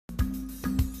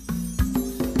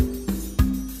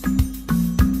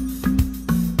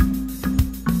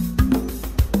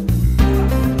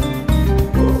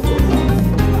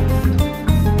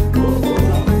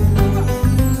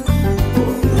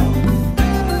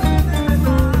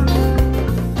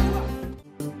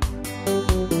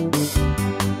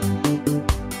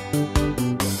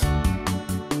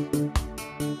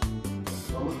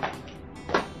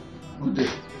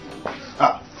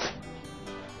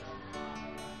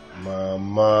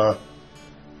Mama,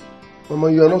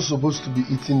 you are not supposed to be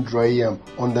eating dry yam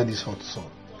under this hot sun.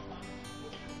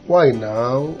 Why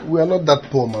now? We are not that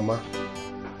poor, Mama.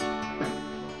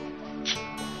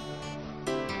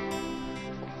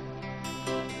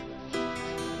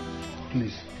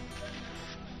 Please,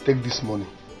 take this money,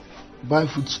 buy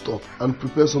food stuff and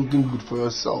prepare something good for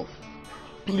yourself.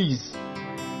 Please.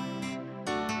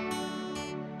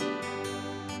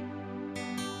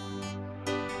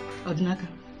 Odinaka,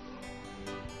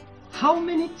 how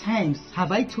many times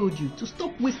have I told you to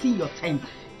stop wasting your time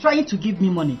trying to give me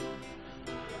money?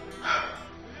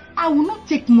 I will not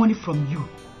take money from you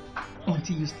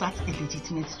until you start a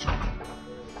legitimate job.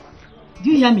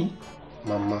 Do you hear me?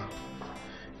 Mama,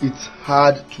 it's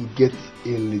hard to get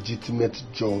a legitimate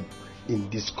job in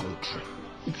this country.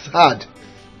 It's hard.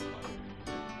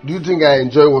 Do you think I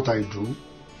enjoy what I do?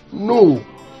 No.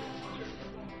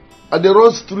 At the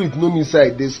road street, no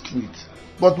inside this street.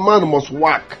 But man must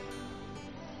work.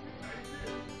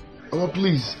 Mama,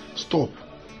 please, stop.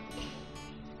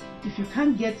 If you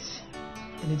can't get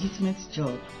a legitimate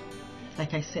job,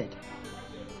 like I said,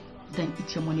 then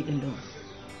eat your money alone.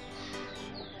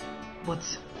 But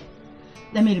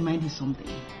let me remind you something.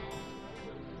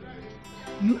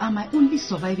 You are my only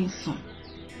surviving son.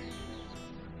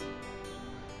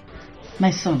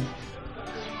 My son,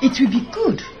 it will be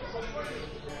good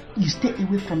you stay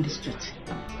away from the street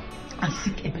and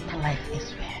seek a better life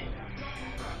elsewhere.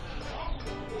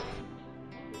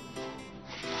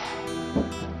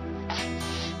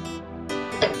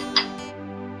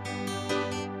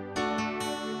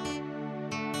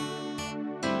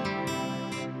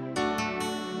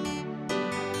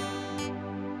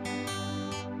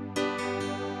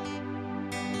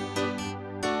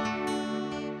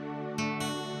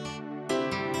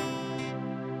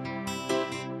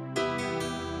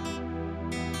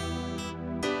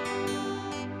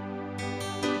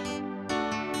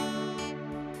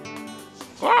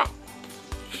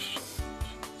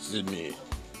 Me,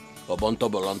 Obonto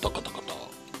Bolonto Kotokoto.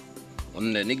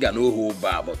 And then nigga no whole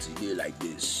bar, but he did like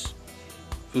this.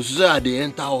 So say they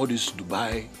enter all this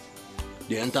Dubai,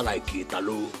 they enter like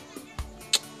TITTLE.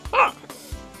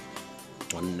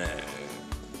 And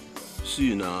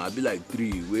see now, I be like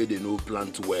 3 where they no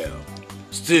plant well.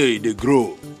 Still they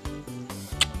grow.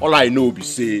 All I know be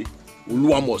say,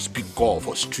 Oluwa must pick call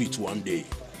for street one day.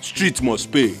 Street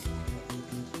must pay.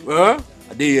 Huh?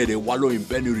 They here they wallow in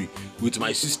penury with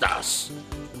my sisters.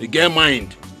 They get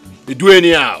mind. They do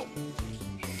anyhow.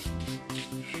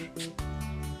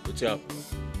 What's up?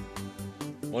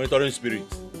 Monitoring spirit.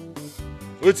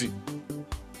 What's it?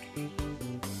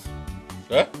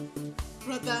 Huh?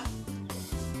 Brother,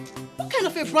 what kind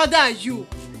of a brother are you?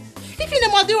 If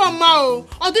you're not doing mal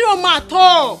or doing mal at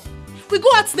all, we go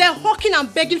out there hawking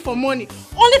and begging for money,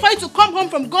 only for you to come home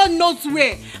from God knows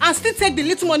where and still take the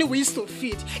little money we used to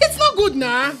feed. It's not good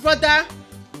now, brother.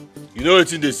 You know what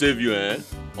they save you, eh?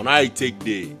 On how I take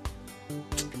day.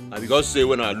 And because say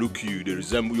when I look you, they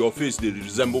resemble your face, they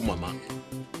resemble mama.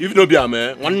 If no be a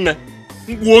man, one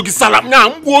mwogi salam na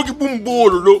mwogi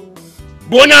bumbolo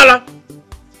bonala.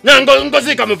 Na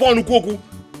ngozi kame phone kuku.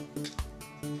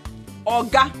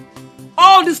 Oga,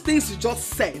 all these things you just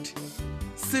said,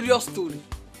 serious story.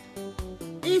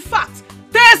 In fact,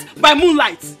 days by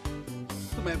moonlight.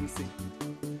 What am I even saying?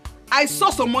 I saw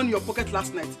some money in your pocket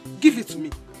last night. Give it to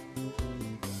me.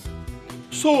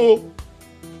 So,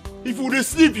 if you dey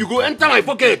sleep, you go enter my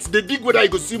pocket. They dig whether you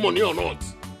go see money or not.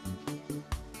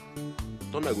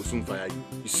 Thunder go soon fire you.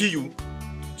 You see you?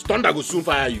 Thunder go soon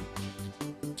fire you.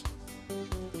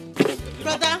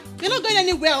 Brother, you're not going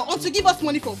anywhere until you give us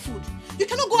money for food. You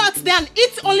cannot go out there and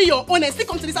eat only your own and still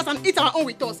come to this house and eat our own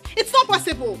with us. It's not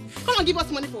possible. Come and give us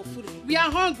money for food. We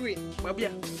are hungry.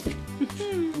 Babia.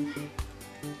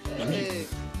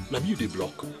 Maybe you dey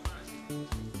block.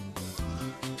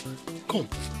 Come.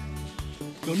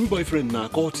 Your new boyfriend na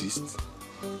cultist.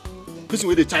 Person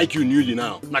where they take you newly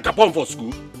now. Na capon for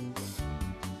school.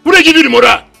 Who they give you the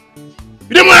mother?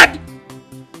 You dey mad?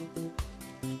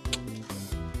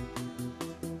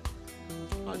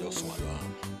 I just swallow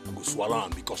him. I go swallow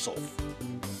him because of.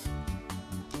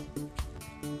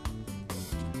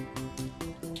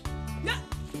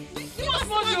 Give us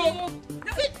money.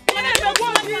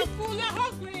 You're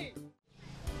hungry.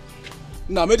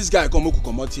 Now, make this guy come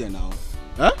out here now.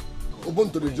 Huh?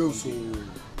 Ubuntu the Jones.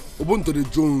 Ubuntu the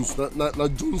Jones. Na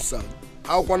Jones.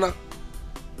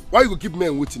 Why you go keep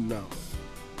men waiting now?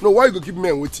 No, why you go keep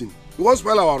men waiting? You want to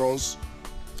spoil our runs?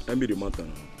 I be the matter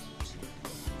now.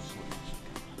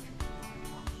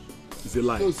 It's a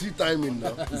lie. No, see timing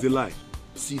now. It's a lie.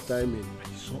 See timing.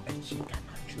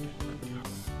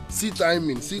 See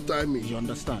timing. You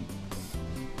understand?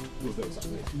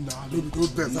 Nah, no be those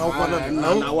best. Now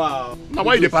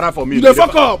why you dey para for me? You dey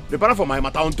fuck up. Dey para for my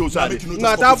matter on toes. Nah,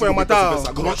 that for your matter.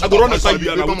 I go run enter you.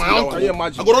 Can you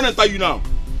imagine? I go run enter you now.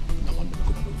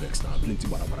 Plenty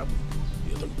para.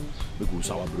 We go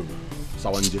sour bro.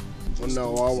 Sour nje.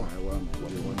 Wow.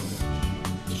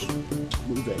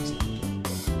 Move vex.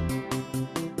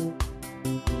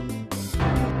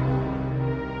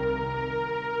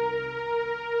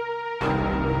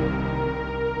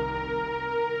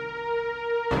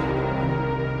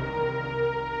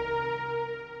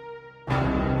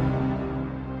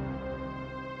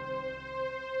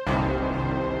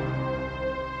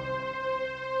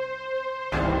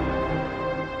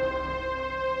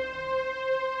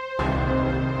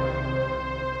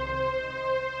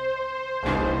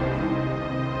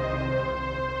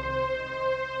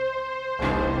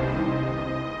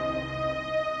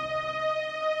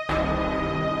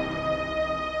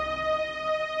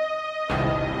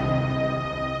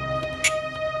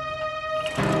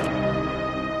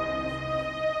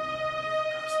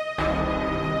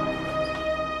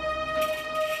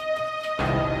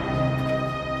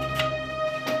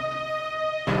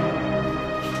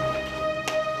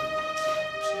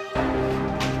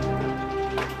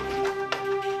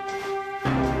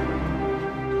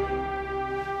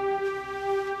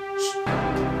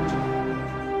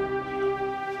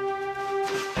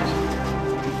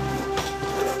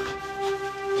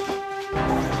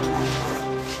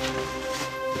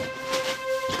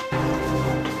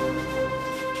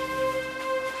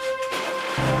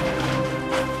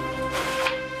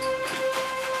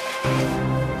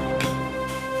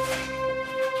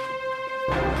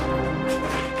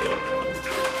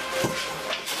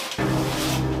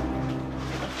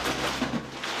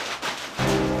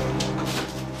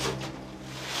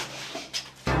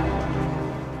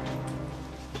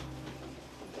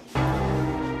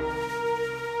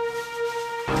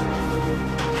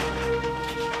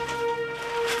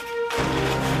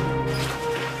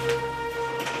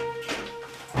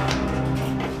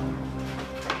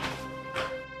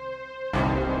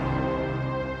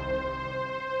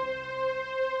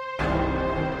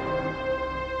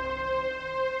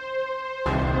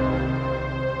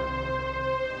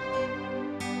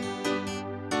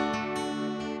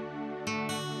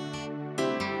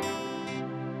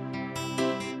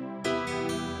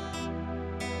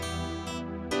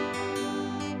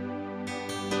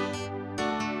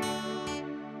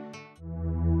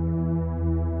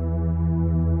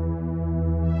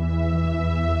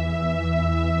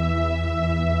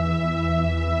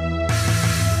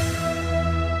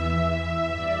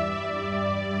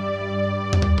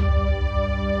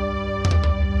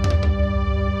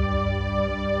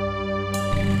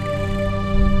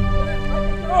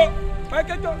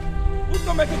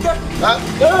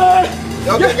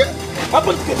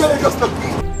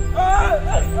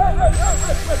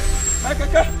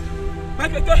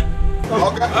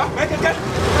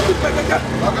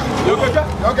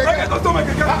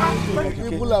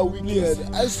 People are wicked.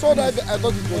 I saw that. I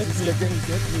thought it was his second.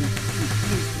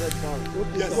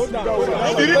 Yes.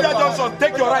 Dirida Johnson,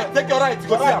 take your right.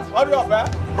 Go see him. Hurry up, eh?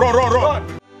 Run.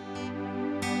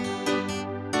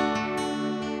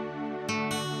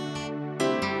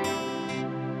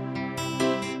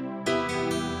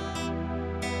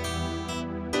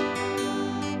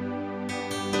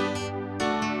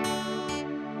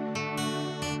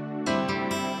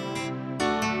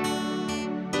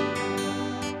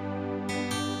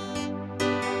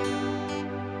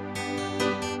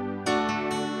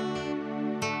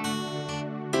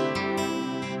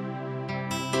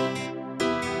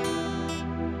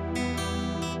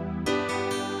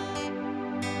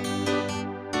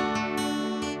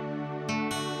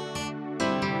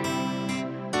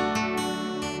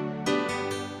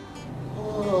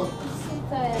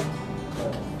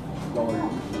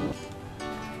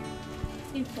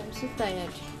 I'm so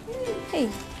tired. Hey,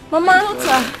 Mama.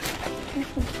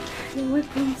 You're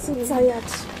welcome. I'm so tired.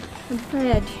 I'm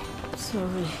tired.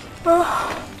 Sorry.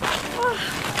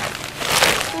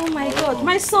 Oh my God,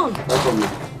 my son.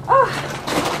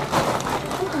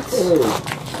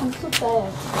 I'm so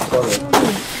tired.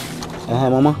 Sorry.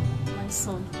 Mama. My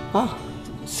son.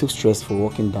 So stressful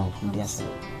walking down from there. So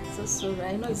sorry.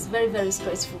 I know it's very, very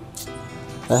stressful.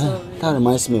 Sorry. That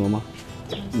reminds me, Mama.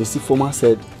 Missy Foma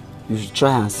said you should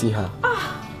try and see her.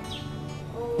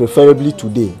 Preferably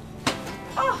today.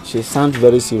 She sounds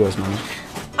very serious, Mama.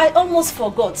 I almost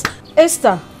forgot.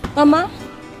 Esther, Mama,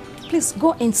 please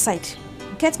go inside.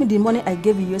 Get me the money I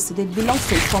gave you yesterday. It belongs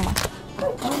to Foma.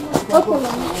 Okay,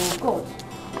 Mama. God.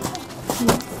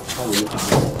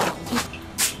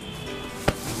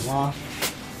 Mama.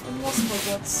 Almost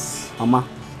forgot. Mama,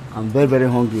 I'm very, very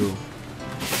hungry.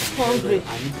 Hungry?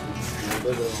 I need food. I'm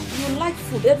very, very hungry. You like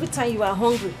food every time you are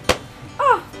hungry.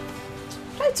 Ah!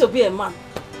 Try to be a man.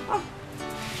 Ah!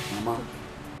 Mama.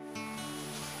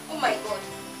 Oh my God.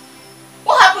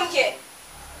 What happened here?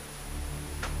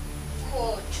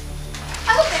 God.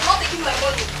 I hope they're not taking my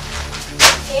money.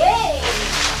 Hey!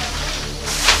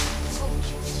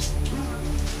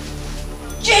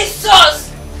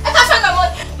 Jesus! I can't find my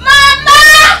money. Mama!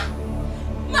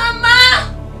 Mama!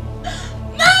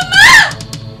 Mama!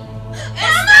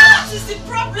 Mama! What is the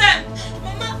problem?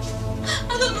 Mama,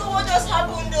 I don't know what just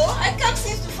happened though. I can't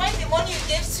seem to find the money you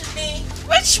gave to me.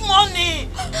 Which money?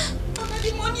 Mama,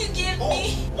 the money you gave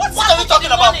me. What are you talking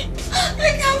about? I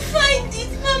can't find it,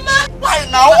 Mama. Why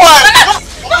now? Why?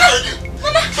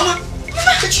 Mama! Mama!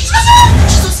 Jesus!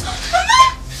 Jesus!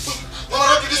 Mama! Mama,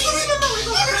 don't do this to me! Mama,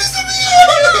 Don't do this to me!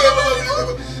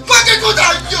 Why can't go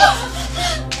down?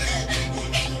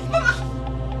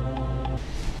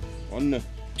 One,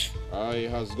 it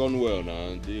has gone well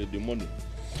now. The money.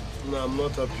 No, I'm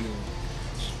not happy.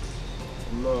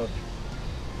 I'm not happy.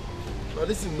 Now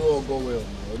this is not go well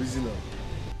now. Reason now.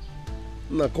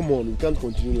 Now come on, we can't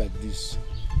continue like this.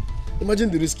 Imagine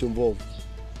the risk involved.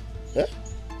 Eh?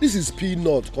 This is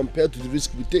peanut compared to the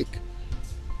risk we take.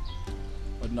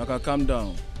 But Naka, calm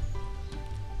down.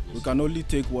 We can only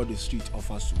take what the street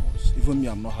offers to us. Even me,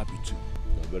 I'm not happy too.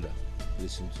 My brother,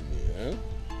 listen to me. Eh?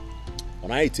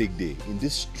 When I take day in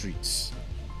these streets,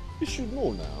 you should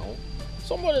know now.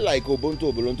 Somebody like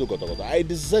Obonto, Obolonto, Kotokota, I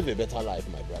deserve a better life,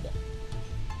 my brother.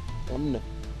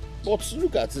 But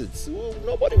look at it.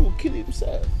 Nobody will kill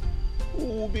himself.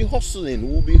 We'll be hustling.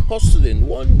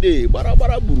 One day,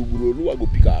 Oluwa go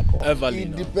pick our call.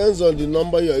 It depends on the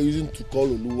number you are using to call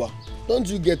Oluwa. Don't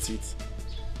you get it?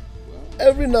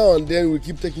 Every now and then we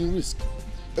keep taking risk.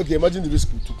 Okay, imagine the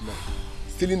risk we took now.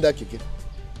 Stealing that keke.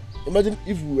 Imagine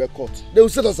if we were caught. They will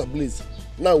set us ablaze.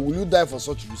 Now, will you die for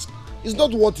such risk? It's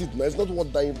not worth it, man. It's not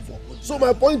worth dying for. So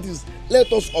my point is,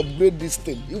 let us upgrade this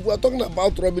thing. If we are talking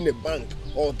about robbing a bank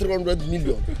or 300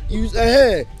 million,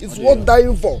 it's worth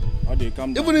dying for.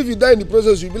 Even if you die in the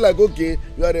process, you'll be like, okay,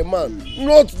 you are a man.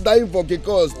 Not dying for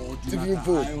cause thieving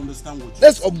phone. I understand what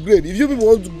Let's upgrade. If you people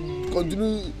want to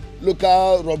continue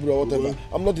local robbery or whatever,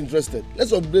 I'm not interested.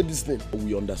 Let's upgrade this thing.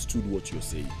 We understood what you're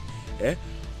saying.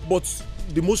 But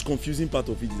the most confusing part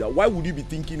of it is that why would you be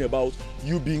thinking about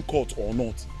you being caught or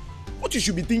not? What you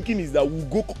should be thinking is that we'll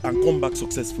go and come back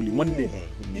successfully one day.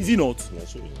 Is it not?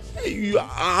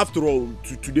 After all,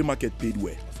 today market paid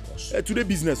well. Today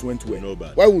business went well. No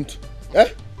bad. Why won't?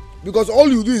 Because all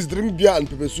you do is drink beer and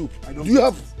pepper soup. Do you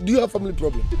have family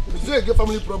problem? If you get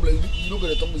family problem, you don't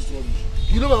gonna talk this to me.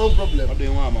 You know my own problem.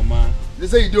 They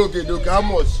say you do okay. How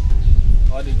much?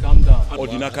 They calm down.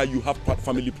 Odinaka, you have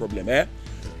family problem,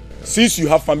 Since you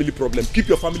have family problem, keep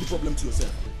your family problem to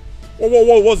yourself.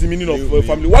 What's the meaning of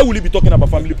family? Why will he be talking about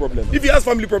family problem? If he has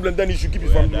family problem, then he should keep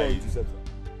his family problem to himself.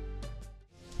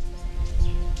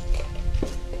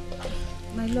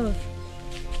 My love,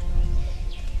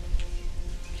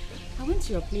 I went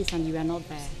to your place and you were not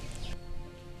there.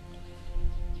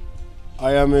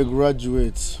 I am a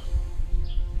graduate,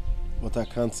 but I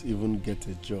can't even get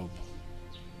a job.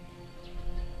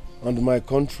 And my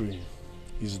country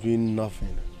is doing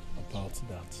nothing about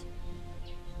that.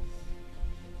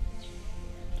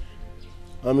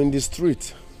 I'm in the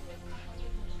street.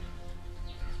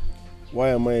 Why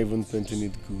am I even painting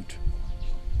it good?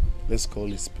 Let's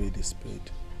call a spade a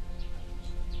spade.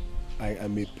 I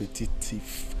am a petty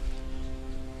thief.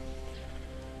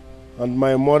 And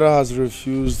my mother has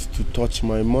refused to touch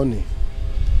my money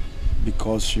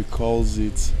because she calls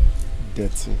it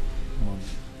dirty money.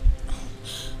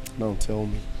 Now tell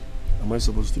me, am I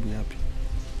supposed to be happy?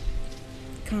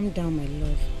 Calm down, my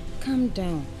love. Calm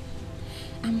down.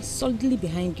 I'm solidly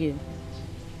behind you.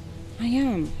 I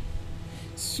am.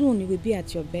 Soon you will be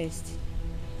at your best.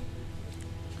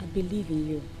 I believe in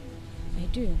you. I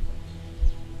do.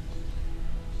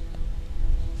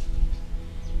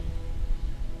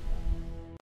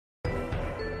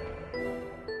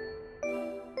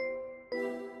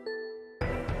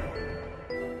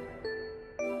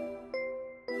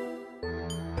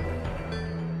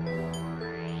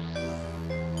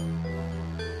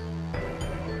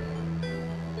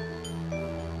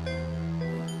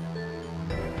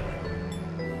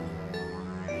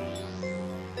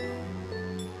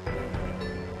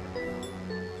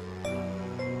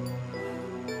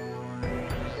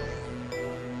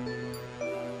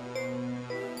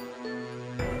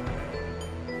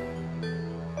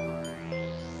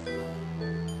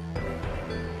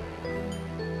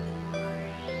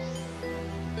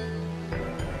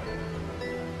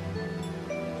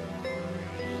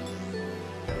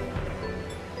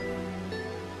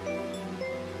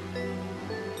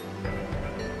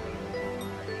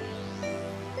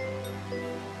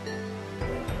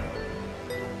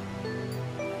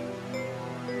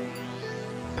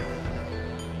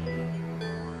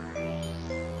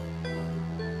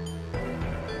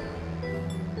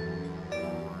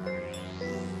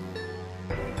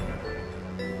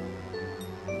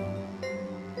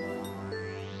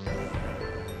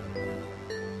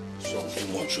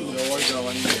 true. What's up,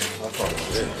 man?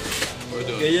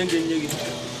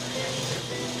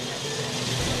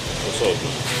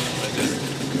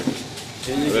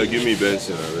 Give me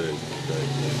Benson,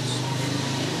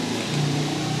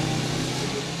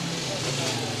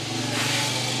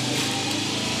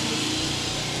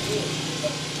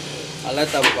 I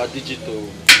like that about digital.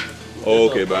 Oh,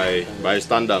 okay, by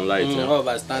standard light. Oh,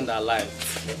 by standard light.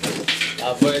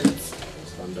 Avoid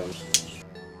standards.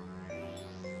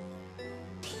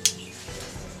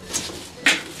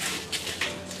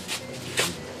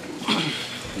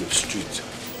 The street.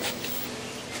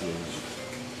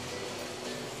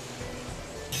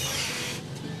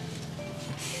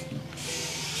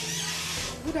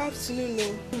 Good afternoon, no.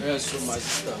 Yes, so my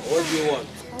sister. What do you want?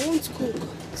 I want Coke.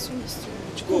 So Mr.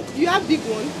 Coke. You have big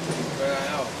one? Where I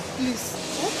have? Please.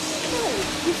 Oh,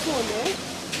 this one, eh?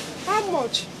 How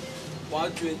much?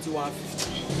 120,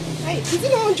 150. Hey, is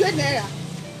it 100 naira?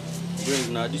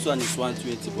 Bring now. This one is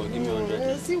 120, but give me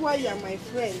 100. See why you are my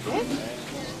friend, eh?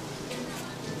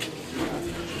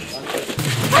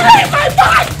 Hey, my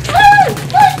bag! Hey,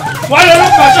 my bag! Why don't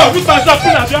you pass up? You pass up,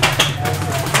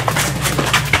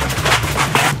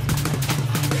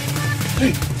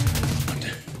 Hey,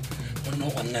 no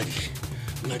one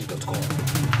Nadi.com.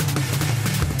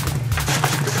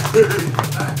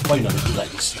 Why you not do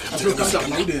like this?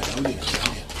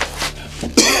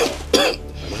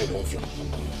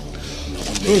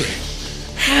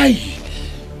 Hi.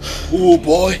 Oh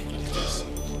boy.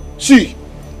 See,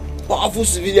 powerful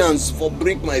civilians for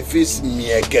break my face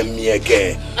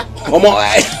mieke. Come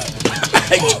on.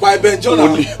 Why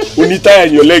Benjona? Only tie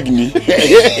in your leg ni.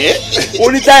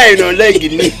 Only tie in your leg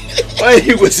ni. Why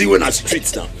you go see when I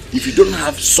streets now? If you don't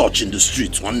have such in the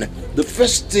streets, the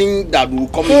first thing that will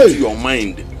come into your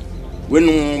mind when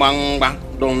Mbangba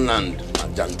don't land,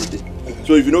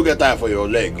 so if you don't get tired for your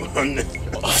leg,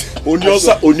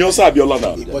 Onyosa Abiola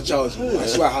now. But Charles, I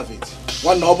swear I have it.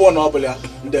 One noble,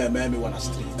 there may be one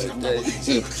street.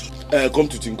 Come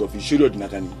to think of it, show you the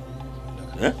Nakani.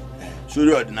 Show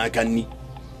you the Nakani.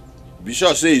 Be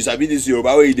sure say it's a bit this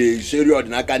Yoruba way they show you the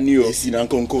Nakani. Yes, in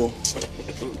Ankonko.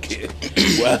 Okay.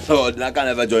 Well, Naka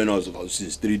never join us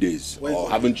since 3 days. Or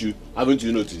haven't you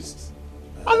noticed?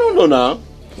 I don't know now.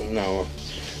 No.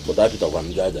 But I put up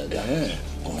one guy there.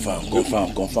 Confirm.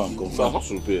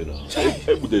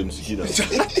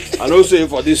 I know say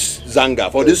for this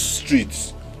Zanga, for this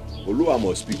streets, Olua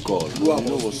must be called. Come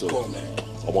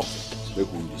on.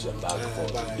 Make we disembark for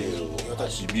today.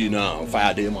 As you be now,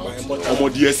 fire them out.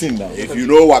 If you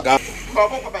know what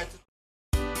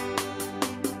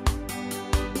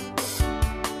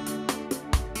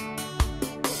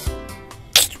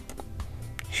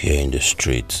here in the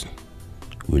streets,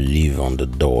 we live on the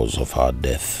doors of our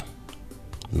death.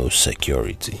 No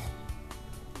security,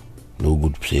 no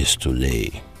good place to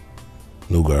lay,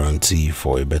 no guarantee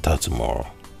for a better tomorrow.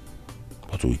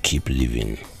 But we keep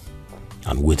living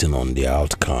and waiting on the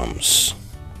outcomes.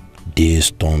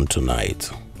 Days turn to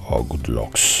night, or good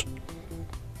lucks.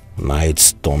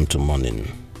 Nights turn to morning,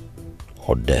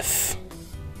 or death.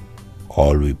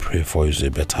 All we pray for is a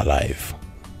better life,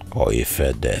 or a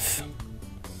fair death.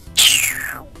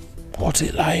 What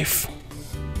a life.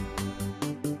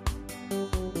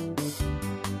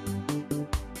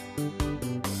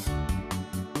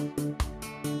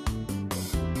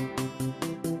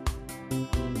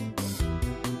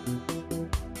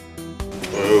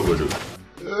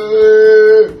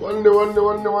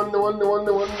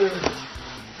 One day.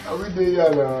 Are we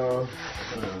there now?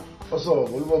 What's up?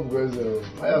 What about guys?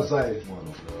 I outside.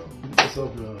 What's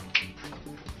up now?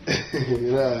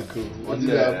 Yeah, cool. What did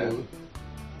happen?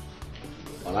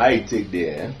 And I take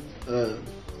there.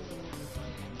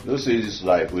 No say this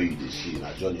life where you dey see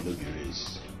na journey no be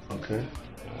race. Okay.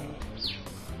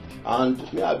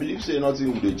 And me, I believe say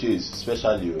nothing will dey chase,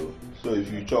 especially you. So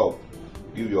if you chop,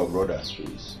 give your brother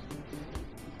space.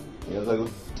 You know,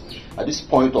 at this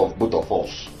point of both of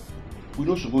us, we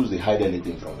don't suppose they hide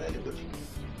anything from anybody.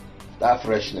 That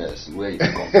freshness where you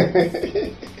come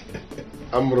from.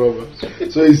 I'm Robert.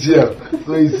 So he's here.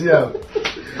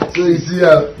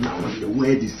 Now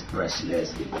where this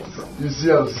freshness they come from? You see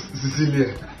how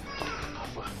Cecilia.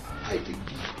 I think.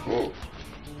 Oh.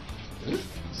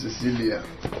 Cecilia.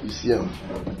 You see him.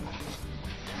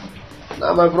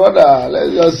 Now my brother,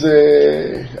 let's just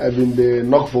say I've been the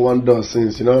knock for one door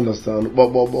since, you don't understand.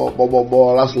 But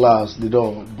last the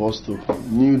door bust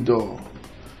open. New door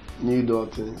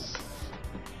things.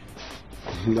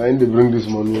 Now they bring this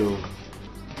money on.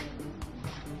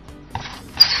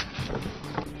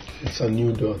 It's a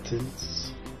new door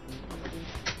things.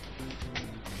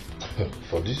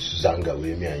 For this Zanga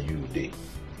where me and you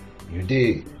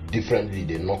day differently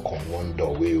they knock on one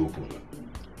door way open.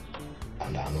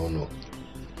 And I don't know.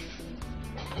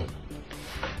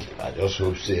 I just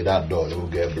hope say that door will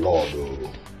get blood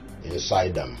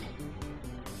inside them.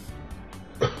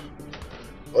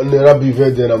 Only Rabbi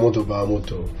Vede na moto ba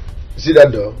moto. You see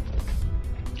that door?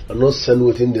 I'm not send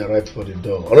within the right for the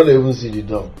door. I don't even see the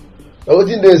door. Now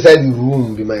within the inside the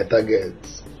room be my target.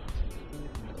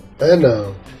 And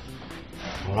now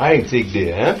I take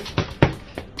there, eh?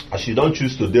 As you don't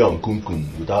choose to do on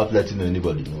Kumkum without letting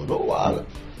anybody know. No wahala.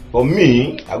 For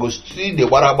me, I go see the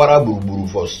bara buru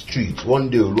for street. One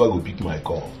day Oluwa go pick my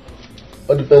call.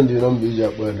 What depends on the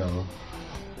job now?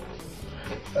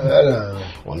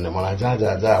 One day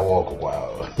I walk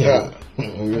while.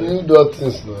 You do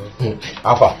things now.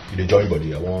 Alpha, you dey join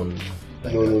body. I want.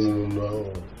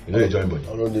 No. You know you join body.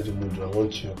 I don't need to move. I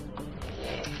want you.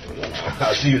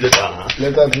 I'll see you later. Huh?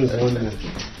 Later things one day.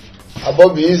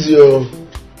 About be easy, oh.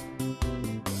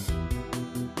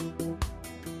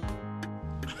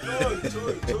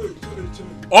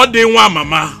 All day one,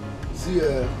 mama. See,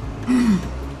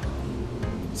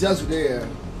 see us today,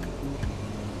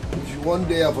 if you one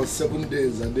day for 7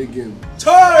 days and they game.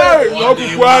 Hey, all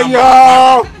day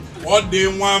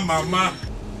one, mama.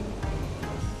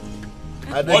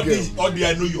 All day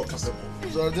I know you're capable.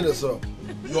 So I tell you so.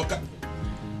 You're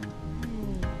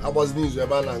I was news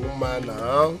about a man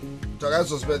now. So I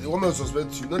suspect, the woman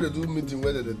suspect you. You know they do meeting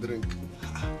where they drink.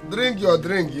 Drink your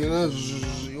drink, you know.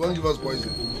 You won't give us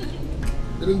poison.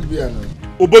 Drink beer now.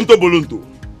 Ubuntu Bolunto.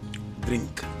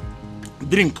 Drink.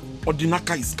 Drink.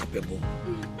 Odinaka is capable.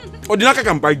 Odinaka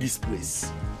can buy this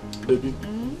place. Baby.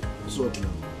 So now.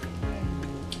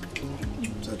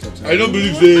 I don't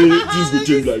believe things will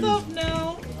change like this.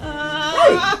 Now.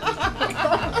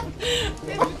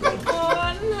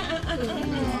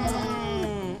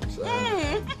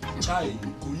 Chai,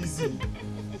 go easy.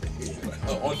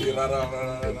 All the rara.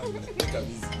 Take it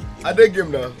easy. I take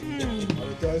him now.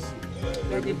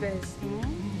 You're the best.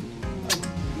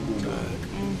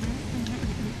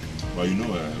 But you know,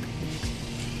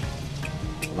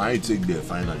 when I take there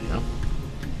finally, huh?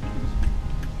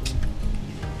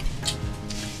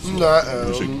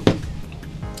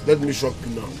 Let me shock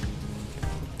you now.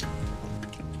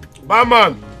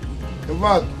 Barman! In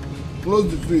fact, close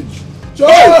the fridge.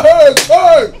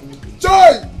 Chai!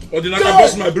 Odinaka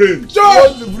bust my brain.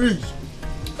 Close the fridge.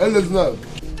 And listen now.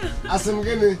 As I'm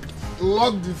getting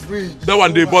lock the fridge. That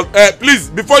one day, but please,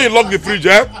 before you lock the fridge,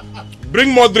 bring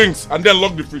more drinks and then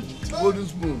lock the fridge. Golden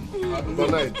spoon.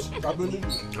 Tonight.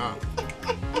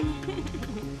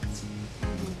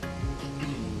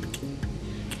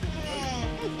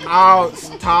 Oh,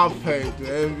 stop it,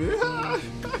 baby.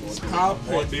 Stop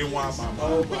it. All day one, mama.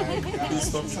 Oh my God.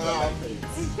 Stop it.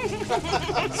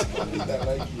 I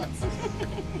like it.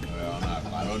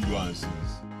 I don't do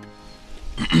answers.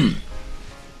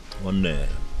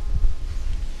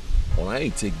 When I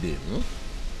take them,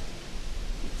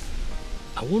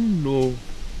 I won't know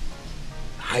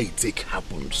how it take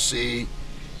happen. Say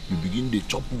you begin to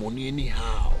chop money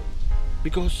anyhow,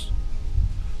 because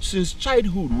since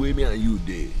childhood, way me and you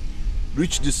they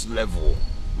reach this level,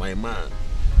 my man,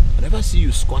 I never see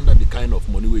you squander the kind of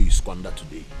money where you squander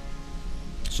today.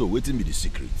 So waiting be the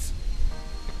secret.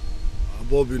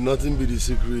 Bobby, nothing be the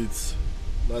secret.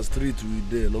 Na street we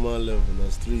there, normal level, na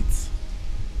street.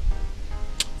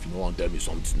 If you don't want to tell me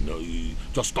something, no, you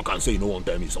just talk and say you don't want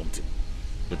to tell me something.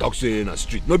 The talk say na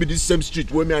street. No be this same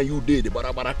street where me and you dey, the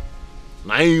bara.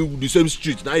 Now you the same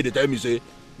street. Now they tell me say,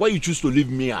 why you choose to leave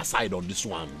me aside on this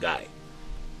one, guy?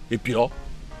 Hey, Pio.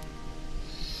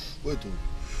 Wait,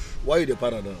 why you the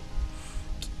para now?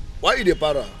 Why you the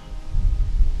para?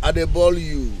 I dey ball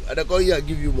you, I dey call you and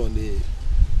give you money.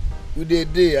 We dey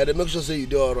day, I dey make sure say you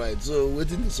do alright. So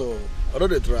waiting so I don't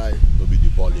dey try. No be the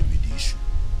balling be the issue.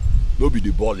 No be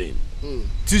the balling.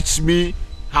 Teach me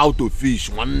how to fish.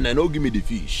 One and no give me the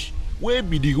fish. Where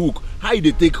be the hook? How you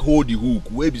dey take hold the hook?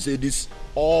 Where be say this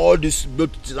all this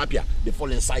tilapia they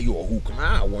fall inside your hook?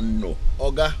 Nah, I want to know.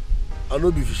 Oga, I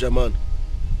no be fisherman.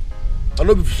 I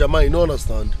no be fisherman, you don't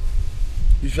understand.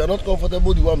 If you are not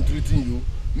comfortable the way I'm treating you,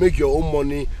 make your own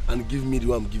money and give me the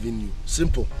way I'm giving you.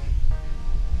 Simple.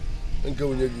 Okay,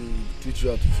 when you teach you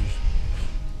how to fish.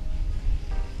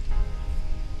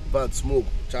 Bad smoke,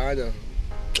 China.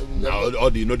 Now, all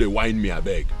the, you know they whine me, I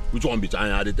beg. Which one be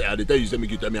China? They tell you, say,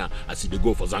 make you tell me, I see they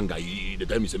go for Zanga. They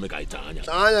tell me, say, make I China.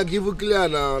 China, give you clear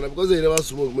now. Because they never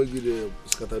smoke, make you the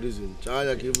scatter reason.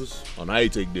 China, give us. On how you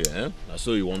take there, eh? That's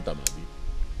all you want, Abi.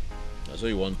 That's all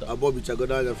you want. Bobby,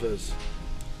 Chagodanya first.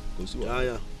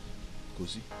 China.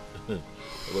 Kosi.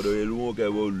 But the look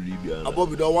at Libya.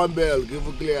 Bobby, don't want bell, give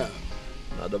you clear.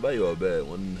 Now, the buy your bell,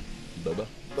 one, Baba.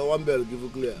 The one bell, give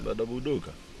it clear. The double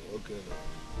doka. Okay.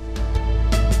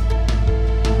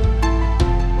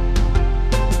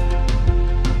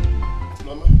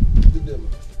 Mama, good day,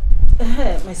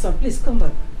 ma. My son, please come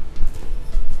back.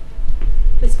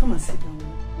 Please come and sit down.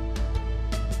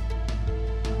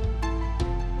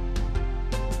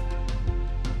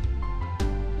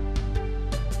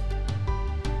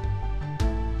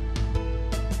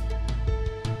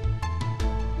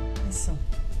 My son.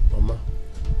 Mama.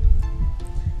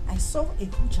 I saw a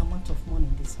huge amount of money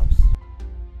in this house.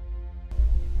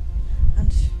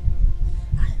 And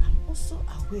I am also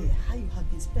aware how you have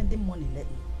been spending money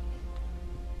lately.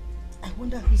 I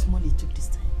wonder whose money you took this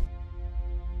time.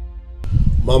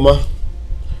 Mama,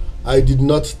 I did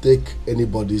not take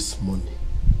anybody's money.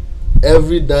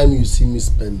 Every dime you see me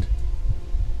spend,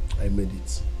 I made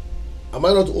it. Am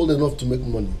I not old enough to make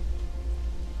money?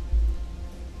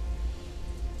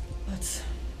 But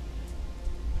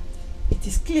it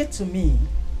is clear to me,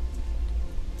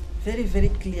 very, very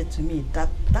clear to me that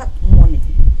that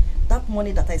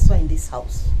money that I saw in this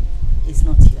house is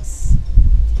not yours.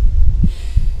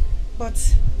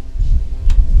 But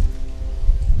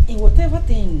in whatever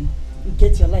thing you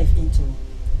get your life into,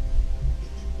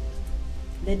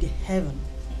 let the heaven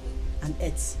and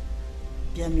earth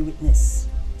bear me witness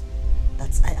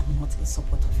that I am not in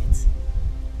support of it.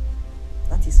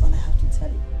 That is all I have to tell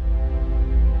you.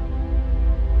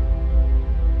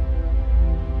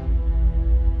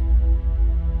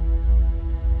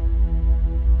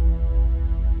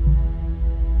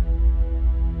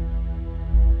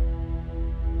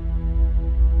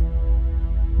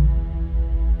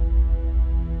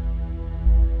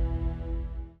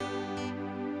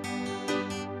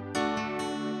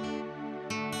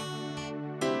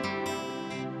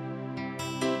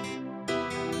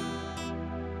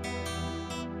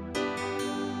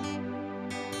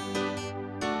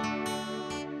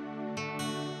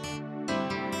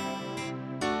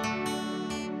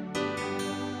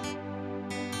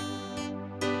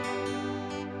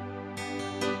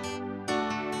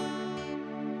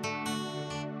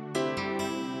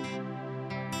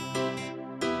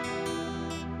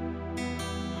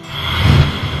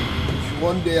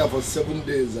 One day for 7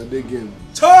 days a day game.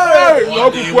 Hey,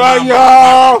 one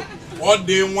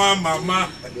day one mama.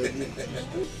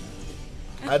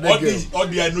 All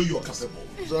day I know you are capable.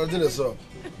 So I did it so.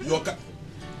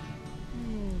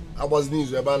 I was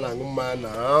news about a man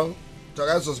now. So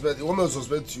I suspect the woman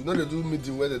suspect you know they do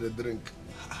meeting where they drink.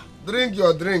 Drink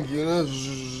your drink, you know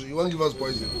you won't give us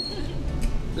poison.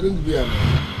 Drink beer.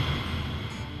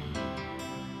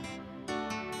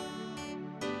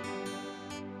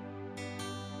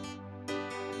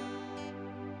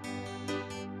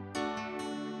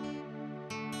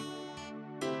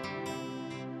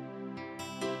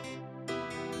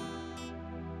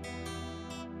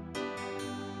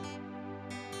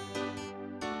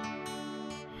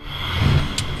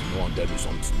 Tell me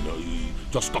something. No, you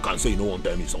just talk and say you don't want to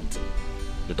tell me something.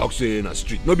 The talk say in a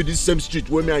street. No be this same street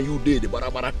where me and you did the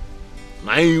bara.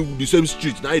 Now the same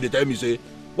street. Now they tell me say,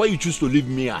 why you choose to leave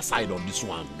me aside on this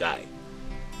one, guy?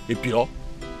 Hey, Pio.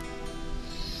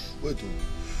 Wait,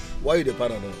 why you the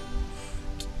para now?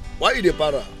 Why you the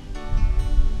para?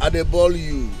 I dey ball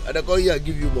you. I dey call you and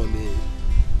give you money.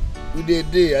 We dey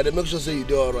day. I dey make sure say you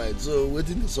do alright. So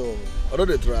waiting this all. I know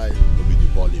they try. No be the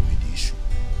balling be the issue.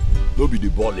 No be the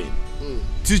balling.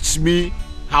 Teach me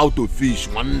how to fish.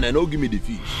 One and no give me the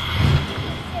fish.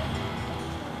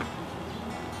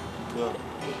 Yeah.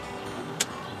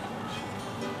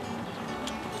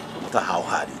 No matter how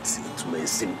hard it may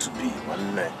seem to be,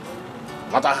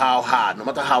 no matter how hard, no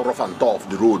matter how rough and tough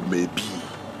the road may be,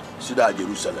 see that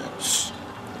Jerusalem,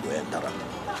 go enter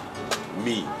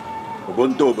me. I go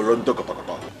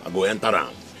enter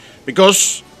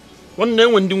because one day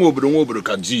when you over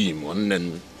can gym, one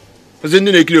then. Because then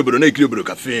they kill a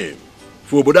cafe.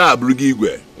 For Boda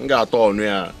Brugigwe, got on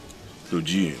here to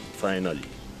gym finally.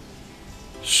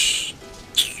 Shh.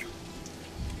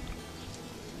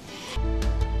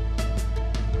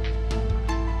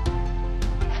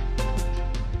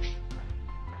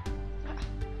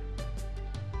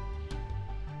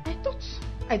 I thought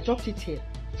I dropped it here.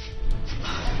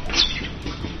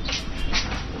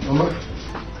 Mama?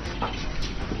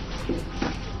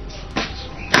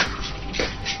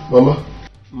 Mama?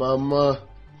 Mama?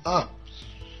 Ah,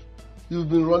 you've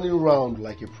been running around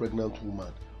like a pregnant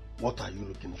woman. What are you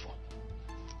looking for?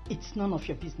 It's none of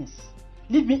your business.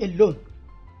 Leave me alone.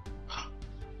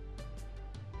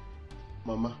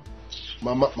 Mama,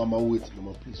 wait,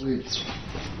 Mama, please. Wait.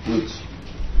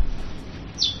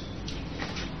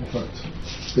 In fact,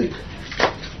 take.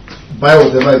 Buy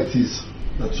whatever it is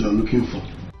that you're looking for.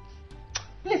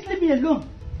 leave me alone.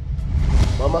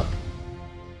 Mama?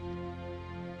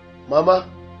 Mama?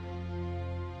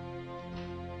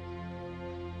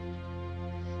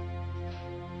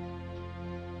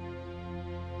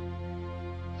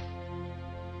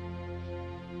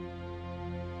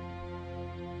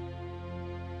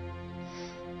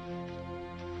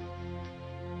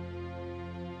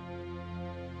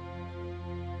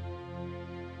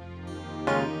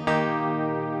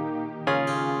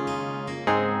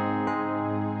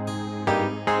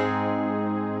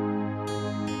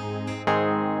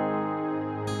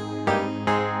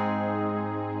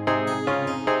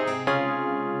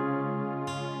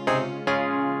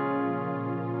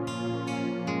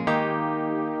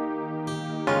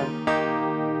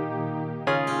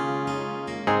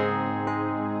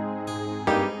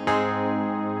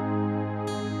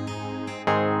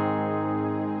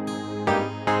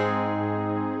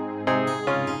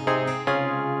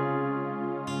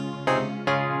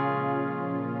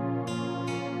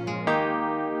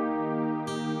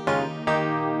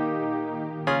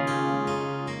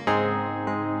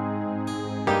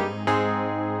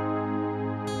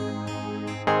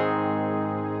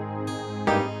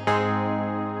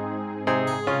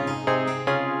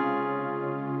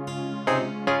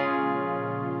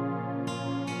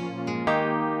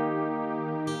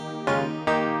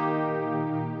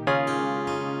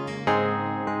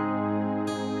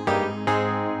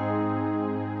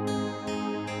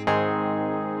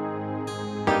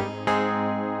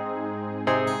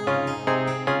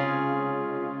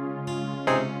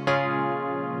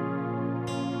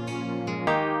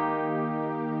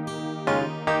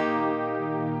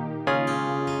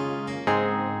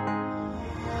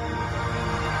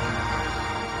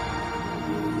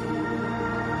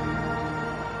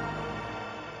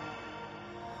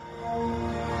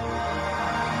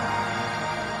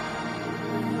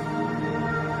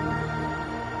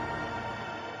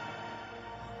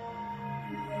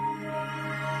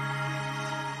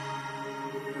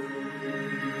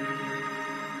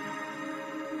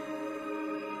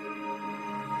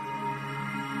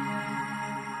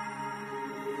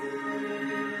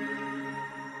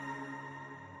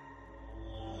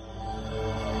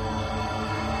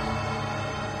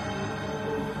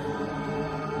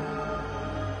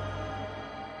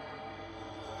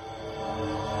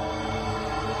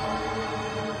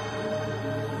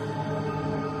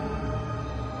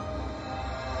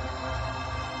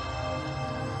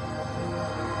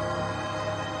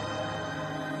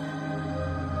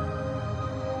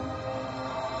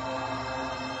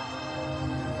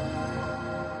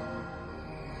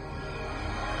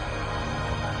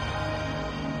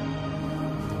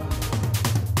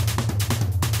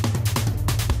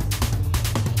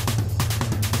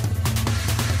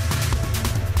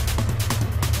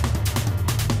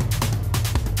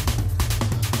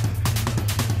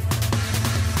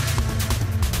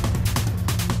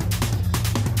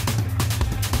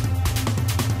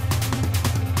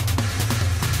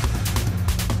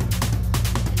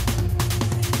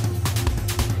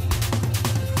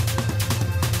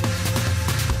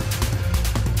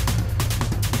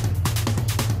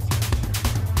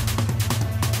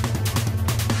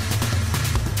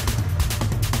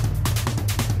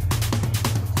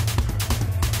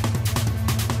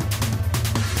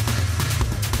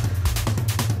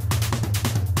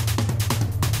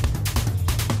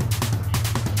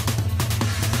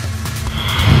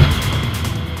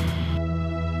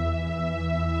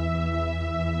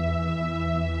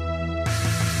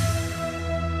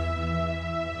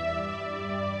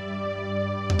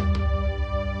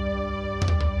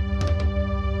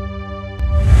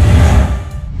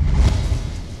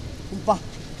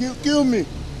 Kill me.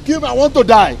 Kill me. I want to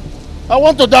die. I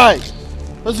want to die.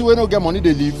 Person wey no get money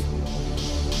they leave.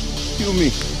 Kill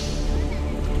me.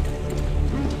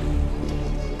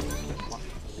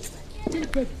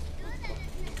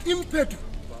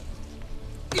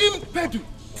 Impedu.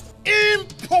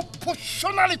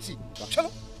 Improportionality.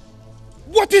 Chalo.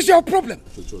 What is your problem?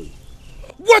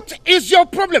 What is your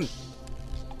problem?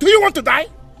 Do you want to die?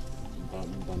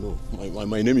 No.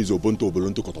 My name is Obonto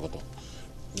Obolonto Kotokoto.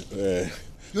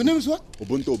 Your name is what?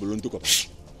 Obonto Obolonto Kotokoto.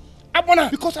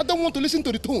 Abona, because I don't want to listen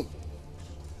to the tone.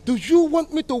 Do you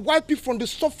want me to wipe you from the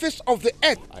surface of the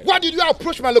earth? Why did you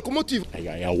approach my locomotive?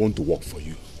 I want to work for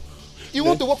you. You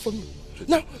want to work for me?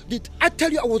 Now, did I tell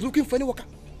you I was looking for any worker?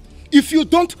 If you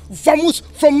don't vamoose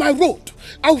from my road,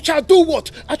 I shall do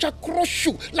what? I shall crush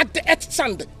you like the earth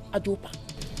sand. Ajopa.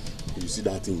 You see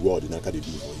that thing God in Academy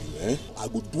do for you, eh? I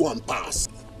go do and pass.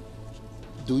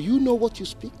 Do you know what you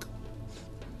speak?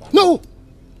 No!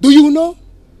 Do you know?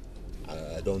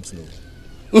 I don't know.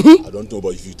 I don't know, but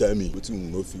if you tell me, what you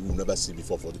know, if you will never see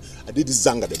before for this. I did this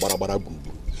zanga the barabara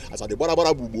bubu. As I the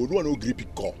barabara bubu, no one no grip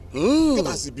it call. Get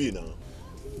us be now.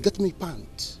 Get me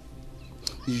pant.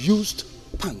 Used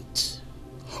pant.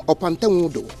 Or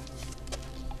pantenwodo.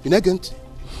 In agent,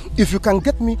 if you can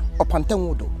get me a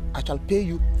pantenwodo, I shall pay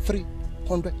you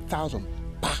 300,000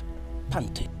 per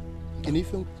pant. Can you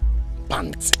feel?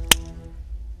 Pant.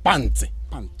 Pant.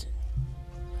 Pant.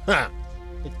 Ha!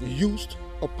 Used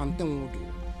or pantenwodo.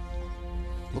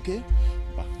 Okay?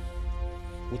 But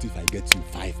what if I get you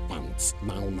 5 pounds?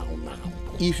 Now.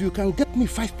 If you can get me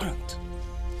 5 pounds,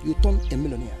 you turn a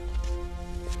millionaire.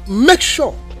 Make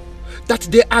sure that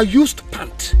they are used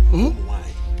pants. Why?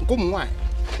 Come why?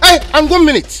 Hey, and 1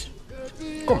 minute.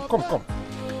 Come.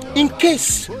 In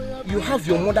case you have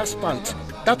your mother's pant,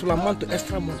 that will amount to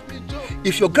extra money.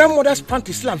 If your grandmother's pant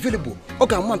is still available,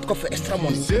 okay, amount to for extra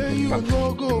money. Say you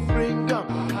no go bring up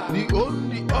the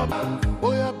only up.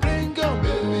 Oh, yeah, bring up,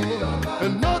 baby.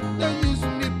 And not that use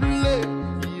me play.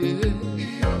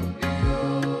 Yeah.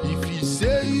 If you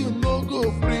say you no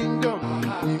go bring up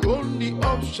the only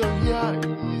option, yeah,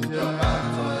 is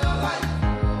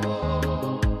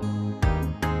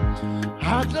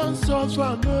I don't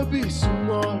suffer, no be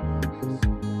small.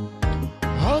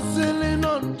 Hustling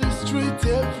on the street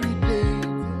every day.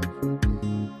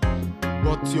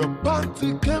 But your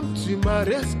party came to my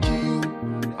rescue.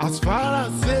 As far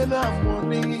as enough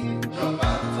money.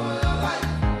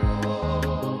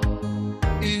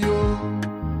 Your Yo,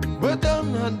 whether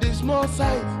not the small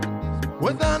size,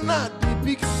 whether not the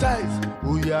big size,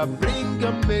 oh yeah, bring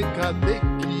and make a take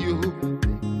you.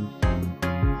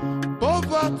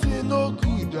 Poverty no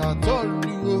good at all,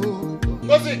 you.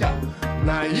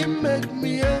 Now you make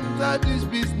me enter this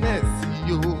business,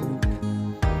 yo.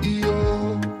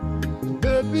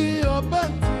 Baby, your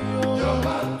band,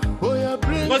 oh yeah,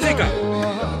 bring not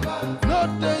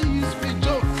the use me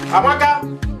joke. Amaka.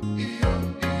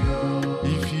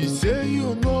 If you say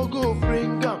you no go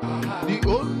bring up the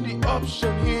only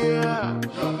option here.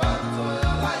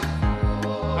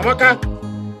 Amaka.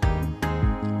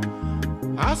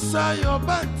 I saw your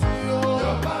band,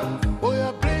 oh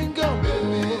yeah, bring up,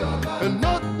 and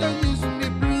not the use me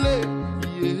play.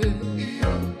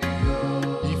 Yeah.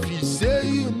 If you say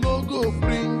you no go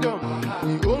bring up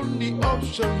the only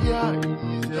option here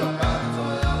is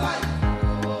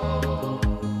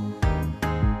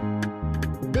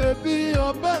baby,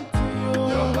 your band,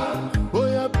 oh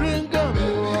yeah, bring up,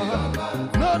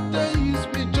 not the use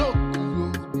me joke.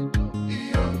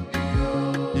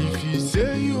 If you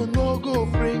say you no go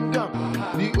bring up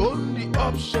the only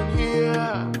option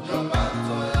here.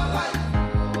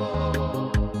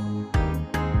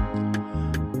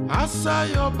 I saw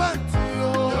your band,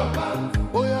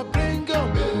 oh yeah, bring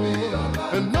up,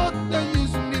 and not the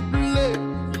use me play.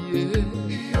 Yeah.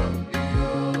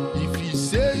 If you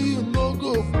say you no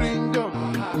go bring up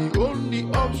the only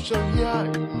option here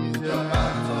is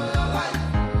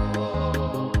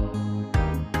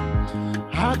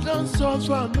I don't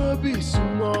suffer, no be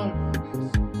small.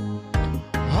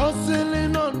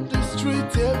 Hustling on the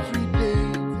street every day.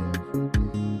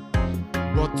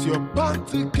 But your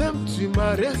party came to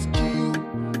my rescue.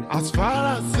 As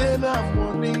far as enough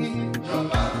money.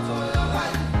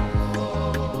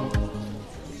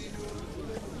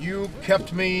 You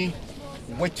kept me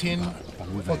waiting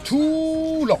for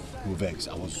too long. No vex.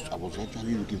 I was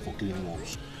actually looking for clean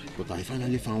ones, but I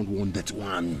finally found one dirty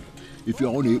one. If you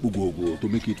are only able go to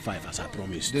make it 5 as I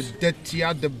promised. The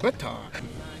dirtier the better.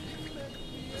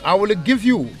 I will give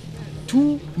you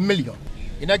 2 million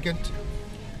in agent.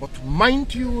 But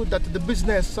mind you that the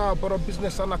business but a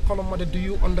business and a column, do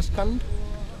you understand?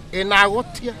 In our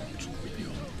tier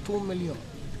 2 million.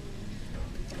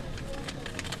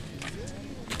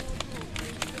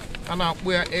 And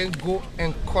we are a go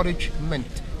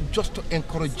encouragement just to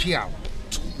encourage you.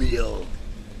 2 million.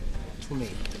 2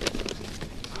 million.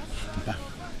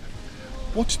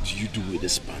 What do you do with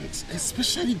these pants,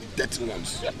 especially dirty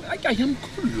ones? I am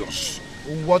curious.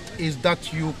 What is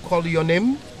that you call your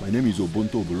name? My name is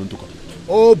Obonto Obolonto.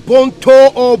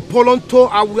 Obonto Obolonto.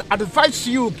 I will advise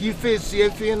you, give face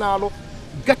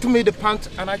get me the pants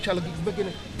and I shall begin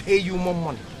to pay you more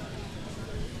money.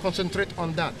 Concentrate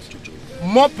on that.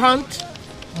 More pants,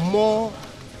 more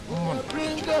money.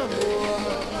 Bring them,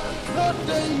 not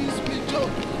they use me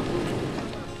joke.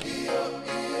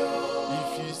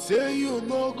 If you say you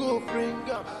no go bring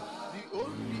up the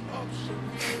only option.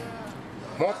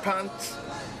 More pants,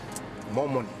 more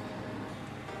money.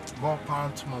 More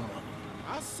pants, more money.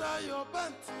 I saw your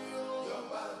band,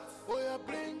 oh yeah,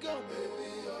 bring up,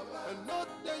 and not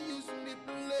they use me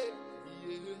play.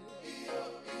 Yeah.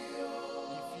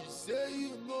 If you say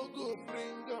you no go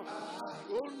bring them,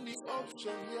 the only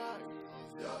option here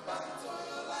is your back to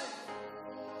your life.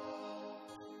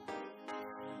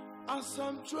 As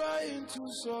I'm trying to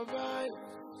survive,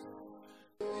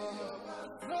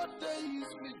 not they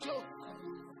use me joke.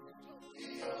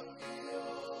 If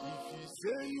you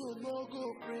say you no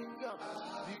go bring them,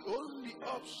 the only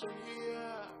option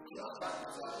here, your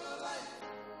back to your life.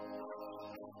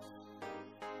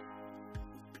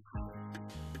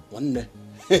 One day,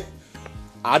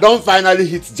 I don't finally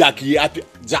hit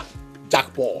jackpot.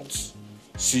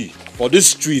 See, for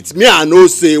this street, me I know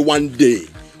say one day,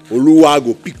 Oluwa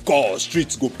go pick call,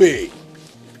 streets go pay.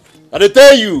 And I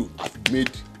tell you, I've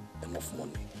made enough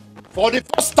money. For the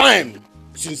first time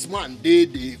since man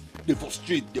they for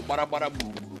street, they bara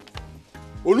buru.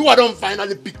 Oluwa don't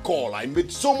finally pick call. I made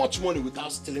so much money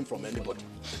without stealing from anybody.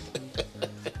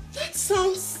 That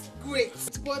sounds great,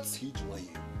 but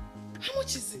how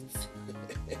much is it?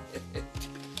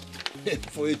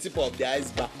 For a tip of the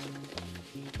iceberg.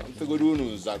 I'm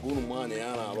figuring Zagunu money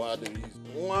and about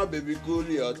one baby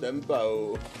coolie or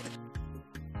temper.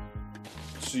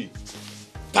 See.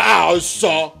 Pow,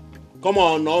 sir. Come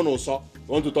on, no, sir.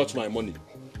 You want to touch my money?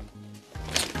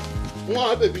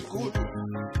 One baby cool.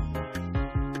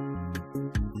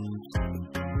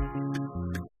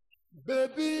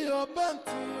 Baby, your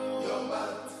banty,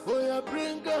 oh yeah,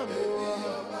 bring them,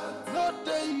 not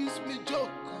they use me joke.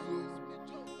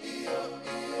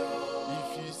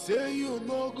 If you say you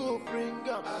no go bring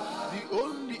them, the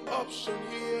only option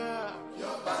here,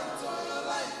 your banty or your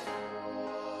life.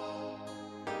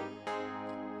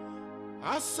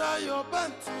 I saw your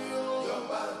banty,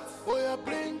 oh yeah,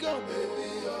 bring them,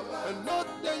 and not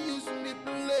they use me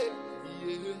play.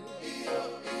 If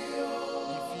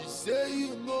you say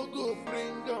you no go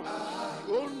bring them,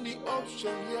 the only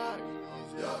option here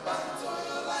is your bank or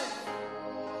your life.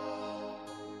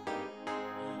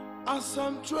 As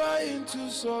I'm trying to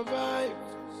survive,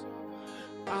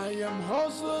 I am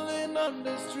hustling on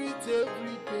the street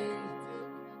every day.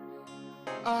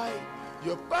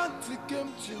 Your panty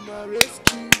came to my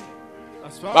rescue.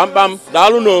 Bam bam,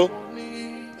 Dalun no.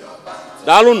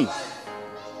 Dalun.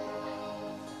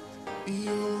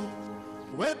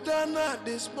 Whether not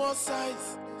the small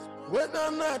size, whether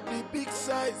not the big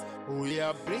size, we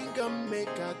are bring and make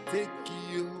a take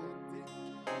you.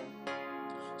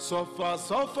 Suffer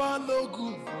no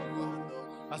good.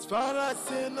 As far as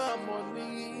say no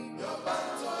money, your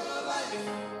back to your life.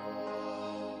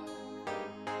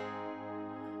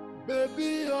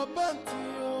 Baby, your banty,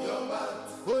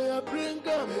 oh yeah, bring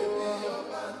them,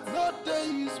 not they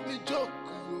use me joke.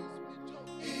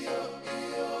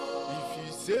 If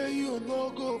you say you no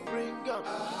go bring them,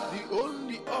 the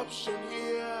only option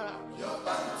here, your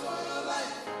banty or your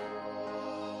life.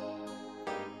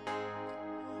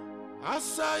 I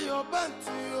saw your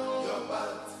banty,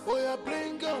 oh yeah,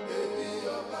 bring them,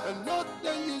 and not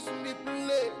they use me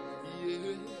play. If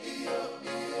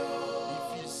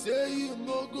you say you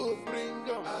no go bring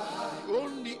them, the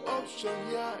only option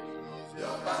here is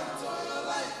your banty or your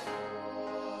life.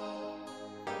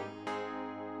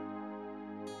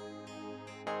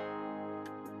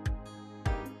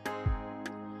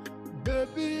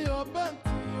 Baby, your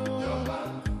banty,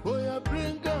 oh yeah,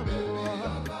 bring them,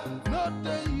 not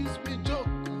they use me joke.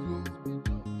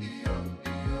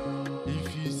 If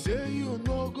you say you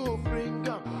no go bring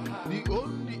them, the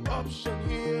only option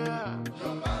here,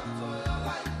 your banty or your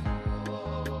life.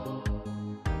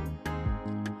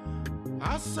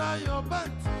 I saw your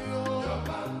banty,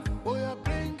 oh yeah,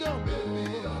 bring them,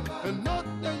 and not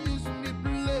they use me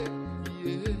play.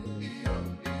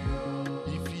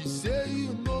 If you say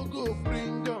you no go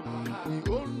bring them,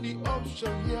 the only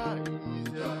option here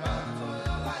is your banty or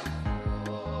your life.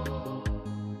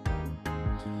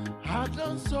 I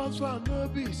don't suffer, no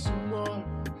be small.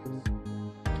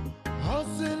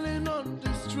 Hustling on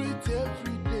the street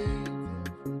every day.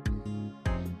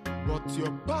 But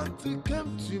your panty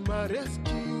came to my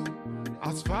rescue.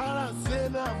 As far as say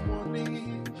that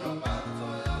money, your banty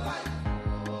or your life.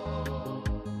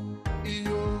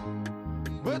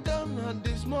 Whether not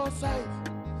the small size,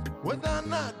 whether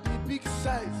not the big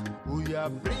size, we are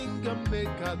bring and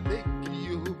make a take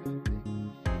you.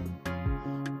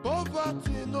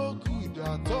 Poverty no good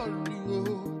at all,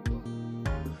 you.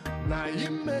 Now you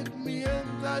make me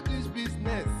enter this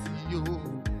business, yo.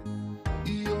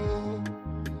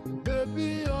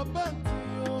 Baby, your banty,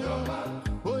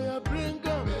 oh yeah, bring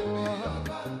them,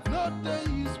 not they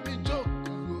use me joke.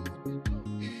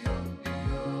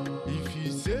 If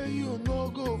you say you no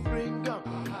go bring them,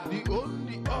 the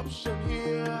only option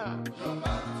here, your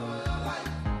banty or your life.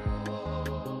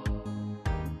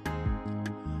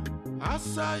 I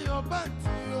Asa your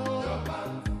panty,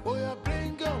 oh yeah,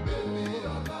 bring them,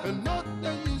 and not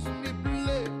they use me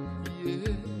play.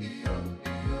 Yeah.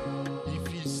 If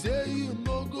you say you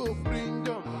no go bring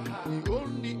them, the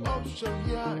only option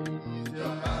here is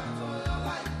your panty or your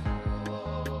life.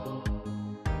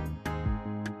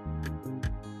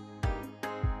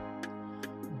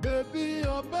 Baby,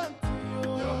 your panty,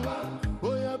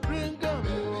 oh yeah, bring them,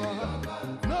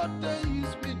 not they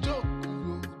use me joke.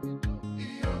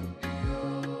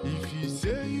 If you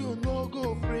say you no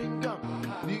go bring them,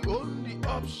 the only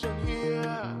option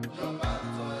here, your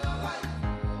pants or your life.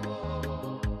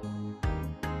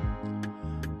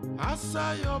 I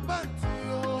saw your panty,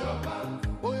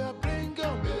 oh yeah, bring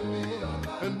them,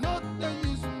 and not they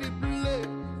use me play.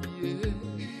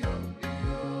 Yeah.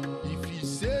 If you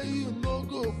say you no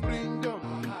go bring them,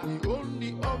 the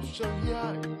only option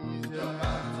here is your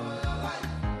pants or your life.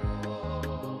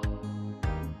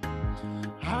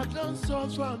 I don't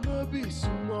suffer, no be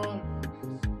small.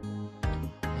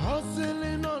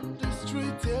 Hustling on the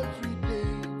street every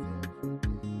day.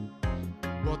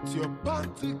 But your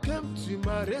party came to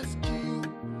my rescue.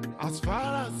 As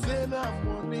far as enough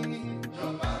money,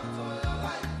 your party or your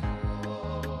life.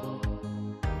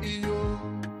 Yo,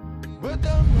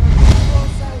 whether my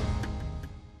outside.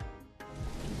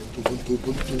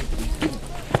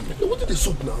 What did they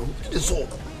soap now? What did they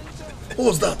soap? What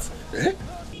was that? Eh?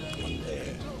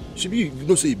 Should be, you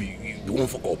don't say you be one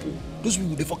for couple. Those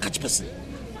people, they for catch person.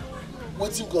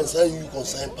 What you concern you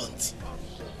concern pants?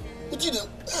 What you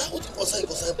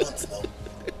concern pants now?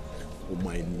 Oh,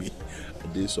 mind me.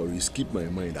 I'm sorry, skip my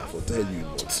mind. I will tell you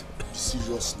not. Be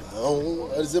serious now.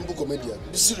 I resemble comedian.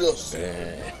 Be serious.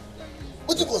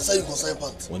 What you concern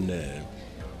pants? When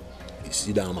you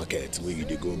see that market where you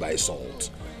they go buy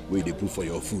salt, where they put for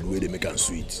your food, where they make them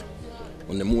sweet.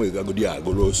 When the more you go there,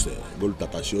 go roast, go to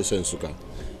Tatashio Sensuka.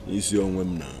 You see on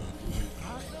women now.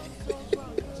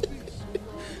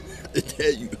 I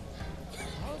tell you.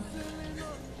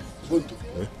 Bunto.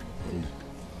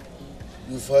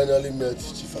 You finally met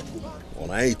Chief Akuma. When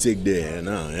I take there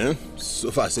now, so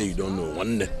far say you don't know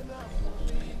one day.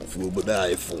 If you go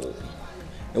there, for.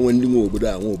 And when you go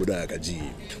there,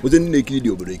 Kaji. But then they kill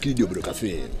you over the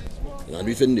cafe. And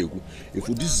if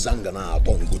you this Zangana,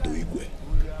 don't go to Igwe.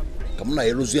 Come on,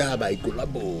 Rosia by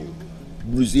Colabo,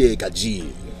 Bruzier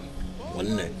Kaji.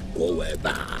 One day, go away,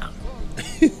 bam.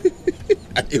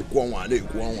 I take one.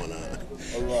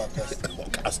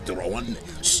 Castor one.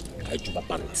 I took a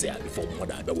panacea before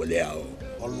mother. We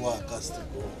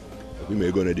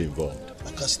may go involved.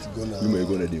 We may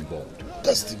go involved.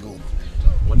 Castigo.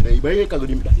 One day, you can go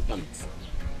in the pants.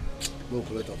 No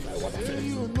collect of my water.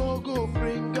 You no go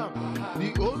bring up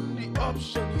the only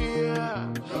option here.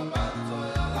 Your pants or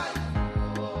your life.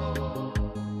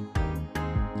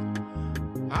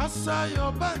 I saw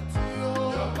your panty,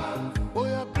 oh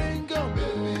yeah, bring them,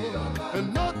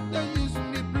 and not they use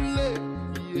me play.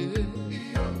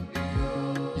 Yeah.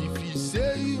 If you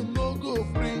say you no go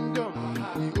bring them,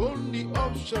 the only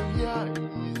option here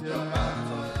is your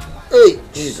pants or your life. Hey,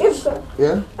 Jesus.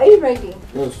 Yeah? Are you ready?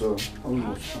 Yes, sir.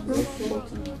 Almost.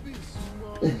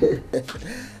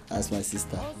 That's my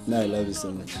sister. No, I love you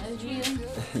so much.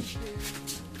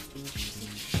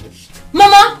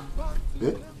 Mama!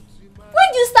 Yeah? When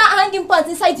did you start hanging pants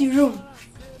inside the room?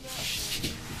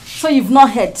 So you've not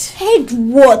heard? Heard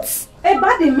what?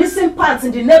 About the missing pants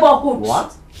in the neighborhood.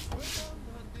 What?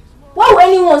 Why would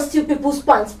anyone steal people's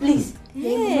pants, please?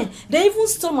 Yeah, they even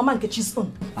stole Mama Nkechi's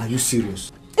own. Are you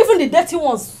serious? Even the dirty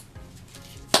ones.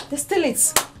 They steal it.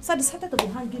 So I decided to be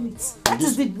hanging it. That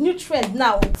is the new trend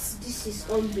now. This is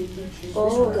unbelievable.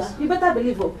 Oh, you better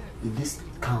believe it. Is this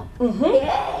calm? Hey.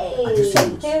 Are you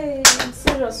serious? Hey, I'm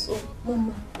serious. Oh,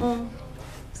 Mama.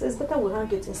 So it's better we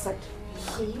hang it inside.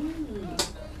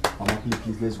 Mama,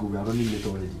 please, let's go. We are running late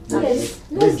already. Yes.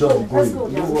 Let's just be Let's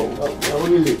going. go. We are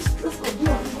running late. Let's go.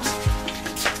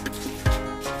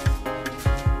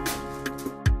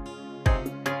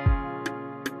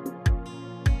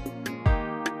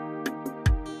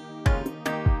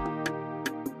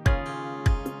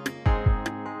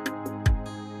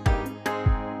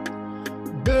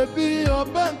 Baby, your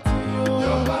panty,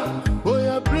 oh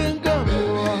yeah, bring them,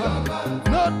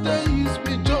 not they use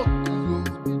me joke.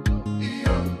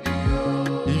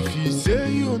 If you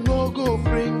say you no go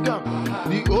bring them,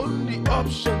 the only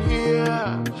option here,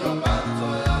 your pants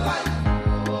or your life.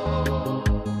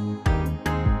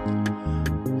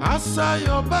 I saw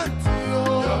your panty,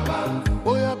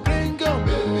 oh yeah, bring them,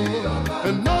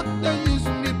 and not they use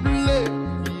me play.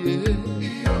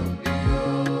 Yeah.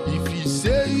 If you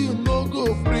say you no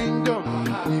go bring them,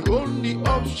 the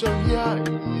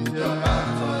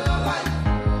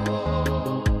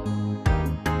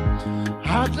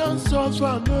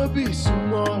suffer no be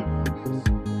small.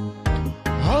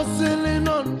 Hustling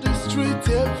on the street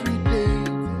every day.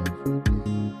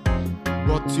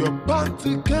 But your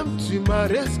party came to my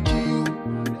rescue.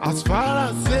 As far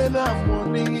as saying that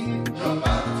money,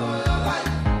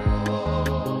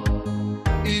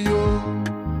 yo,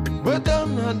 whether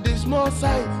not the small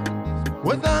size,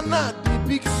 whether not the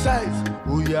big size,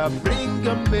 we are bring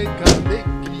and make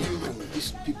you.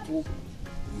 These people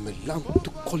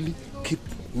melancholy keep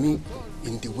me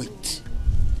in the weight.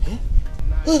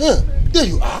 There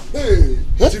you are. Hey,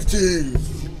 Chief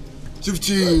Chief. Chief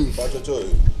Chief.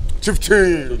 Chief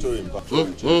Chief.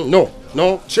 No.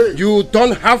 You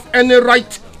don't have any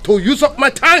right to use up my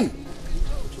time.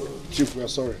 Chief, we are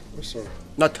sorry. We're sorry.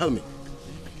 Now tell me,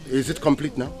 is it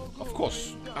complete now? Of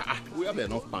course. We have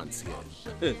enough pants here.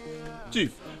 Hey,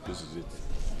 Chief, this is it.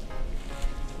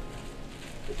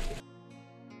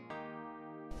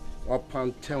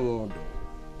 Opante wodo.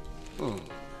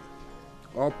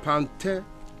 Opante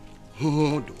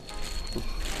wodo.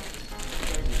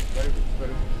 Very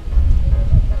good.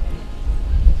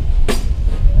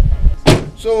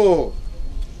 So,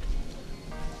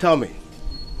 tell me,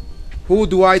 who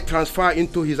do I transfer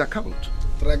into his account?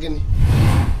 Dragini.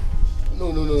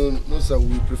 No, sir.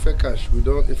 We prefer cash. We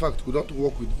don't. In fact, we don't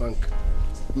work with bank.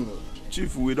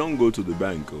 Chief, we don't go to the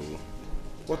bank. Oh.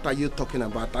 What are you talking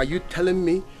about? Are you telling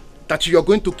me that you are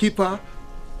going to keep her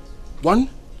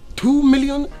 2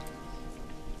 million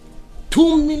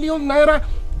naira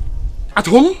at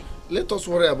home? Let us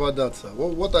worry about that, sir.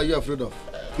 What are you afraid of?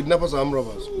 Kidnappers and armed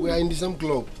robbers. We are in the same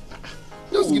club.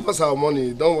 Just give us our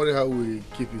money. Don't worry how we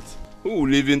keep it. Who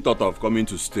will even thought of coming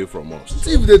to steal from us?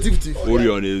 Thief.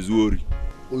 Orion Ezuri.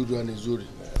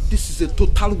 This is a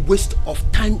total waste of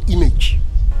time image.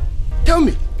 Tell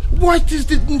me, what is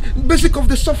the basic of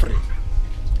the suffering?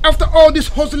 After all this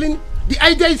hustling, the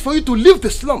idea is for you to leave the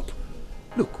slump.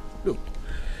 Look.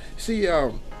 See,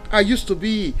 I used to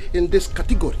be in this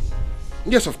category.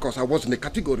 Yes, of course, I was in the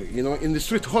category, in the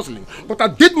street hustling. But I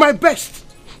did my best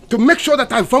to make sure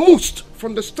that I vamoosed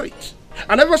from the street.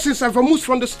 And ever since I vamoosed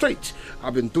from the street,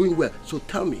 I've been doing well. So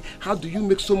tell me, how do you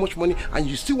make so much money and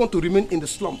you still want to remain in the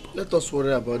slump? Let us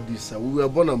worry about this, sir. We were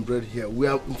born and bred here.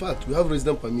 In fact, we have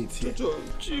resident permits here.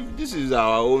 Chief, this is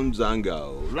our own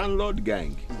Zanga, landlord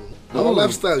gang. Our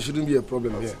lifestyle shouldn't be a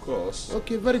problem here. Of course.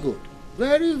 Okay, very good.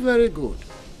 Very, very good. This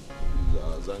is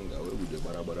our Zanga, where we the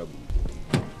barabara.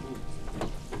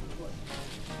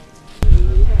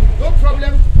 No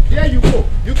problem. Here you go.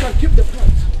 You can keep the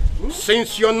plant.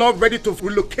 Since you're not ready to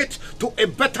relocate to a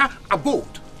better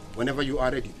abode, whenever you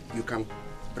are ready, you can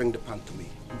bring the plant to me.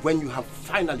 When you have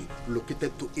finally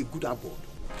relocated to a good abode.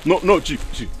 No, Chief.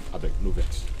 I beg, no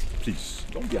vex. Please,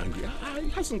 don't be angry. I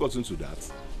hasn't gotten to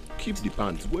that. Keep the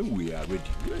pants when we are ready.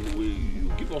 When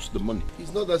you give us the money.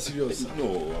 It's not that serious.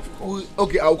 No, of course.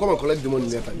 Okay, I'll come and collect the money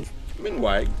later.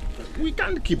 Meanwhile, we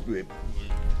can't keep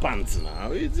pants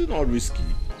now. It's not risky.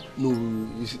 No,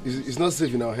 it's not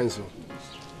safe in our hands, sir.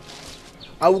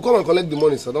 I will come and collect the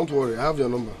money, sir. Don't worry. I have your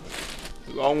number.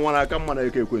 I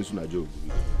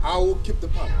will keep the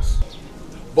pants.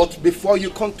 But before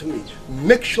you come to me,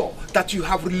 make sure that you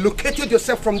have relocated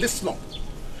yourself from this slump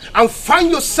and find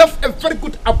yourself a very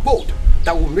good abode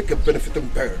that will make a benefiting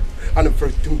bearer and a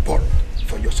benefiting borrow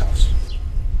for yourselves.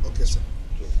 Okay, sir.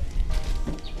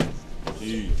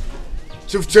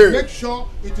 Chief Chief. Make sure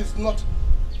it is not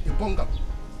a bungalow.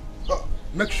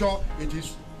 Make sure it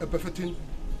is a befitting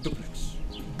duplex.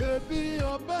 Baby,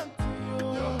 your bank,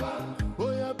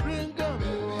 oh, you bring them,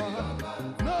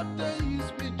 not they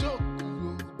use me joke.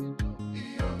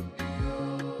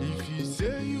 If you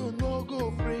say you no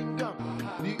go bring them,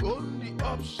 the only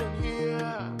option here.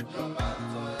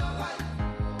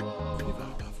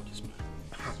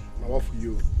 Now what for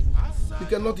you? He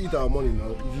cannot eat our money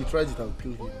now. If he tries it, I'll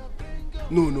kill him.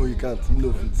 No, he can't. He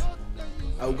knows it.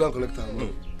 I will go and collect our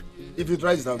money. If he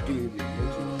tries it, I'll kill him.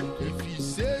 If you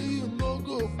say you no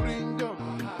go bring them,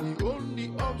 the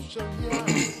only option here.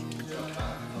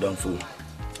 Damn fool.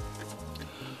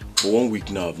 For 1 week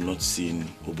now, I've not seen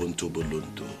Obonto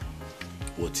Bolonto.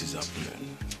 What is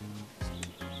happening?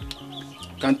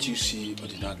 Can't you see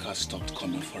Odinaka stopped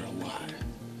coming for a while?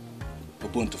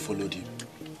 Obonto followed him.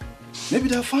 Maybe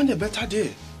they'll find a better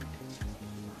day.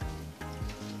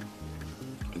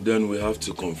 Then we have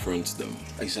to confront them.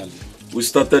 Exactly. We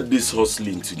started this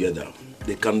hustling together.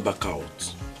 They can't back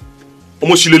out.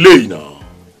 Omoshilele now.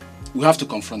 We have to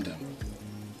confront them.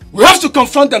 We have to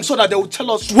confront them so that they will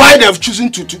tell us why they have chosen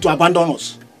to abandon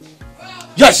us.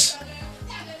 Yes.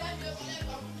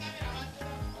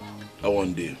 That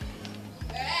one day,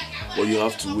 But you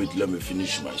have to wait, let me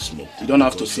finish my smoke. You don't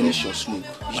have to finish your smoke.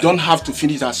 You don't have to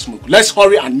finish that smoke. Let's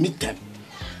hurry and meet them.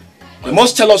 They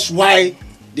must tell us why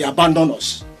they abandoned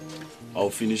us. I'll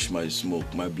finish my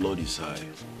smoke. My blood is high.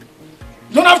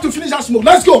 You don't have to finish that smoke.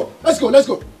 Let's go. Let's go. Let's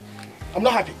go. I'm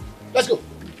not happy. Let's go.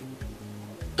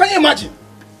 Can you imagine?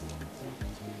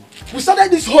 We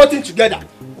started this whole thing together.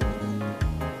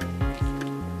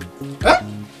 Huh?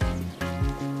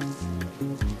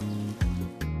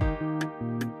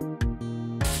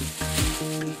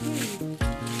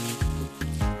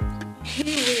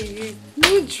 Hey,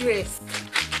 new dress.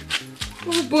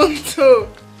 Ubuntu.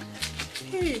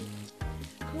 Hey,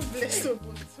 God bless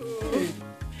Ubuntu.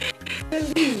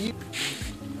 Hey.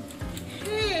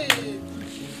 Hey.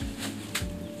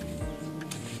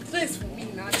 Dress for me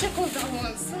now. Check out that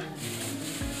one, sir.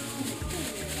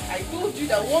 I told you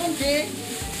that one day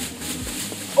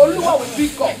Oluwa will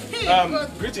pick up. Hey,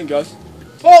 Greeting, girls.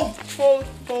 Hold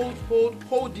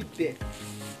it there.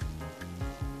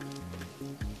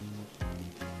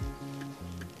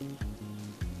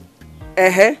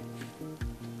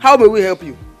 How may we help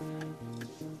you?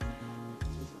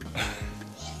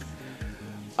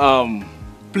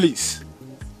 Please,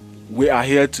 we are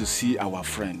here to see our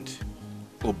friend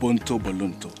Ubuntu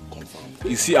Bolunto.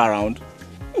 Confirm. Is he around?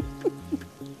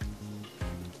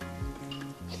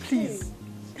 Please,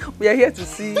 we are here to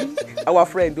see our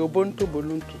friend Ubuntu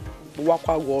Bolunto.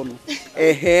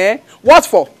 What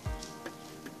for?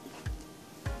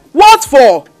 What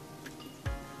for?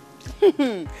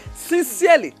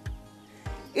 Sincerely,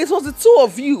 it was the two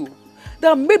of you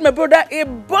that made my brother a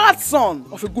bad son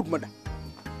of a good mother.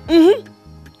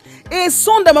 A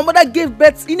son that my mother gave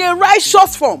birth in a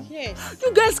righteous form. Yes.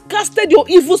 You guys casted your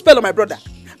evil spell on my brother.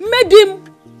 Made him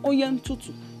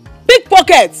Oyentutu.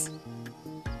 Pickpockets.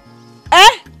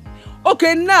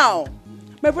 Okay, now,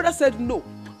 my brother said, no,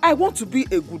 I want to be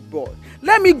a good boy.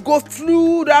 Let me go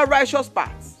through that righteous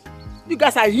path. You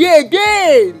guys are here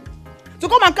again to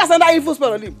come and cast another evil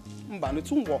spell on him.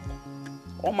 It won't work.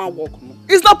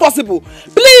 It's not possible.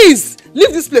 Please,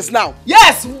 leave this place now.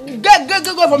 Yes,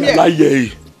 go from here.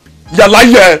 You're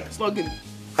lying. It's not good.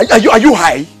 Are you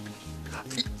high?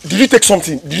 Did you take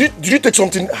something? Did you take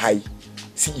something high?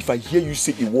 See, if I hear you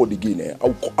say a word again,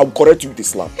 I'll correct you with a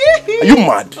slap. Are you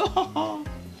mad?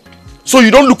 So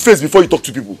you don't look face before you talk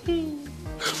to people.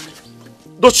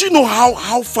 Does she know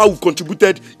how far we've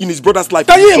contributed in his brother's life?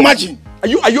 Can you imagine? Are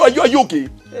you okay?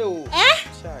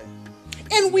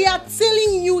 And we are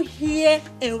telling you here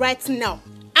and right now,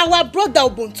 our brother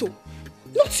Ubuntu,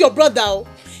 not your brother,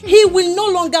 he will no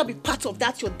longer be part of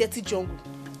that your dirty jungle.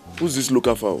 Who's this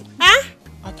local fowl?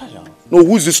 No,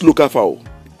 who's this local fowl?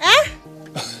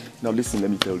 Now listen, let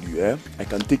me tell you, I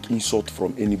can take insult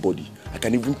from anybody. I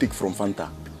can even take from Fanta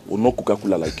or no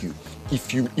Coca-Cola like you.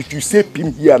 If you say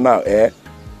pim here now,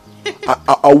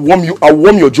 I'll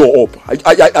warm your jaw up.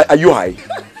 Are you high?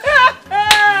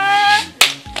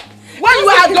 When you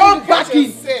are done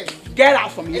backing, get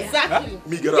out from here. Exactly.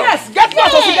 Me get out? Yes, get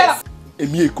out of here.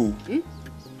 Emieko,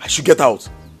 I should get out.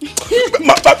 Leave us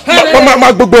alone.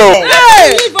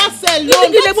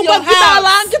 That's your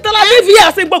house. Leave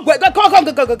here.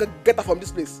 Get out from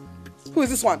this place. Who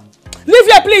is this one? Leave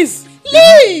here, please.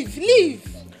 Leave.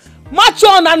 March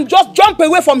on and just jump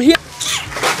away from here.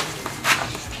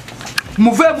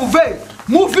 Move it. Move it.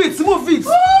 Move it. Move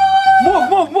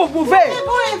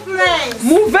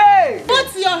it. Go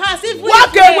to your house.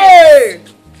 Walk away.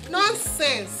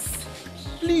 Nonsense.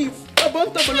 Please.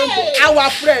 Ubuntu Bolunto, our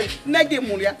friend, Nege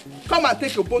Mulia, come and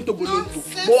take Ubuntu Bolunto.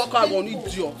 Walk out on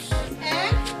idiot.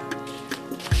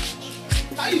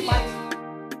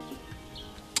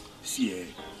 See,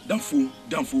 Danfo,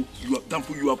 you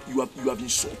have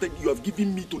insulted. You have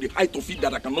given me to the height of it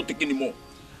that I cannot take anymore.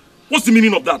 What's the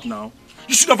meaning of that now?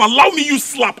 You should have allowed me use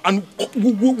slap and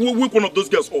wake one of those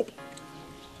girls up.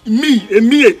 Me,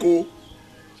 Eko.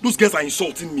 Those girls are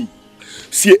insulting me.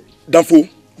 See, Danfo.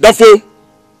 No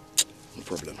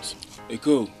problems.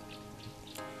 Eko,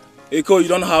 you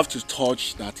don't have to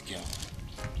touch that girl.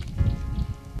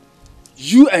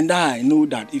 You and I know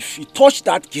that if you touch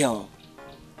that girl,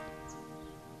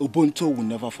 Ubuntu will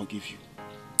never forgive you.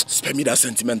 Spare me that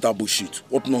sentimental bullshit.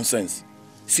 What nonsense.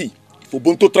 See, if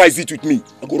Ubuntu tries it with me,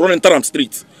 I go run and him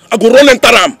straight.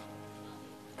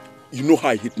 You know how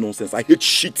I hate nonsense. I hate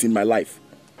shit in my life.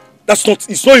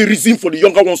 It's not a reason for the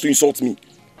younger ones to insult me.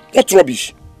 What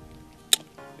rubbish.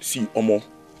 See, Omo,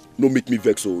 don't make me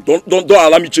vex. So don't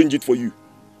allow me change it for you.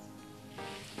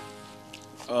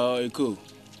 Eko,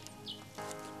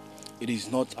 it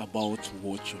is not about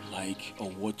what you like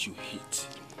or what you hate.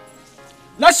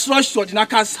 Let's rush to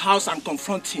Odinaka's house and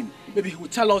confront him. Maybe he will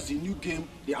tell us the new game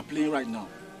they are playing right now.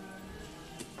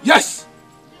 Yes!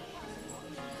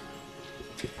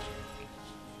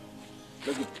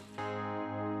 Let's go.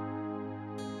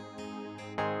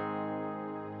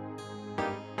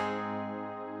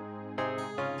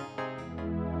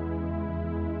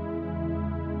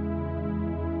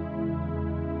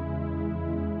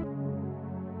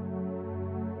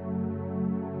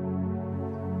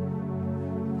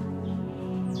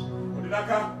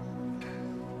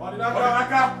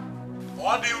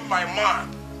 What do you, my man?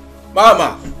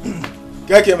 Mama!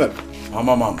 Get him up.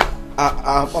 Mama.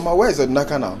 Mama, where is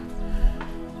Odinaka now?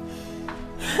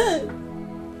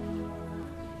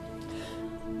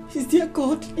 Is there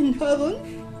God in heaven?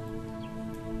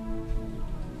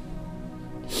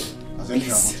 Has anything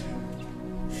happened?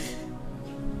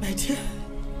 My dear,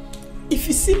 if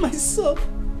you see my son,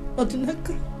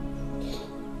 Odinaka,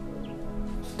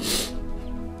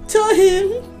 tell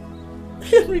him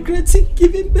I am regretting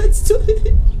giving birth to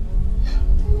him.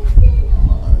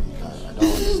 I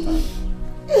don't understand.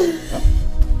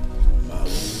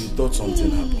 We thought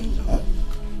something happened.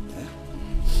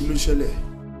 Kí ló ṣẹlẹ̀?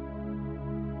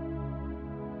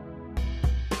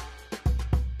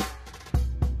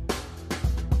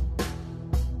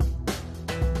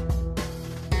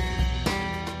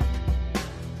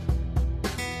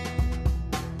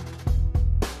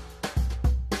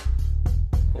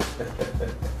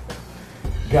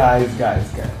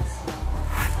 Guys.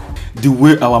 The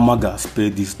way our magas pay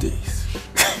these days,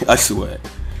 I swear,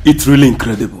 it's really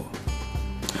incredible.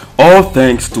 All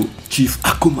thanks to Chief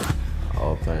Akuma.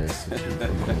 All thanks to Chief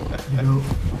Akuma. You know,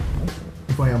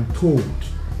 if I am told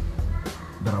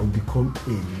that I will become a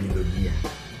millionaire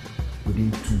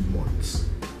within 2 months,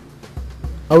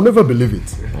 I'll never believe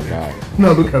it. Okay.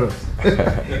 Now look at us.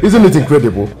 Isn't it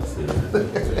incredible?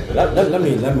 Let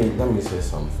me say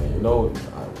something. You know,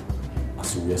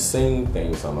 as we were saying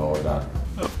things and all that,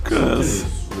 of course, is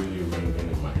really ringing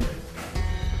in my head.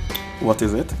 What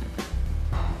is it?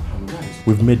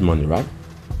 We've made money, right?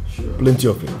 Sure. Plenty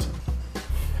of it.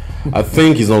 I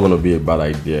think it's not going to be a bad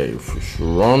idea if we should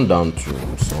run down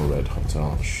to some Red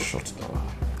Hotel and shut down.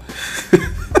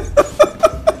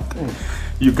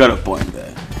 You got a point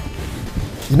there.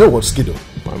 You know what, Skido?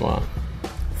 My man.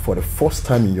 For the first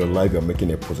time in your life, you're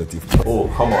making a positive choice. Oh,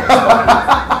 come on.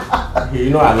 Stop. You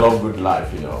know I love good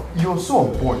life, you know. You're so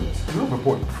on point. You have a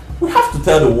point. We have to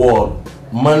tell the world,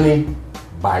 money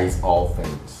buys all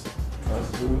things.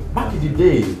 Back in the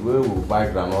days where we buy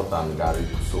granite and garlic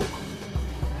soap,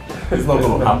 it's not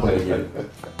going to happen again.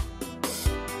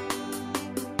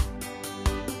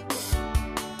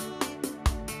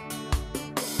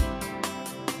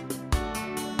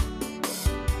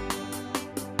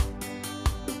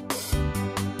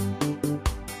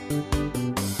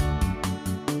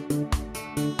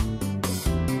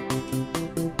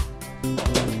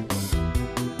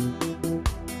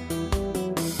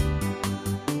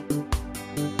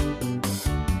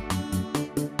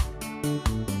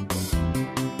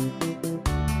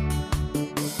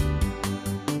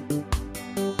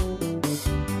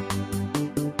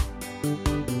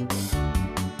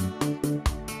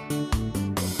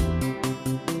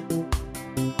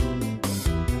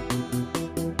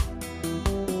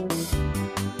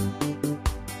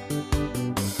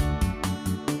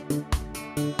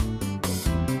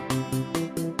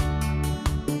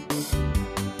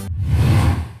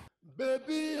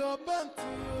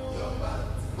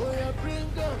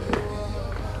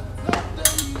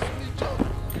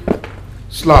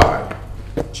 Sly,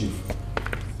 Chief,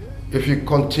 if you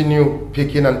continue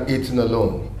picking and eating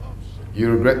alone,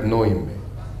 you regret knowing me.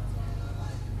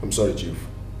 I'm sorry, Chief.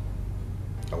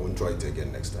 I won't try it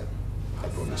again next time. I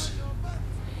promise.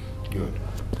 Good.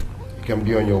 You can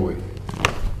be on your way.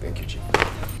 Thank you, Chief.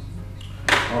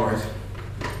 All right.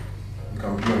 You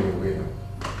can be on your way now.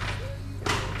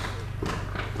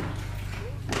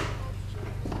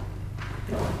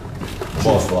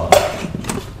 Boss, what?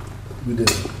 Good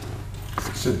day.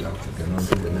 Sit down.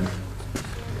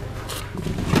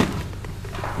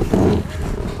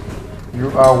 You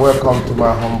are welcome to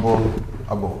my humble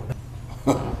abode.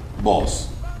 Boss,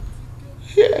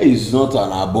 here is not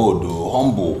an abode or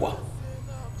humble one.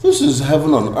 This is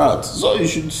heaven on earth, so you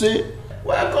should say,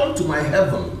 welcome to my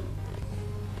heaven.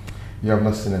 You have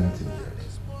not seen anything yet.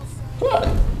 Why?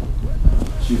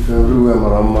 Chief everywhere,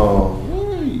 Marama.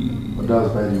 But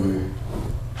that's by the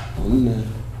way.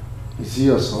 Is he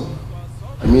your son?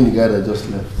 I mean the guy that just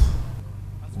left.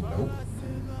 No.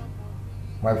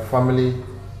 My family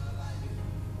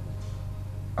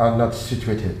are not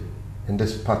situated in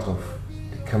this part of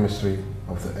the chemistry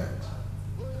of the earth.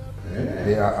 Yeah.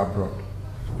 They are abroad.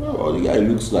 Well, the guy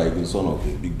looks like the son of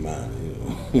a big man,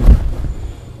 you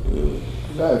know.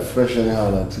 Guy fresh anyhow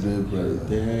like today,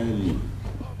 brother.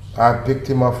 I picked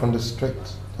him up from the street,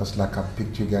 just like I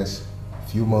picked you guys a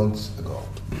few months ago.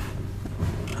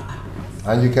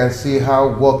 And you can see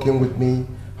how working with me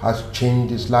has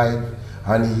changed his life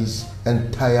and his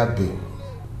entire being.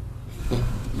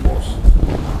 Boss,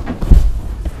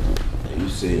 are you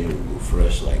saying you will go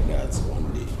fresh like that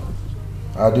one day?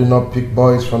 I do not pick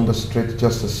boys from the street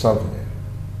just to serve me.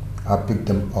 I pick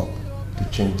them up to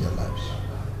change their lives.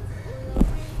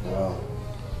 Wow.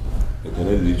 Can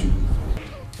I lead you?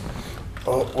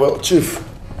 Well, Chief,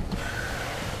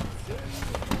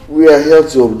 we are here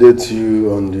to update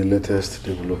you on the latest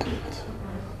development.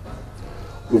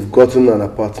 We've gotten an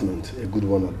apartment, a good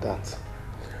one at that.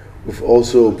 We've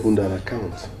also opened an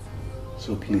account.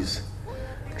 So please,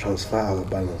 transfer our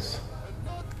balance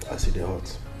as it is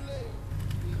hot.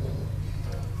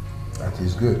 That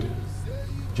is good.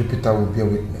 Jupiter will be a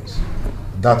witness.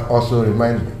 That also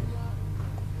reminds me.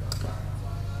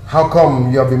 How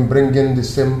come you have been bringing the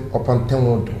same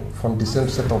Opantenwodo from the same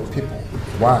set of people?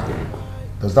 Why?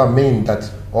 Does that mean that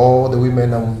all the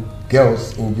women and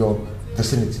girls in your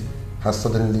vicinity have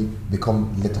suddenly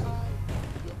become little?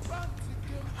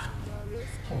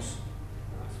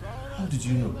 How did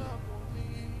you know?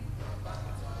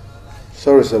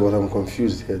 Sorry, sir, but I'm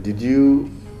confused here. Did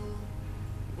you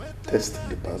test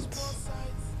the pants?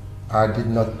 I did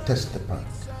not test the pant.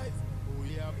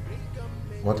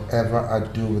 Whatever I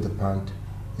do with the pant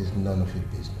is none of your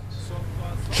business.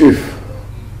 Chief,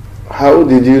 how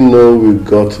did you know we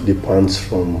got the pants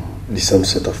from the same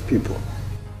set of people?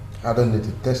 I don't need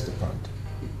to test the pant.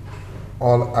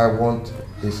 All I want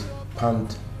is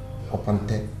pant or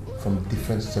pante from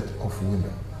different set of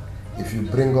women. If you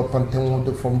bring up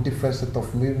pante from different set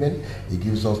of women, it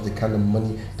gives us the kind of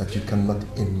money that you cannot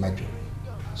imagine.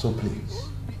 So please,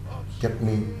 get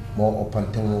me more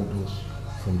opantenwodos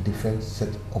from different set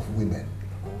of women.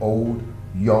 Old,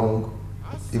 young,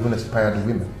 even expired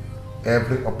women.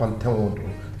 Every opantenwodo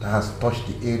that has touched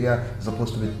the area is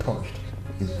supposed to be touched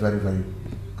is very, very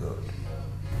good.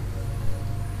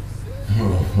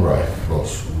 Right,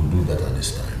 boss. We'll do that at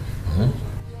this time.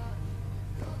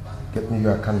 Get me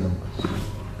your account number.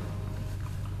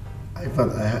 In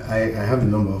fact, I have the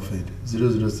number of it.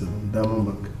 007, Diamond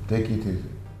Bank. Take it easy.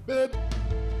 Babe.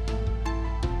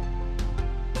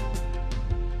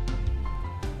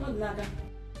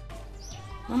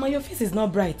 Mama, your face is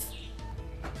not bright.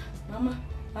 Mama,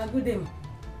 my good day.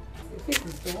 Your face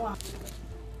is the one.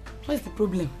 What is the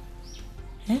problem?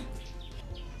 Eh?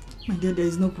 My dear, there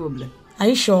is no problem. Are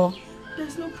you sure? There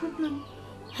is no problem.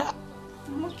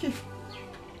 I'm okay.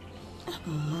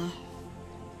 Mama.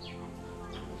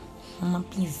 Mama,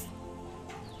 please.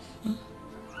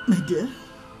 My dear,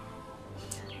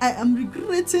 I am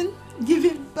regretting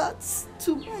giving birth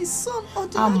to my son.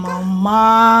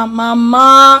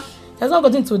 Mama. There's not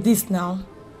gotten to this now.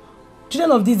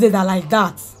 Children of these days are like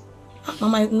that.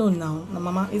 Mama, no now. No,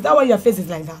 Mama, is that why your face is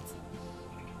like that?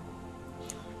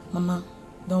 Mama,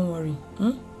 don't worry.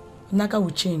 Naka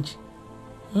will change.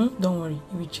 Don't worry,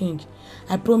 it will change.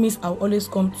 I promise I'll always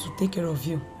come to take care of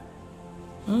you.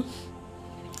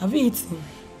 Have you eaten?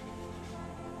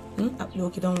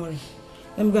 Okay, don't worry.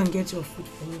 Let me go and get your food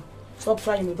for you. Stop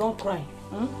crying, don't cry.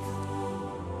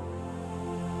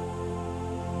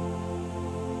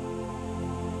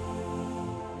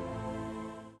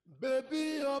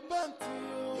 Baby, your banty,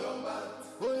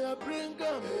 oh yeah, bring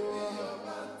them,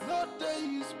 not they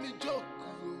use me joke.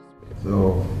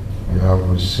 So, you have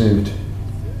received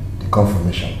the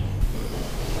confirmation.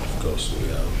 Of course we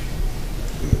have.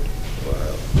 Good.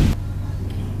 Wow.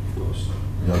 Of course.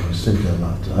 You have received the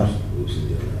alert, huh? We received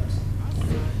the alert.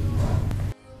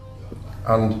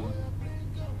 And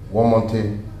one more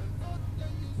thing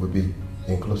will be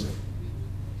inclusive.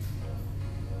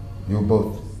 You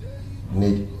both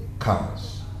need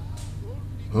cars.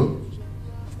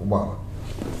 Wow.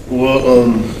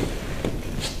 Well,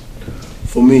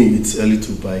 for me, it's early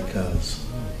to buy cars.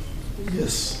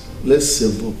 Yes, let's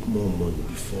save up more money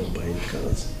before buying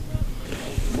cars.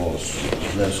 Boss,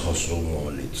 let's hustle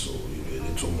more a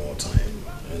little more time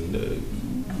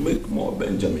and make more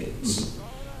Benjamins.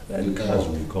 And cars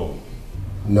will come.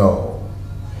 No.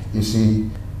 You see,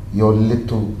 your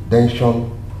little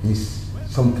tension is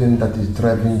something that is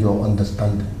driving your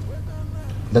understanding.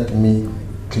 Let me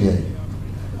clear you.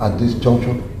 At this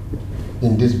juncture,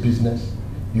 in this business,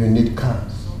 you need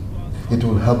cars. It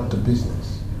will help the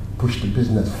business, push the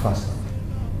business faster.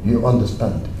 You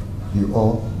understand? You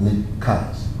all need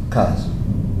cars. Cars.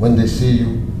 When they see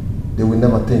you, they will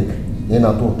never think,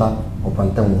 Yenatota or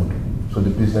Pantemwood. So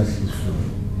the business is free.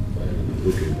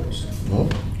 Okay, boss.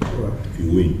 Right. If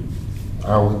you win,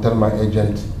 I will tell my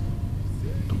agent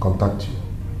to contact you.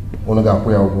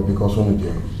 Because only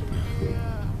there.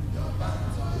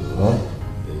 No?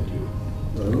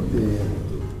 Thank you.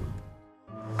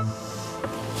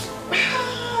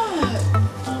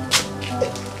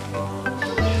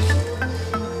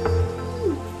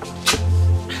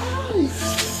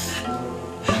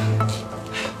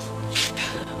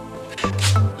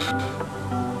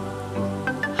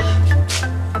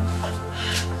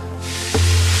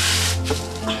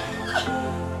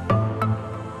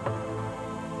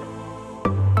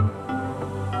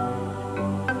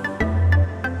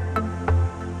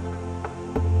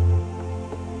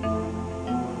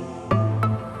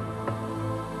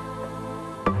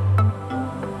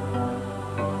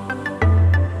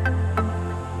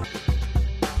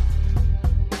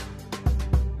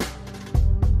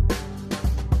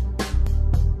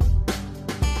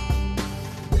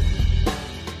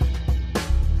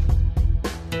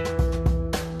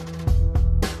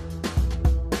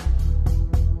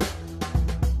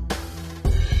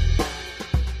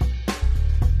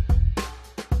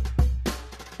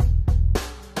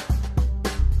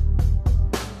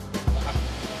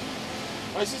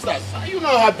 My sisters, are you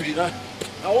not happy?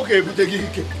 Okay, but take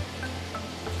it.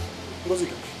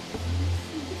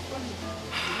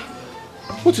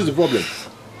 What is the problem?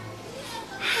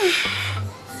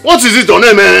 What is it on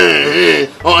him?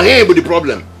 On him with the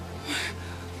problem?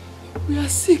 We are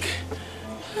sick.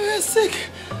 We are sick.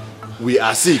 We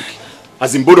are sick?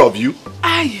 As in both of you?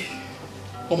 Aye.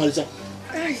 Oh, Melissa.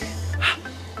 Aye.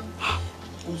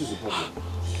 What is the problem?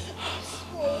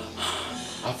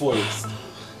 I thought it.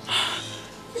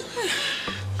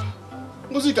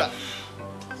 Musika,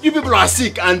 you people are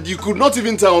sick and you could not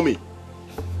even tell me.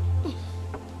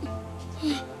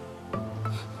 We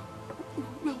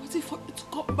are waiting for you to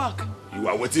come back. You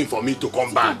are waiting for me to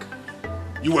come back.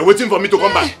 You were waiting for me to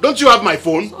come back. Don't you have my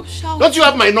phone? Don't you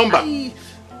have my number?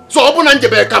 So open and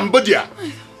Cambodia.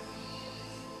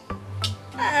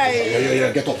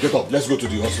 Yeah. Get up. Let's go to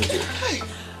the hospital.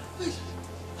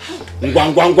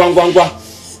 Ngwa.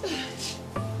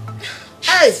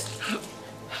 Hey!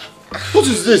 What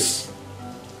is this?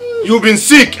 You've been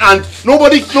sick and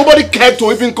nobody cared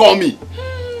to even call me.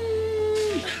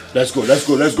 Let's go. Okay,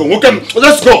 let's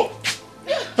go.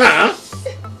 Huh?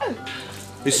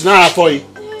 It's not Afoy.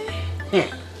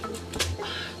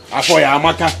 Afoy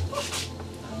Amaka.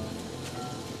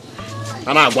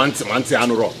 And I want to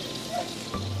Anuro.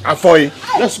 Afoy,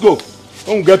 let's go.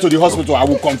 When we get to the hospital, I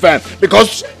will confirm.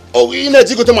 Because we need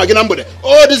to go to my number.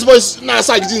 Oh, this boy's not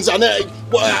psychic.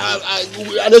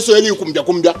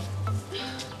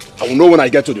 I will know when I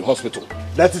get to the hospital.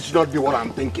 That it should not be what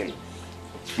I'm thinking.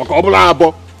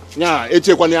 Yeah.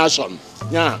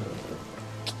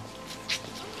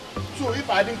 So if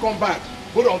I didn't come back,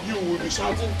 both of you will be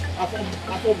shouting,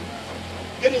 Afom.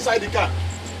 Get inside the car.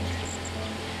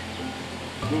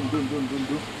 Don't.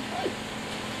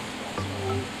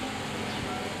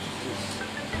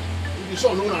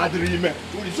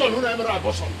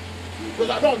 Because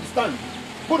I don't understand.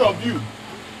 Both of you.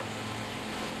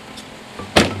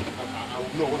 I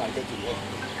will know when I get to the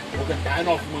hospital. Okay, kind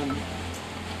of man.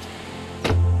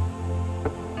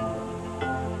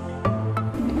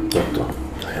 Doctor,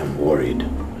 I am worried.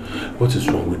 What is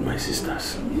wrong with my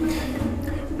sisters?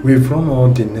 We've run all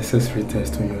the necessary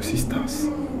tests on your sisters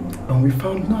and we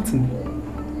found nothing.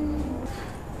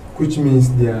 Which means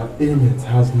their ailment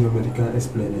has no medical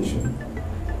explanation.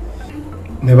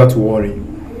 Never to worry.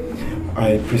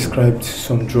 I prescribed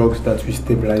some drugs that will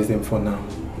stabilize them for now.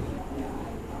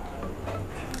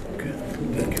 Okay,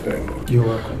 thank you very much. You're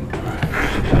welcome.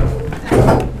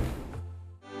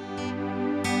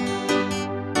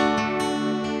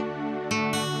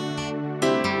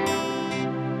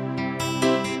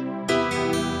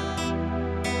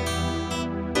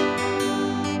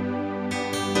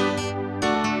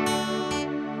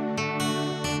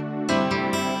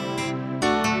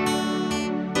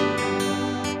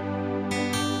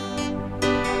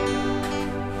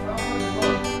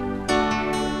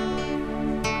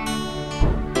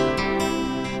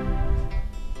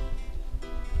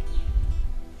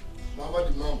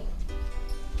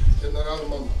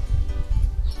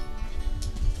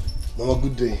 Mama,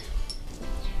 good day.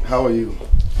 How are you?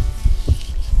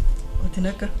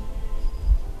 Otinaka,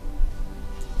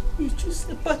 you choose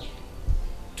a path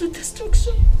to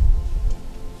destruction.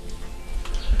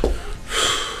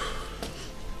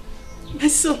 My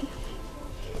son,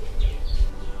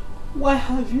 why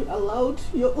have you allowed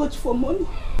your urge for money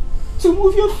to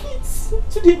move your feet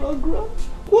to the wrong ground?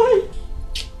 Why?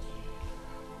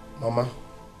 Mama,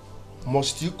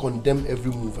 must you condemn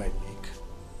every move I make?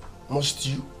 Must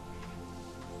you?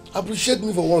 Appreciate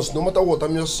me for once, no matter what.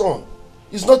 I'm your son.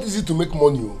 It's not easy to make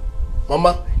money. Oh.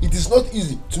 Mama, it is not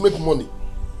easy to make money.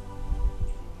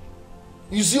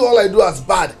 You see all I do as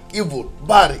bad, evil.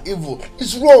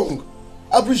 It's wrong.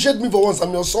 Appreciate me for once.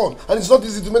 I'm your son. And it's not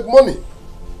easy to make money.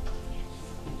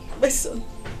 My son,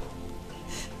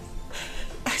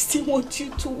 I still want you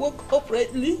to walk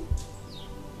uprightly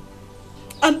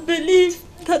and believe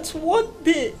that one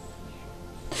day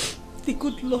the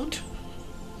good Lord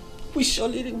will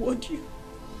surely reward you.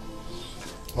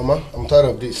 Mama, I'm tired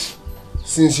of this.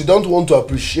 Since you don't want to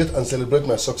appreciate and celebrate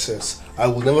my success, I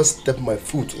will never step my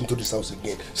foot into this house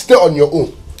again. Stay on your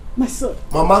own. My son.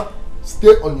 Mama, stay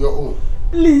on your own.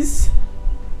 Please,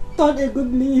 turn a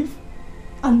good leaf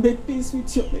and make peace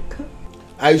with your maker.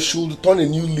 I should turn a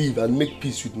new leaf and make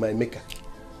peace with my maker.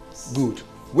 Good.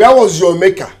 Where was your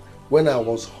maker when I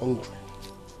was hungry?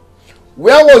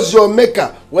 Where was your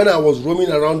maker when I was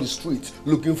roaming around the street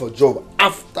looking for a job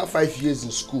after 5 years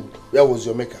in school? Where was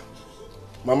your maker?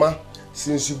 Mama,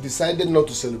 since you've decided not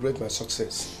to celebrate my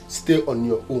success, stay on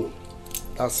your own.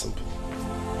 That's simple.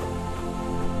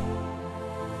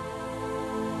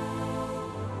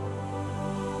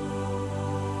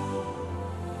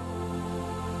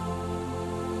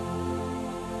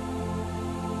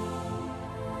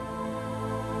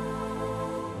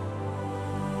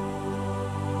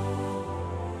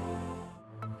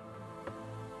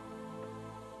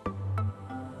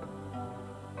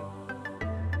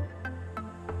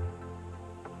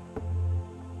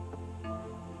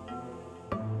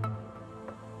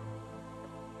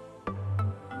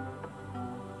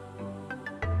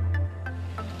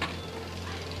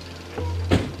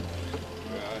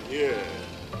 Yeah.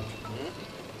 Calm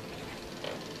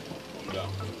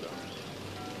down.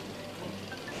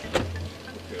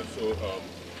 Okay, so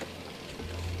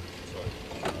sorry.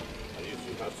 At least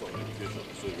you have some education,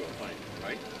 so you are fine,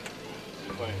 right?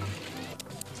 You're fine.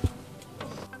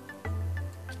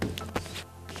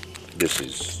 This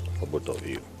is for both of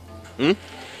you.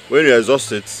 When you're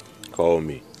exhausted, call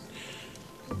me.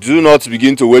 Do not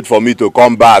begin to wait for me to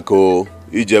come back, oh.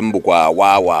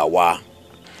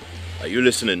 Are you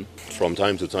listening? From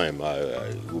time to time,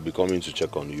 I will be coming to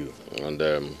check on you. And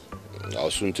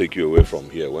I'll soon take you away from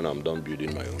here when I'm done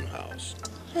building my own house.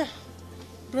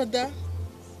 Brother,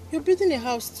 you're building a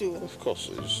house too? Of course,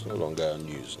 it's no longer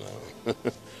news now.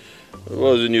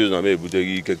 What's the news now? Maybe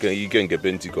you can get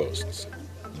Pentecost.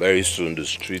 Very soon the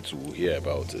streets will hear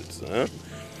about it. Huh?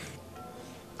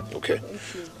 Okay.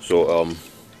 So,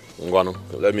 Ngwanu,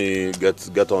 let me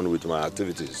get on with my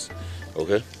activities.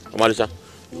 Okay? Amarisa?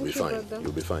 You'll be fine. Brother.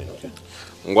 You'll be fine. Okay.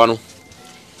 Ngwanu.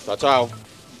 Ciao.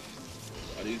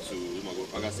 I need to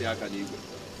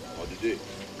or the day.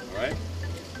 Alright?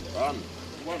 Run.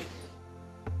 Come on.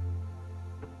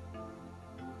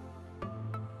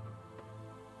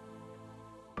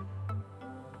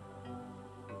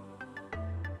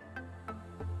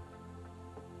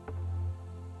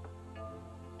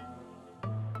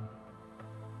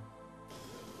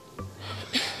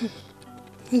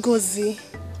 Ngozi,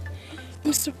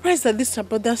 I'm surprised that this is our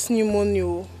brother's new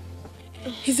money.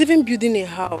 He's even building a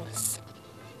house.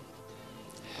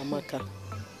 Amaka,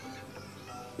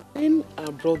 when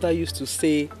our brother used to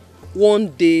say, one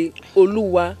day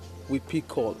Oluwa will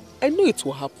pick all, I know it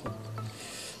will happen.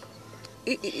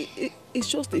 It's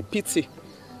just a pity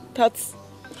that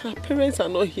our parents are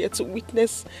not here to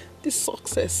witness this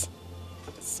success.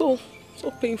 So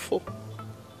painful.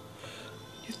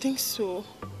 You think so?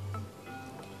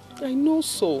 I know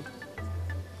so.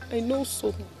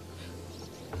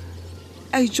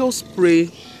 I just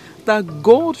pray that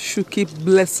God should keep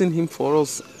blessing him for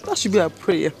us. That should be our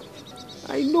prayer.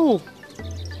 I know.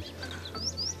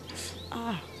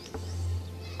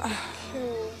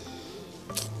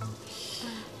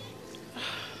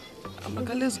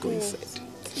 Amaka, let's go inside.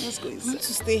 Let's go inside. I want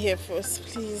to stay here first,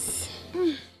 please.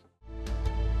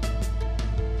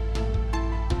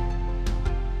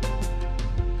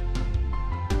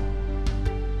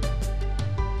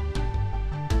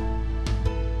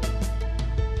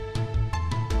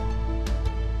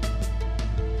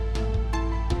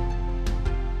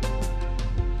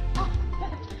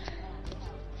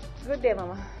 Good day,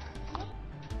 Mama.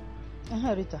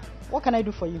 Rita, what can I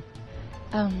do for you?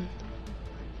 I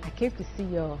came to see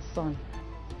your son.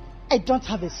 I don't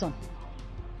have a son.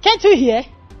 Can't you hear?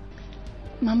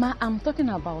 Mama, I'm talking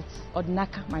about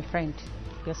Odinaka, my friend,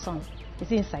 your son. Is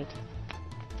he inside?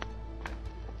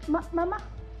 Mama?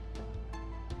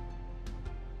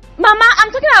 Mama,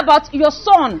 I'm talking about your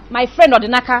son, my friend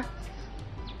Odinaka.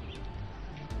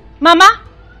 Mama?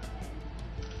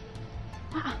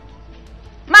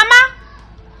 Mama?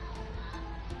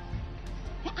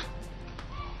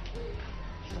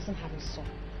 doesn't have a son.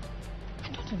 I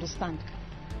don't understand.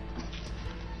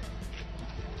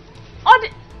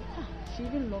 She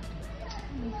even locked me. That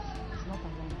means it's not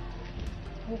around.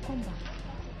 I will come back.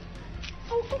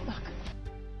 I will come back.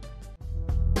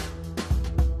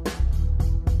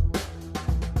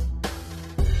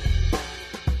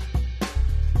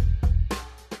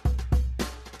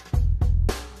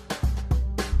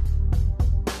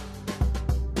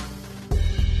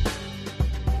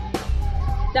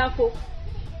 Danfo,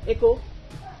 Echo,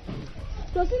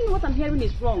 does it mean what I'm hearing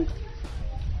is wrong?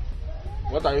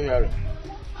 What are you hearing?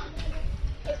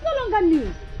 It's no longer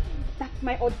news that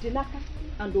my Odinaka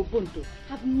and Ubuntu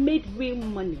have made real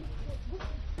money.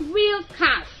 Real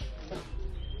cash.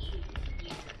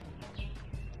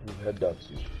 You've heard that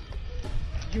too.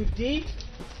 You did?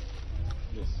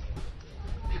 Yes.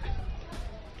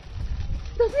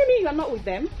 Does it mean you are not with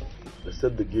them? They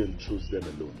said the game chose them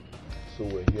alone. So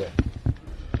we're here,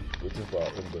 waiting for our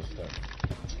own bus time.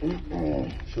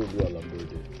 Show you all I'm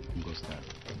bus time.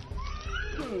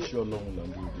 Show long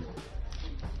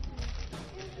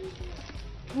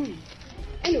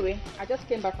Anyway, I just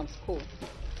came back from school.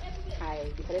 I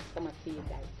decided to come and see you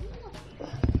guys.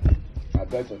 I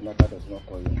bet Odinaka does not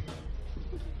call you.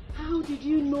 How did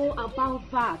you know about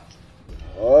that?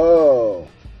 Oh.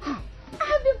 I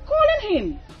have been calling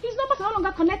him. His numbers are no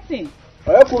longer connecting.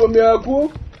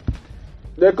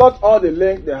 They got all the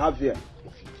link they have here,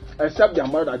 except their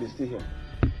mother that is still here.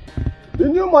 The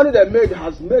new money they made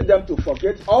has made them to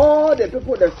forget all the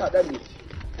people they started with.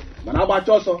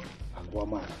 Manabachoso and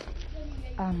Wama.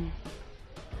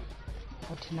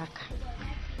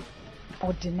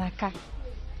 Odinaka.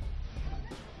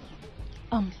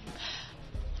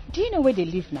 Do you know where they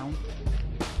live now?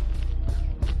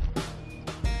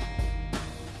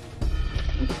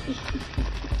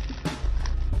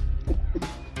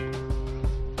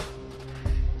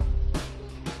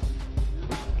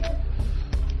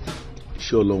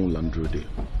 Show long Landrode.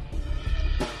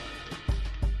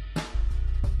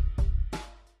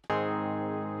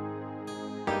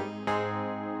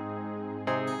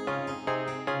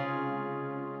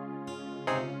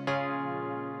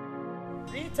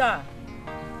 Rita!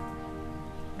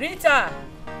 Rita!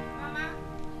 Mama?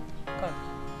 Come.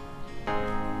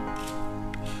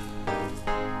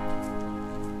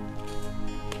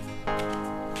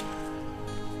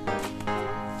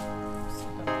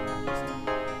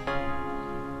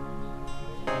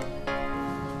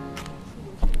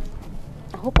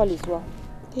 I hope all is well.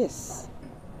 Yes.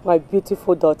 My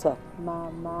beautiful daughter.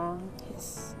 Mama.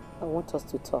 Yes. I want us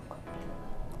to talk.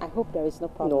 I hope there is no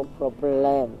problem. No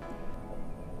problem.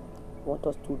 I want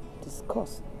us to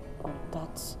discuss on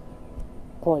that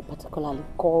boy particularly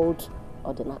called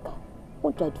Odinaka. I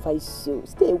want to advise you,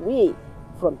 stay away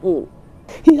from him.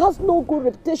 He has no good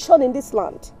reputation in this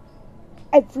land.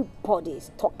 Everybody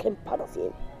is talking part of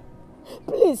him.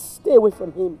 Please stay away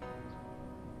from him.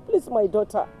 Please, my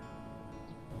daughter.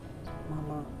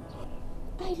 Mama,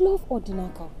 I love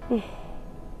Odinaka.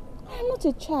 I am not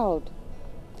a child.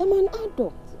 I'm an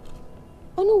adult.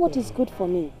 I know what is good for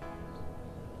me.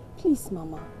 Please,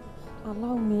 Mama,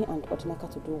 allow me and Odinaka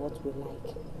to do what we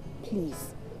like.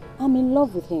 Please. I'm in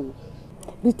love with him.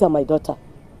 Rita, my daughter.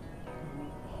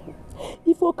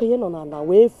 If okay no na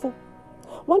wefu.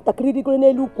 Want to create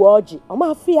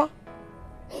a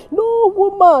no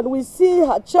woman will see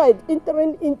her child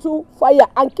entering into fire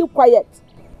and keep quiet.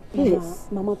 Please.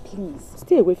 Mama, please.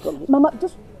 Stay away from him. Mama,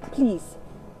 just please.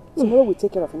 Tomorrow will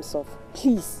take care of himself.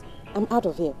 Please. I'm out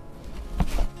of here.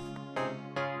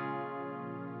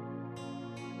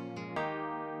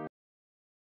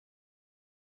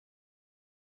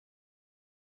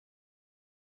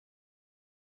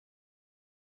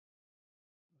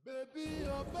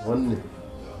 One day,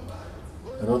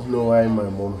 I don't know why my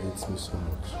mom hates me so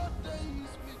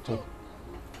much.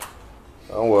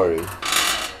 Don't worry.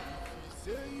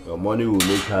 Your money will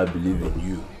make her believe in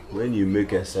you. When you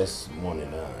make excess money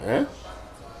now,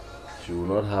 she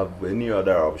will not have any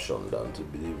other option than to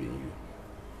believe in you.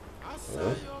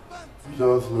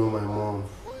 Just know my mom.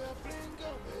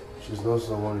 She's not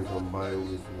someone you can buy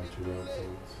with material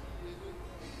things.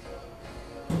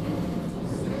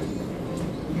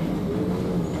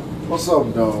 What's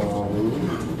up, dog?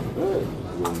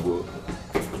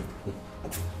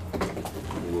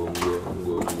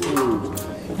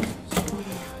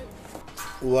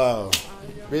 Wow,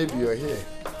 baby, you're here.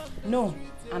 No,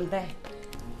 I'm there.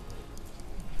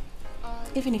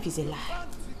 Even if it's a lie,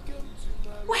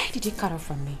 why did you cut off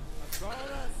from me?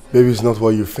 Baby, it's not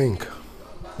what you think.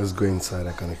 Let's go inside,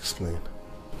 I can explain.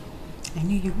 I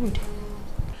knew you would.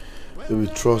 Baby,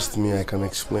 trust me, I can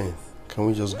explain. Can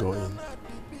we just go in?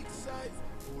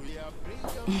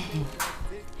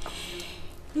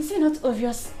 Is it not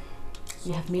obvious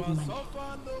you have made money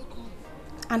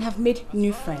and have made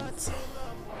new friends?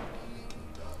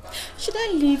 Should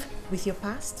I live with your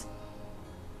past?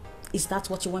 Is that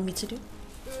what you want me to do?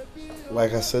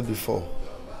 Like I said before,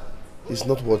 it's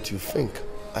not what you think.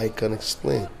 I can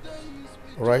explain.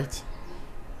 Alright?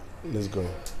 Let's go.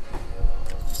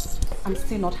 I'm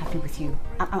still not happy with you.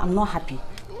 I'm not happy.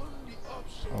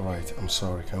 Alright, I'm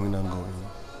sorry. Can we now go in?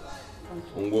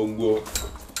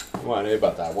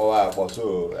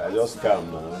 So I just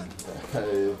come now.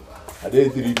 I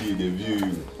did 3D the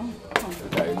view.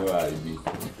 I know how it be.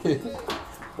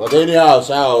 But anyhow,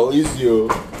 how is you?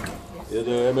 The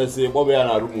MSC Bobby and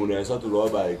Arumuna, I saw to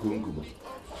rob by Kunkum.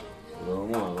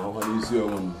 What is your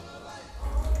one?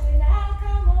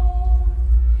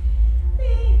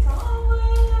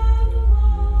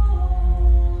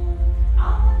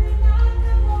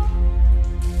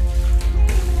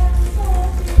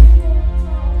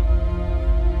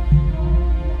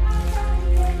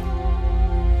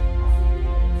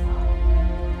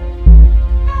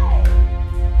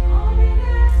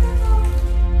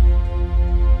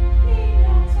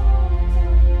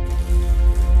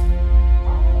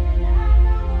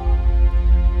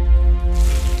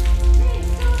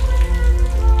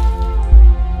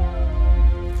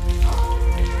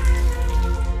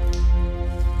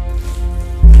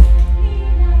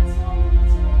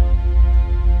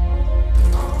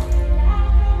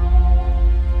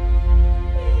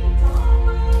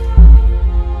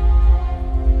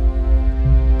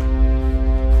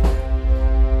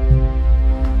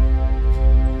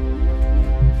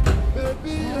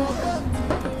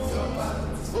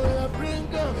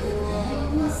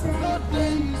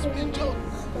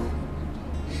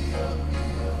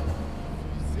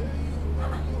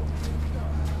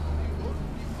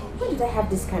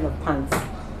 This kind of pants.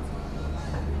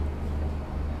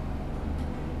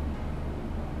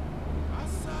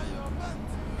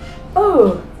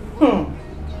 Oh,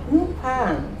 new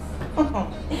pants.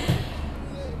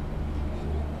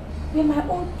 Were my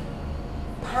old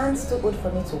pants too good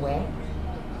for me to wear?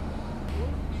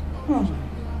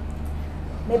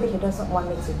 Maybe he doesn't want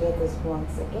me to wear this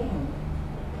once again.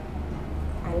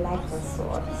 I like this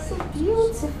one. It's so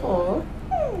beautiful.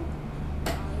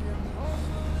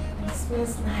 It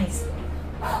smells nice.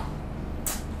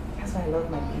 That's why I love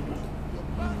my baby.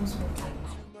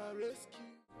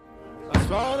 As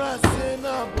far as sin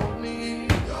me.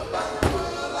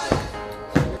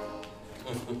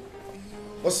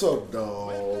 What's up,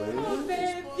 darling? Oh,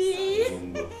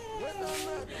 baby.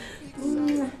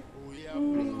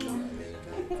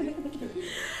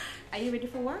 Are you ready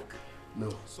for work? No,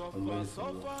 I'm ready for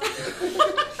work.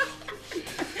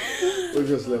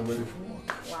 Obviously, I'm ready for work.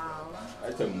 Wow.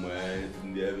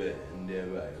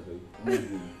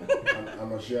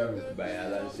 I'm a sharing.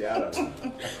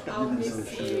 I'll miss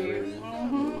you.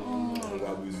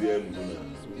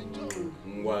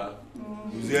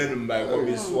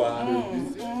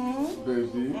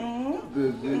 Baby.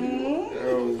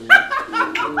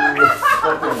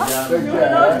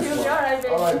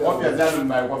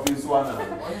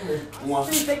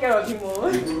 Take care of him more.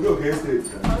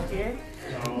 Okay.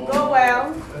 Go well.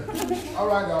 All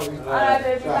right, darling. All right,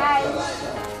 baby. Bye.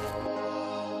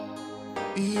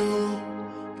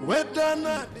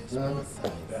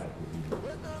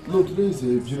 No, today is a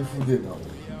beautiful day now.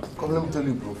 Come, let me tell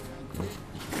you, bro.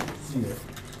 See,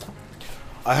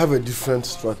 I have a different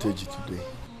strategy today.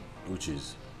 Which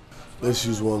is? Let's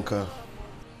use one car.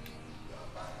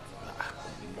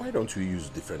 Why don't we use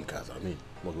different cars? I mean,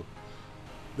 Mogo.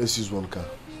 Let's use one car.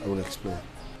 I will explain.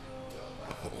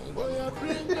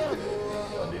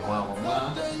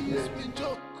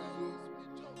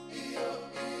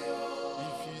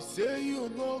 Say you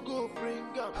no go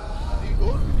bring up the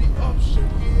only option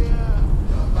here.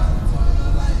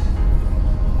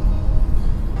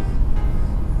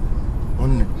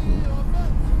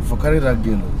 If I carry that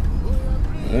girl,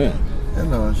 yeah.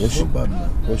 No, she's so bad now.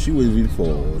 Was she waving for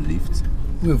lift?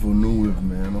 Wave or no wave,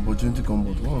 man. Opportunity come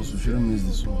but once, so she don't miss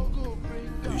this one.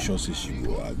 Are you sure say she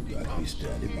go at least stay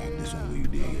at the back this one where you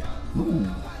there? No,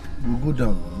 we'll go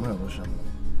down, man. I'm rush him.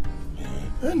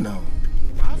 Yeah, now.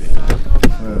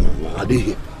 Are they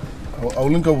here? I'll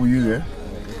link up with you, yeah?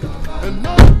 And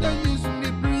now they use me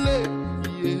play,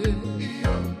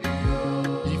 yeah.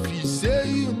 If you say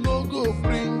you no go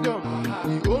bring them,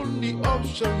 the only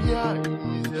option here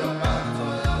is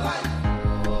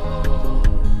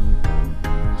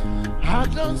I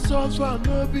don't suffer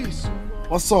no peace.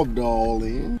 What's up,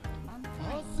 darling?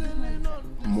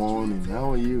 Morning,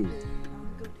 how are you?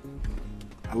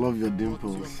 I love your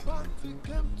dimples.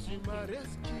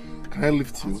 Can I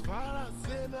lift you?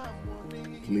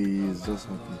 Please, just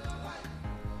help me.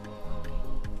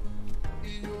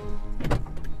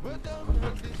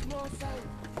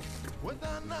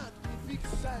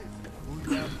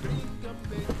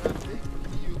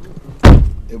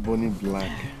 Ebony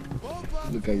black.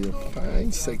 Look at your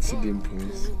fine, sexy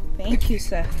dimples. Thank you,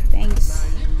 sir. Thanks.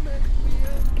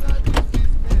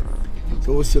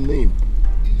 So what's your name?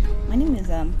 My name is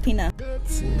Tina.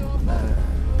 Tina.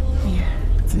 Yeah.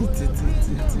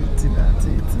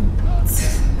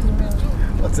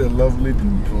 What a lovely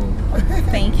dimple.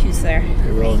 Thank you, sir.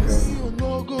 You're welcome.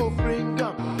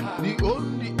 The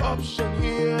only option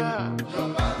here.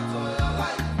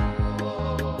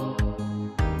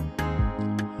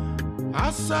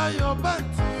 I saw your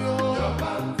panty,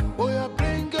 oh yeah,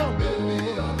 bring up, baby,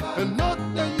 and not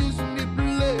that use me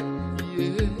play,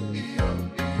 yeah.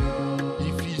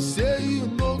 If you say you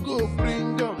no go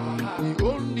bring up, the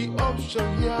only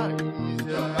option here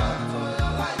is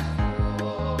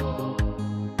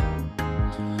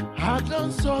I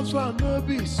don't suffer, no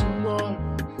be small.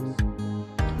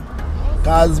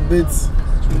 Cars bits.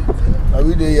 Are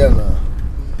we there here now?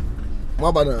 What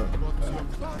about now?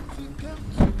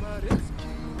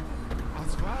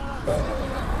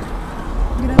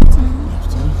 Good afternoon.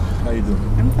 How you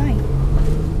doing? I'm fine.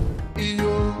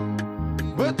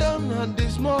 Whether not the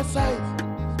small size,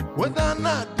 whether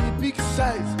not the big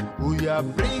size, we are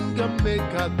bring and make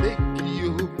a take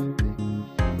you.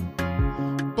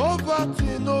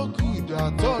 Poverty no good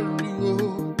at all,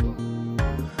 you.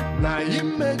 Now you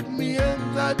make me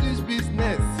enter this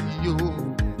business, yo.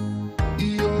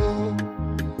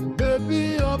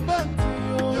 Baby, your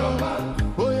panty, yo.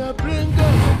 Oh, yeah, bring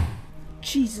up.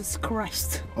 Jesus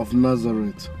Christ. Of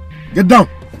Nazareth. Get down!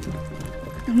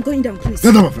 I'm going down, please.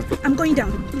 Get down, my friend. I'm going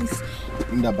down, please.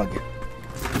 In that bag.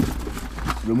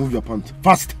 Remove your pant.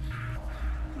 Fast!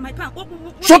 My pants.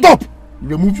 Shut up!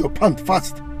 Remove your pant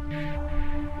fast.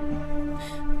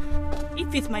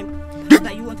 If it's my pants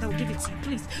that you want, I'll give it to you,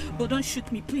 please. But don't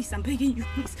shoot me, please. I'm begging you,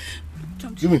 please.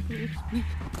 Don't Give me. shoot me.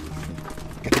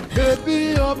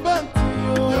 Baby, your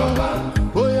panty, yo.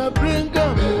 Oh, yeah, bring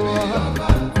up.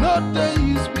 Not that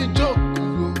use me joke.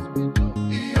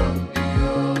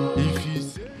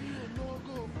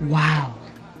 Wow.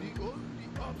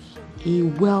 A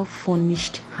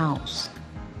well-furnished house.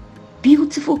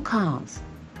 Beautiful cars.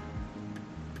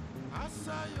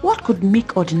 What could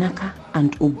make Odinaka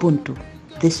and Ubuntu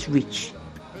this rich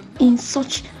in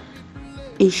such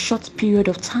a short period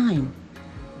of time?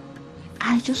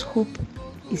 I just hope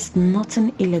it's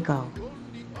nothing illegal.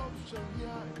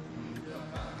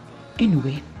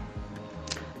 Anyway,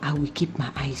 I will keep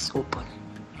my eyes open.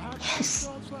 Yes.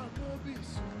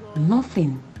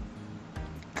 Nothing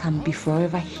can be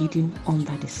forever hidden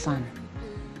under the sun.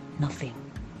 Nothing.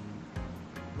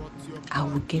 I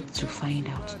will get to find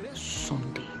out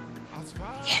someday.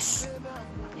 Yes.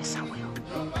 Yes, I will.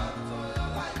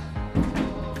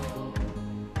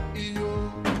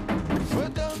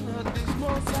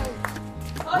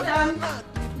 Hold on.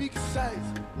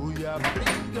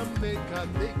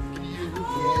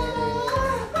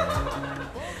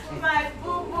 My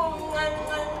boo-boo.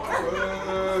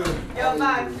 You're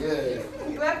back. Yeah.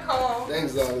 Welcome.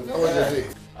 Thanks, darling. How was your day?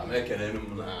 I'm making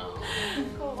him now.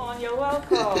 Come on, you're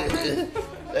welcome.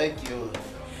 Thank you.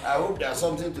 I hope there's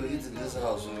something to eat in this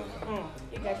house.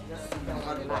 You guys just sit down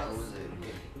and relax.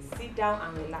 Sit down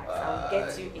and relax. I'll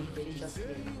get you a delicious meal.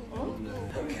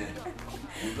 Okay.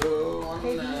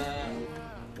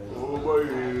 Oh boy.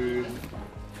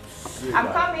 I'm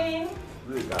coming.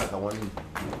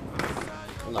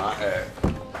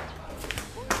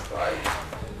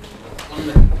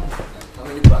 How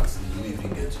many bags did you even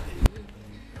get today?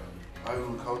 I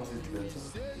will count it later.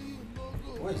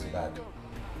 Where is the bag?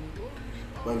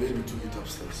 My baby took it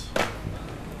upstairs.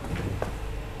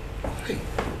 Hey,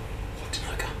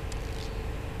 Odinaka.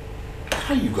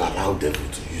 How you go allow devil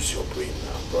to use your brain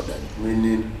now, brother?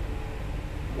 Meaning,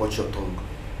 watch your tongue.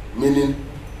 Meaning,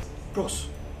 Bros,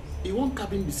 you want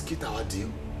cabin biscuit our deal?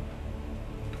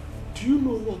 Do you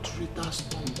know what Rita's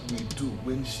tongue will do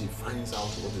when she finds out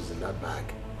what is in that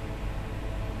bag?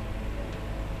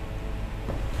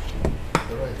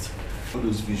 you're right. All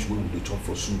those fish when they chop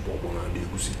for soup or one and they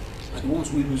goosey. And the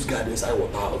ones we lose guard inside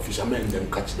water or fishermen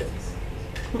them catch them.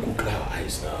 We could cry our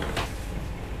eyes now.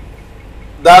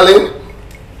 Darling,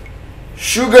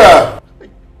 sugar.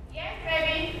 Yes,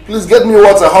 baby. Please get me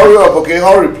water. Hurry up, okay?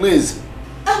 Hurry, please.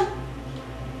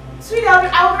 Sweetie, I'll be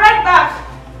right back.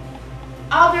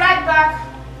 I'll be right back.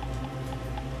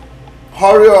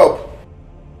 Hurry up.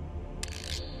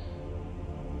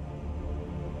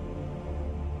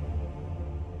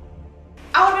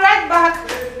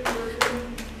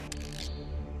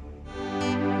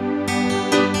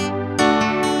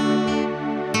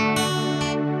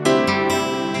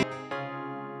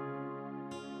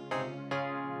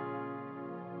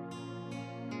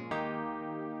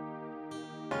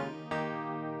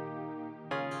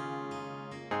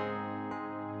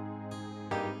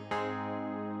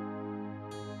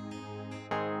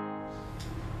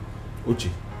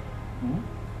 Uchi,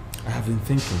 I have been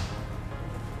thinking,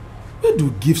 where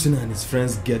do Gibson and his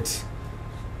friends get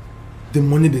the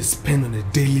money they spend on a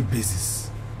daily basis?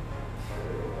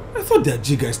 I thought they are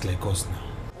G guys like us now.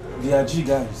 They are G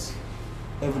guys.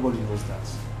 Everybody knows that.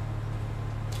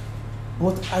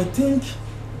 But I think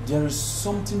there is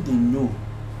something they know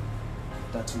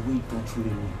that we don't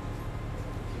really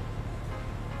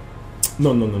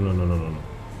know. No.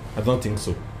 I don't think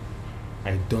so.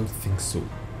 I don't think so.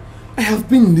 I have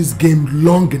been in this game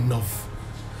long enough.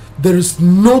 There is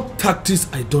no tactics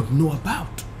I don't know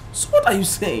about. So what are you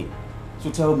saying? So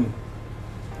tell me,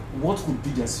 what could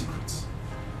be their secrets?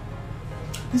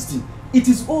 Listen, it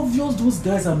is obvious those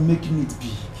guys are making it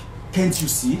big. Can't you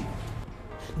see?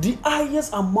 The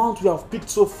highest amount we have picked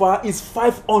so far is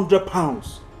 £500.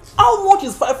 How much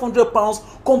is £500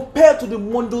 compared to the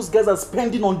money those guys are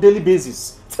spending on a daily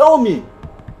basis? Tell me.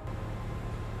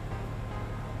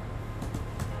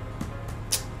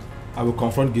 I will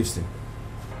confront Gibson.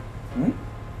 Hmm?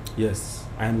 Yes,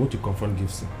 I am going to confront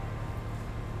Gibson.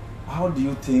 How do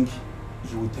you think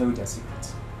he will tell you their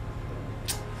secrets?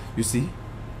 You see,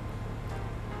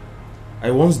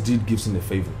 I once did Gibson a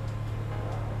favor.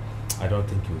 I don't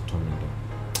think he will turn me down.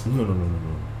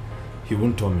 No. He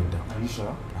won't turn me down. Are you sure?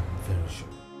 I'm very sure.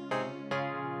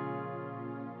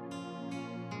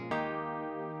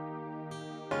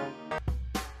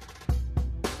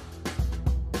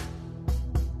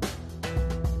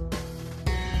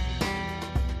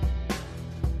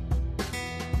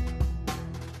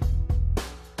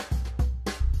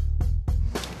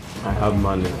 I have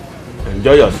money.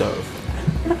 Enjoy yourself.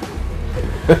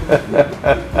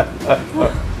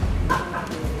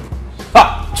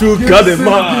 Chuka the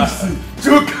man.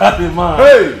 Chuka the man.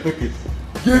 Hey! Okay.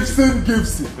 Gibson.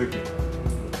 Okay.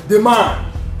 The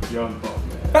man. Young dog,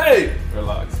 man. Hey!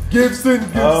 Relax. Gibson.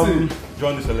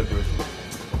 Join the celebration.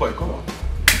 Oh boy, come on.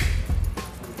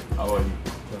 How are you?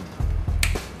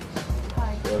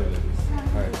 Hi.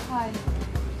 Hi.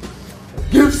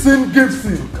 Gibson.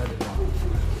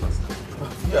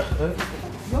 Yeah.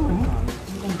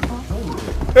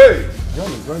 Hey!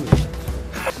 Join me.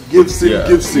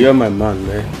 Gibson. You're my man,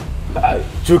 man.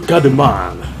 Chuka the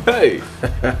man. Hey!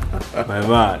 My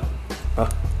man.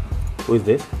 Who is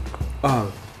this?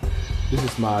 This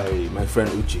is my friend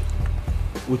Uche.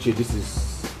 Uche, this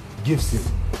is Gibson.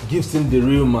 Gibson, the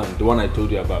real man, the one I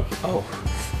told you about. Oh,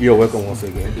 you're welcome once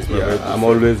again. I'm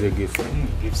always a Gibson.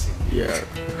 Gibson. Yeah.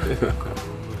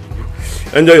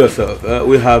 Enjoy yourself.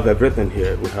 We have everything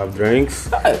here. We have drinks,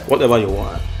 whatever you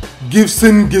want.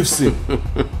 Gibson.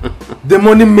 The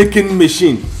money making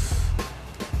machine.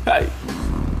 Hi.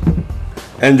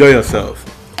 Enjoy yourself.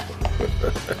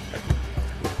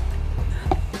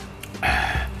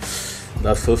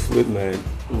 That's so sweet, man.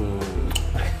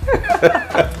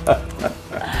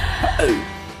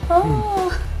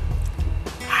 Oh.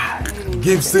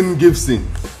 Gibson.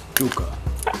 Chuka.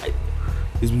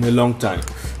 It's been a long time.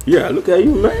 Yeah, look at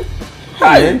you, man.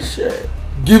 Hi. Man, shit.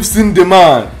 Gibson the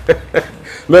man.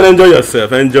 Man, enjoy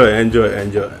yourself. Enjoy.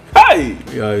 Hi.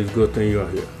 Yeah, it's good thing you are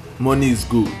here. Money is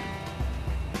good.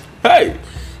 Hey.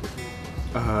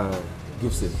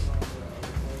 Gibson.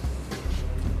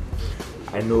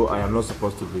 I know I am not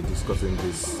supposed to be discussing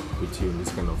this with you in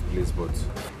this kind of place, but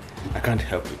I can't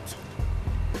help it.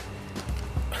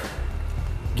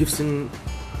 Gibson,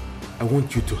 I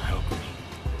want you to help me.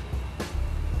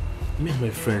 Me and my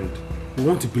friend, we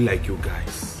want to be like you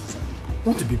guys.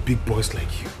 We want to be big boys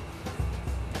like you.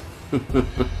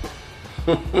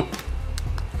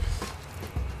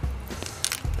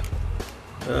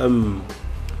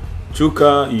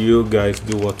 Chuka, you guys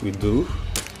do what we do.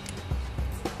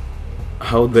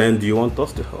 How then do you want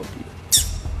us to help you?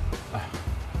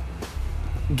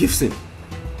 Gibson,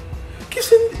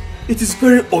 it is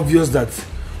very obvious that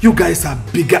you guys are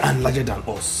bigger and larger than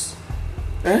us.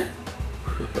 Eh?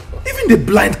 Even the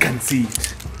blind can see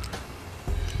it.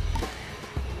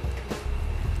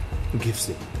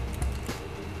 Gibson,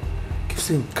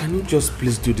 can you just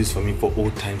please do this for me for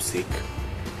old time's sake?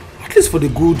 At least for the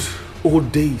good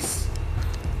old days.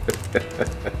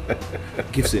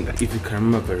 Gibson, if you can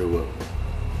remember very well,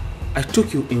 I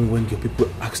took you in when your people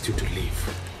asked you to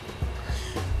leave.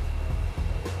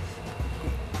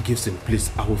 Gibson,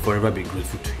 please, I will forever be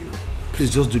grateful to you.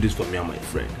 Please just do this for me and my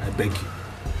friend. I beg you.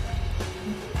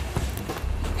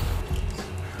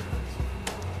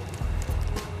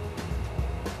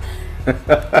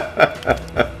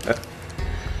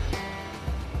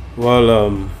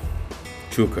 Well,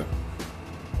 Chuka,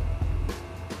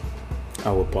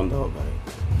 I will ponder over it.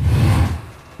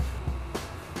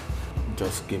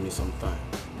 Just give me some time.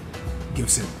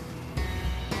 Gibson,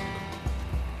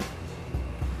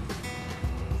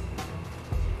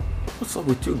 What's up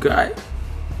with you, guy?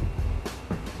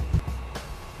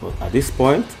 But at this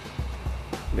point,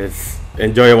 let's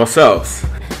enjoy ourselves.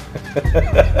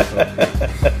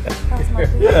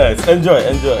 Yes, enjoy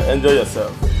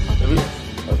yourself.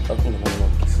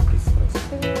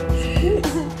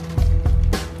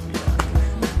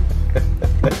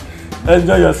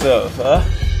 Enjoy yourself, huh?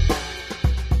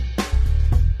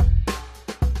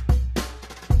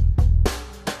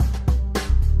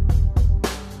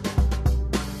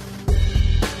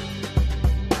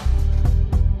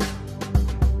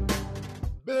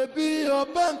 Baby, your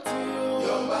panty,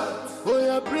 oh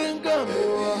yeah, bring them,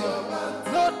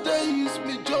 not they use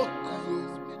me joke.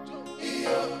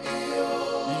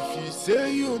 If you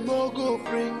say you no go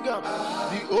bring them,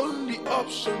 the only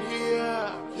option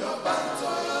here, your panty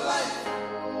or your life.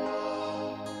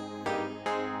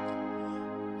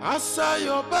 I saw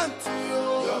your panty,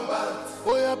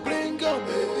 oh yeah, bring them,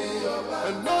 baby,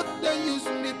 and not they use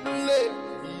me play.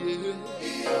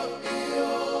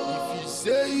 If you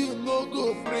say you no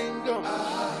go bring them,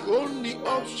 the only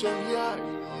option here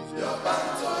is your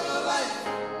panty or your life.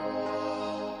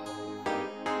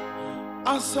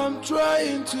 As I'm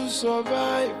trying to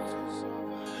survive,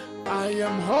 I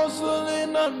am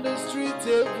hustling on the street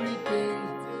every day.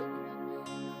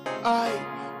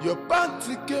 Your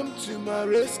panty came to my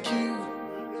rescue.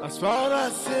 As far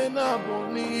as saying I'm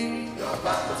only your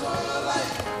panty or your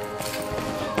life.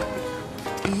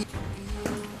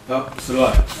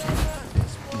 Slow.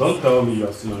 Don't tell me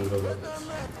you're still on the road.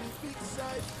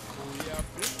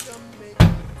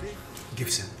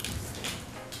 Gibson.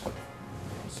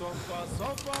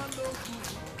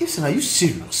 Gibson, are you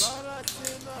serious?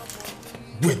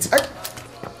 Wait,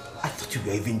 I thought you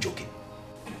were even joking.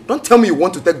 Don't tell me you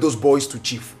want to take those boys to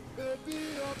Chief.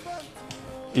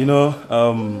 You know,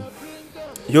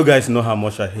 you guys know how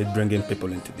much I hate bringing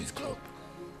people into this club.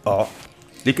 Or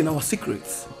leaking our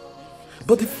secrets.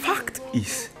 But the fact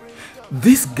is,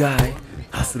 this guy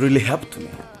has really helped me.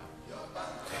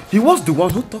 He was the one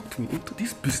who talked me into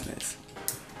this business.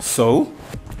 So,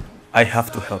 I have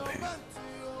to help him.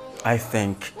 I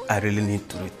think I really need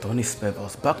to return his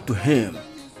favors back to him.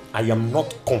 I am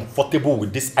not comfortable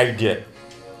with this idea.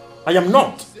 I am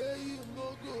not.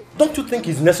 Don't you think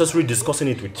it's necessary discussing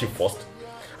it with Chief first?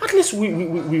 At least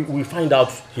we find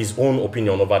out his own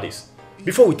opinion over this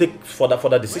before we take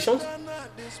further decisions.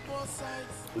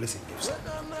 Listen, Gibson.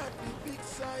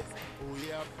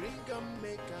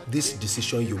 This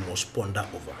decision you must ponder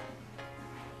over.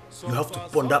 You have to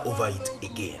ponder over it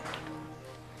again.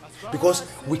 Because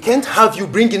we can't have you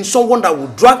bring in someone that will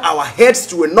drag our heads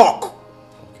to a knock.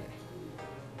 Okay.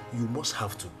 You must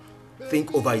have to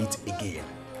think over it again.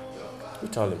 You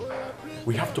tell him.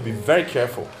 We have to be very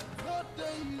careful.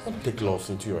 Don't take laws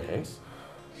into your hands.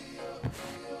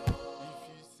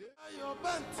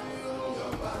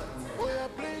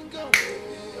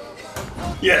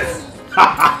 Yes.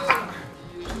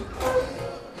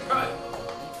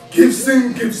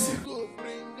 Gibson.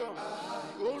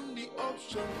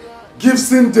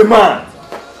 Gibson the man.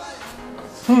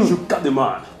 You got the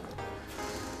man.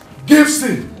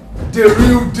 Gibson, the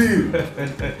real deal.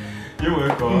 You're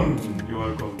welcome. You're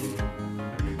welcome.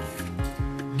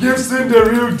 Gibson, the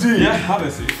real deal. Yeah, have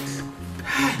a seat.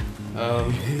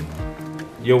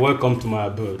 You're welcome to my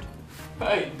abode.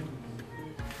 Hi.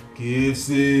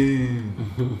 Gibson.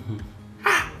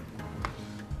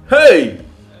 Hey!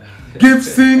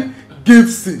 Gibson.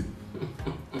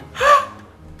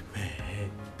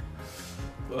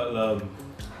 Well,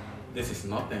 this is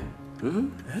nothing.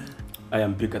 I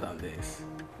am bigger than this.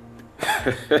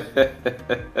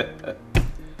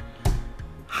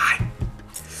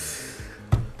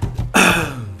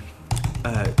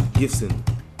 Gibson,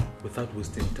 without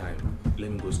wasting time, let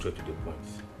me go straight to the point.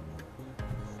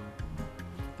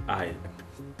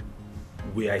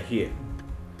 We are here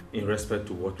in respect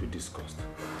to what we discussed.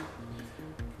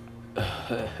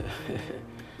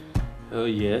 Oh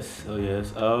yes.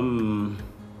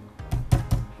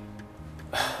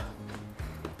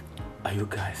 Are you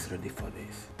guys ready for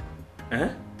this?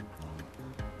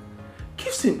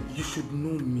 Gibson, you should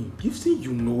know me. Gibson,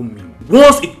 you know me.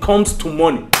 Once it comes to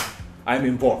money, I'm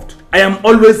involved. I am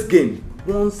always game.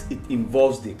 Once it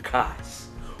involves the cash,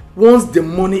 once the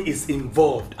money is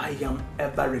involved, I am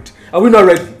ever ready. Are we not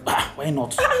ready? Why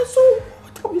not? So,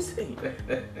 what are we saying?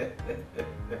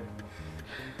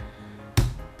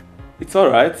 It's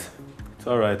alright.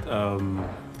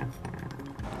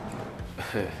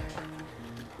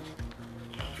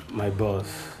 My boss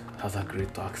has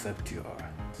agreed to accept your...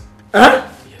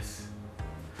 Yes.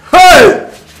 Hey!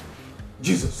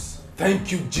 Jesus.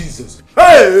 Thank you, Jesus.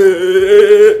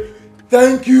 Hey!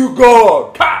 Thank you,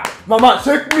 God. Mama,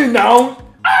 shake me now.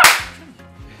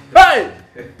 Hey!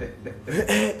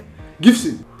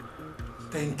 Gibson,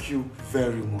 thank you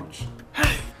very much.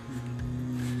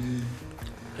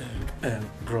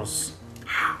 Bros,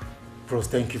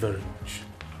 thank you very much.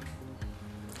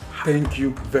 Thank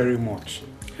you very much.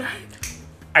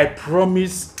 I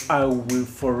promise I will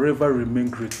forever remain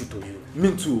grateful to you.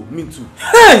 Me too, me too.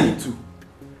 Hey! Me too.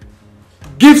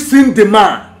 Gibson the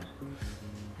man.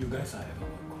 You guys are ever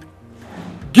welcome.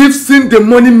 Gibson the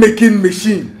money making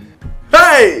machine.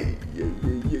 Hey! Yeah.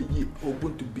 I'm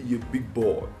going to be a big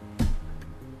boy.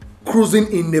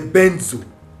 Cruising in a Benzo.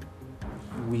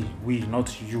 We,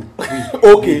 not you. We.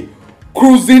 Okay.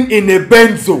 Cruising in a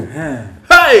Benzo.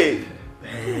 Hey!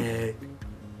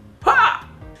 Ha!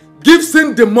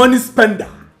 Gibson the money spender.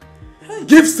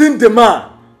 Gibson the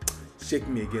man. Shake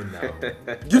me again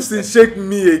now. Gibson, shake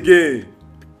me again.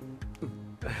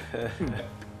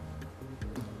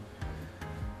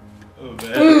 Oh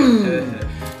man.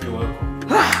 You're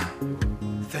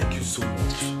welcome. Thank you so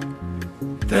much.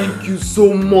 Thank you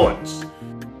so much.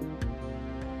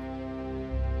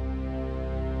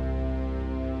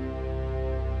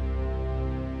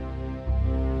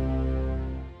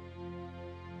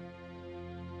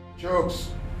 Jokes.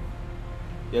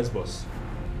 Yes, boss.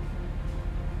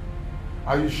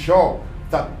 Are you sure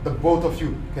that the both of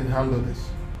you can handle this?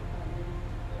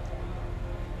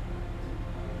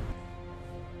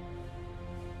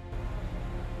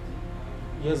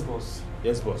 Yes, boss.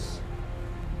 Yes, boss.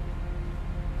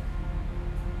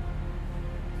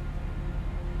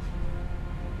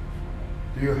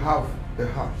 Do you have the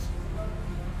heart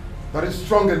that is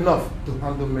strong enough to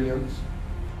handle millions?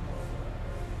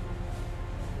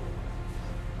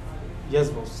 Yes,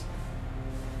 boss.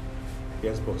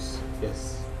 Yes, boss.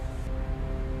 Yes.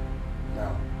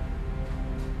 Now,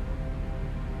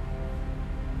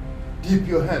 dip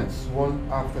your hands one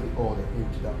after the other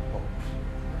into that pot.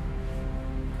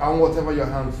 And whatever your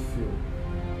hands feel,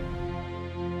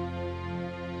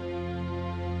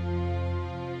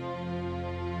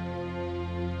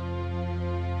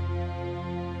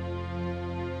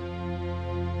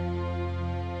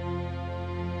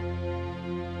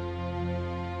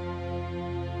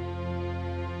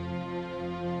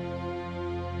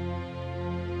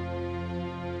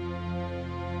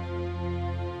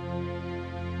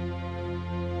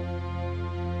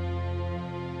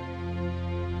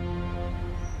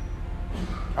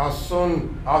 as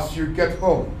soon as you get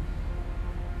home,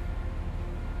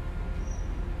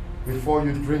 before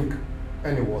you drink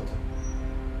any water,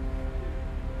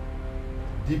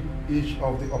 dip each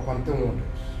of the Opante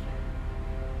wonders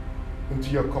into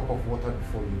your cup of water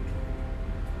before you drink.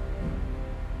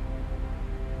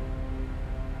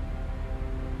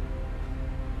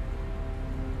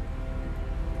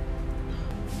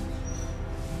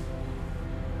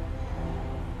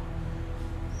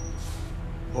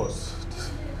 Boss,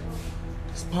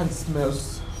 this pan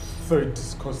smells very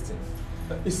disgusting.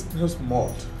 It smells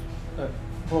mud.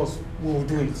 Boss, we will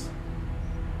do it.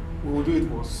 We will do it,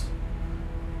 boss.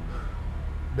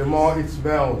 The more it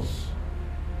smells,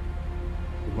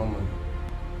 the more money.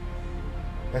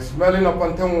 The smelling of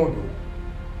Pantemodo,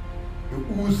 the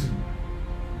oozing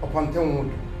of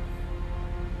Pantemodo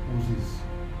oozes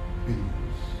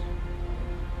billions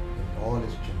in all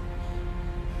its channels.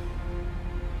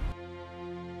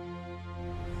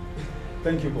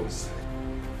 Thank you, boss.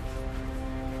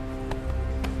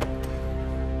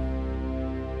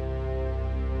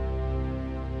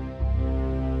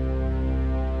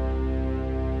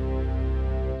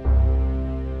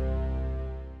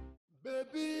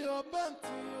 Baby, your band,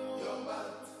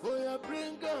 oh yeah,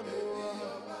 bring them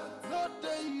not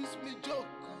they use me joke.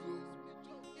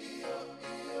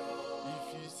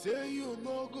 If you say you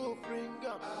no go bring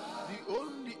them, the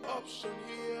only option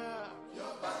here,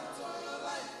 your band or your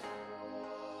life.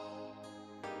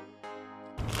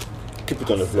 Keep it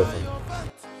on the floor for me.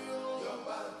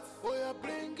 Oh yeah,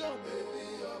 bring them,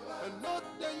 and not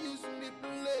they use me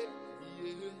play.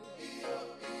 If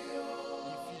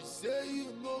you say you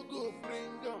no go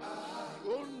bring them, the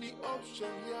only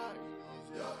option here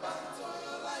is your band or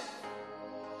your life.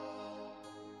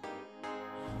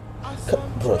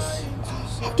 Bros,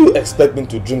 how do you expect me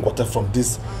to drink water from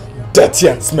this dirty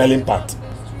and smelling pot?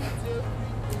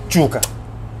 Chuka,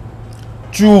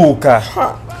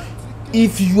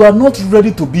 if you are not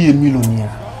ready to be a millionaire,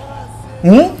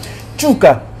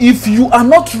 Chuka, if you are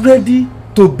not ready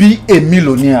to be a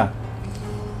millionaire,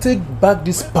 take back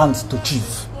this pants to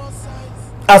Chief.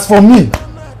 As for me,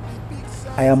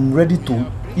 I am ready to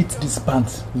eat this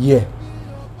pants here.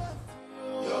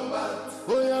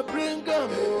 Oh yeah, bring them,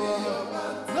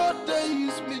 not they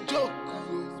use me joke.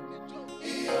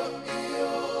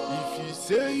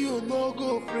 say you no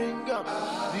go bring up,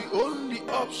 the only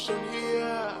option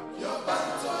here. Your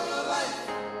band or your life.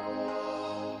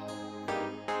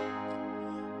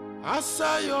 I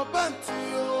saw your band,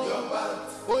 your band.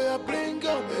 Oh, yeah, bring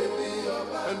up, baby, your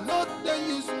band. And not that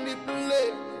use me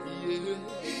play.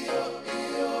 Yeah.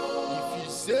 If you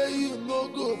say you no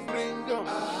go bring up,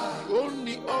 the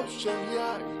only option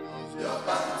here is your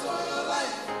band or your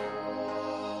life.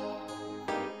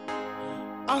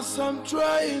 As I'm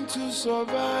trying to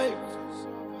survive,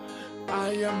 I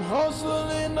am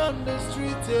hustling on the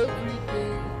street every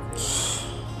day.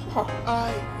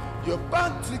 Your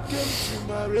party came to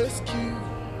my rescue.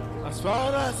 As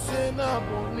far as saying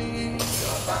money.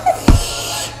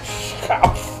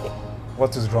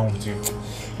 What is wrong with you?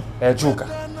 Joker.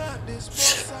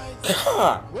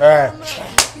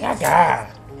 God.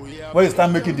 When you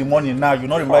start making the money now, you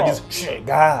not remember this shit,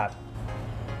 God.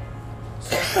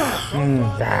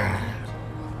 God.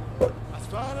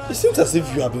 It seems as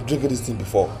if you have been drinking this thing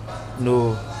before.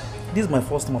 No, this is my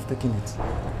first time of taking it.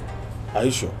 Are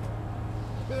you sure?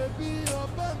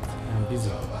 I'm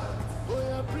busy.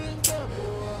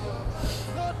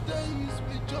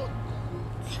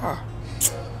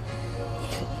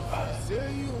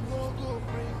 Say you no go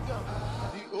bring up,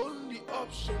 the only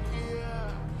option here.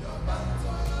 Your band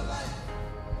or your life.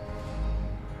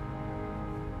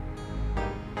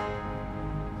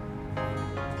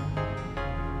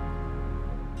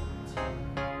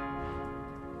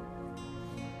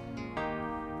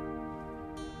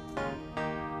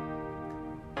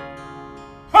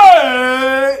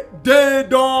 Hey! They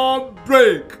don't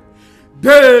break.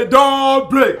 They don't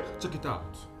break. Check it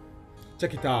out.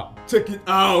 Check it out. Check it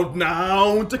out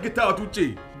now. Check it out,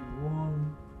 Uche.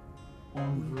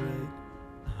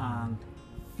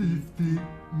 150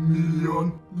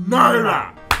 million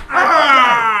naira.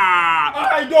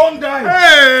 I don't die.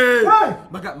 Hey!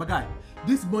 My guy.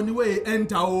 This money where he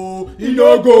enter, he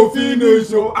no go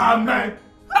finish, amen.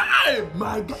 Hey,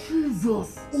 my God.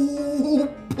 Jesus. Oh,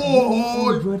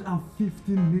 boy.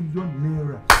 150 million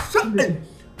naira. Hey.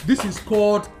 This is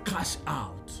called cash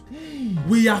out. Hey.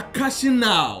 We are cashing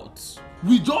out.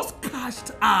 We just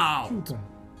cashed out.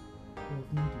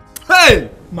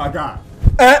 Hey, my God.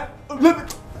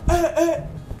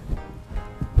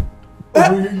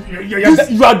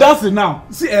 You are dancing now.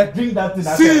 See, drink that thing.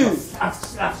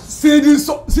 See this.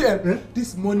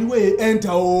 This money where he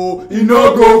enter, he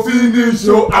no go finish,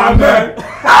 amen. We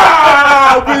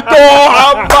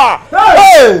don't have.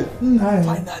 Hey!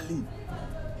 Finally.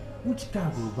 Which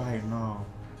car will buy now?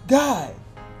 Guy.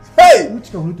 Hey!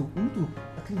 Which car we need to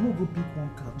at least we'll go pick one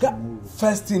car tomorrow.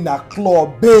 First in a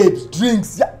club, babes,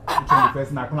 drinks. Yeah.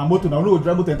 First in a club, motor now. No, we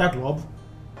go to enter club.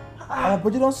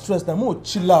 But you don't stress them. We'll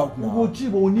chill out now. We go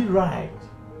chill, but we need ride.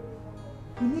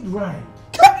 We need ride.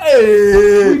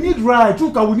 Hey! We need ride.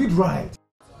 Chuka, we need ride.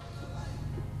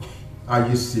 Are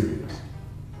you serious?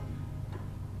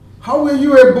 How were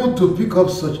you able to pick up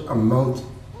such amount,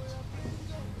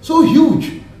 so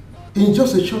huge, in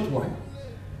just a short while?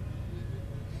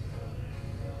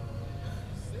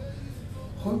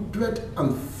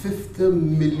 150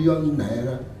 million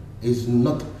naira is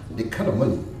not the kind of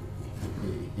money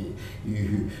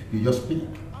you just pick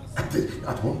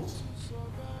at once.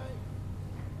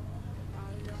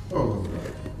 Oh,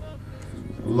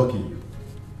 lucky you.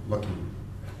 But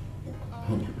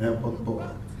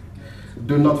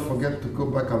do not forget to go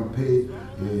back and pay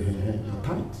your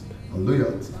tithe and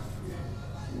loyalty to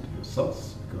your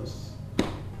source, because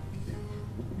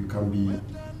you can be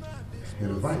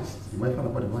revised. You might find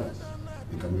out revised.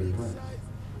 You can be revised.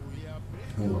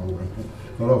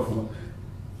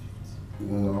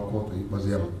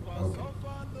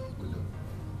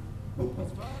 Okay.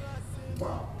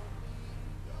 Wow.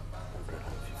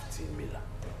 115 million.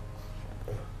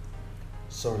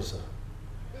 Sorry, sir.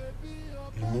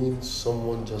 You mean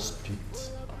someone just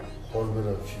picked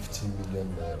 150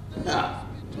 million naira? Are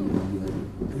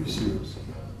you serious?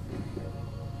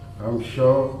 I'm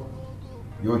sure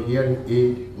your hearing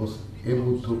aid was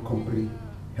able to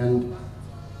comprehend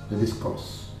the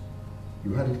discourse.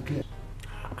 You had it clear.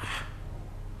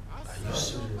 Are you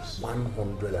serious?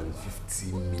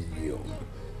 150 million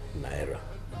naira.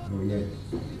 Oh, yes.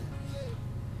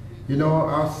 You know,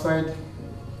 outside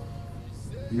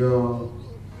your,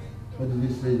 what did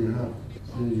you say you have?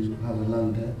 Say you have a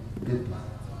land there? Get that.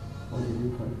 What did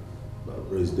you call it?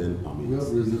 Resident permit. Your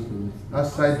residence permit.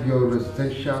 Outside your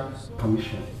residential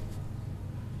permission,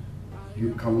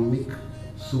 you can make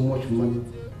so much money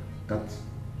that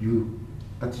you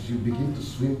begin to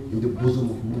swim in the bosom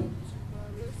of moon.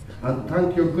 And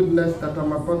thank your goodness that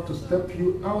I'm about to step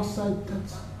you outside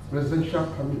that residential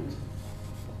permit.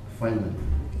 Finally.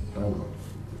 Thank God.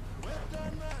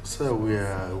 Sir, we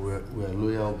are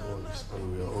loyal boys and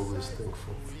we are always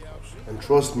thankful. And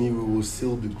trust me, we will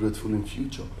still be grateful in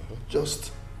future.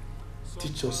 Just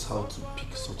teach us how to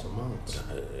pick such amounts.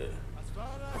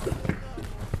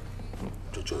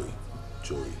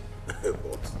 Joey,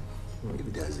 but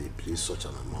if there's a place such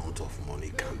an amount of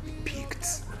money can be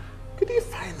picked, could you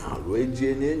find out where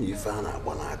JNN you found out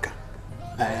Bonaka?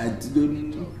 I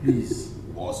don't, please,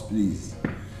 boss, please.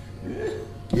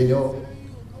 You know,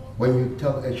 when you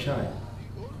tell a child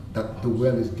that the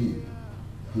well is deep,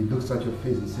 he looks at your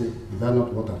face and says, "Is that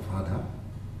not what I've had?"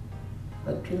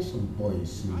 I train some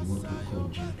boys in what we call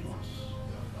G+.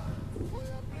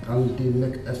 And they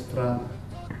make extra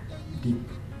deep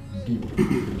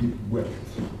wealth.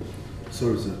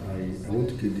 Sorry, sir, I want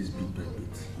to get this bit by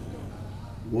bit.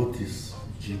 What is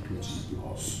G+? It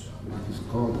is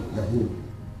called Yahoo.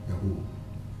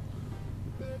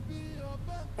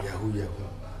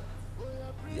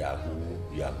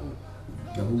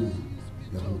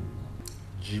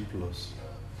 G+.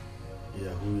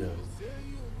 Yahoo.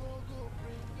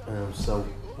 So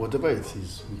whatever it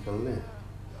is, we can learn.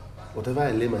 Whatever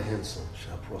I lay my hands on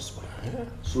shall prosper. Yeah.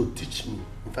 So teach me.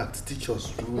 In fact, teach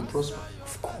us. We will prosper.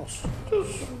 Of course.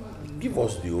 Just give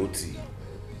us the OT.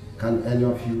 Can any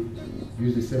of you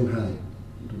use the same hand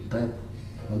to type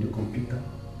on the computer?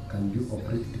 Can you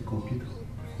operate the computer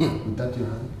with that your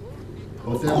hand?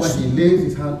 Whatever he lays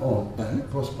his hand on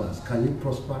prospers. Can you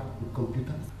prosper with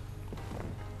computer?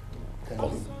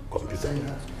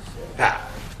 Computer?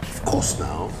 Of course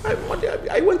now.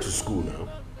 I went to school now.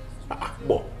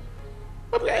 But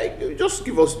just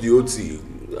give us the OT.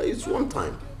 It's one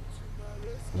time.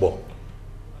 But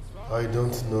I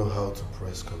don't know how to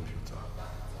press computer.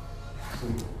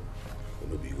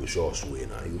 Maybe you go show us way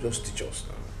now. You just teach us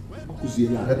now.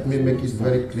 Let me make it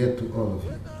very clear to all of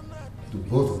you, to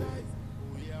both of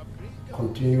you.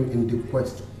 Continue in the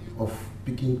quest of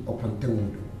picking up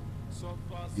Antemundo.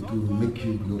 It will make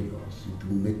you glorious. It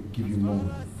will give you more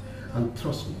money. And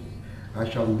trust me, I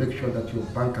shall make sure that your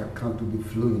bank account will be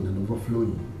flowing and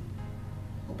overflowing.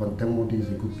 Antemundo is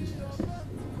a good business.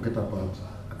 Forget about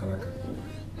Akalaka.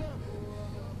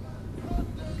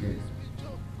 Okay.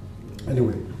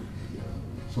 Anyway,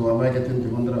 so am I getting the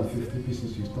 150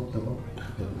 pieces you talked about?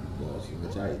 Boss,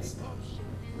 it's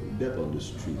death on the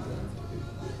street and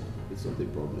it's not a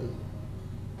problem.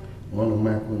 One of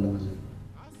my knows it.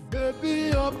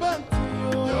 Baby, your band,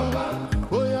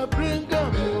 oh yeah, bring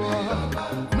them.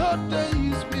 Not they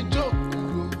use me joke.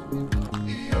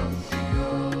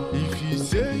 If you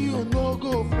say you no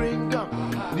go bring them,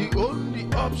 the only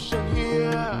option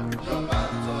here.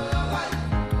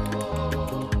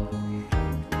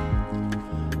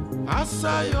 I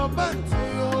saw your band,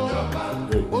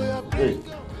 oh yeah, bring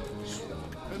them.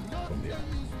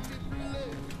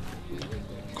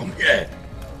 Come here.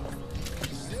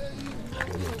 I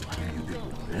don't want to harm you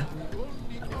people, eh?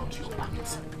 I want your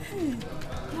pants.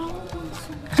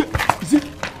 Is it?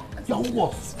 Your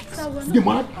what? You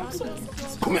mad?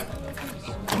 Come here.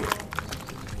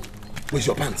 Where's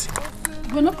your pants?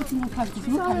 We're not putting on pants.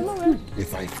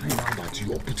 If I find out that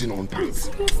you are putting on pants,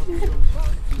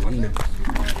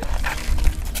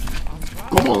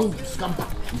 come on, scamper.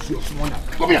 You see your small.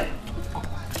 Come here.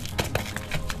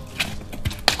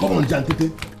 Come on,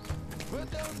 Jantete.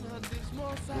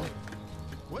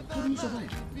 How do you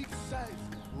survive?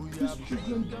 These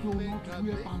children don't not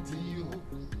wear pants.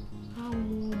 How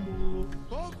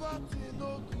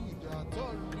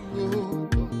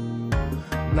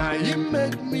now you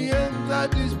make me enter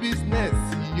this business,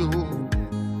 yo.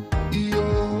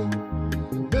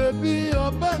 Baby,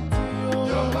 your band,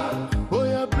 oh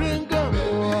yeah, bring them.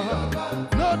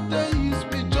 Not they use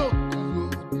me joke.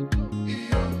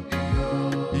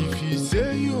 If you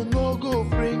say you no go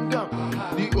bring them,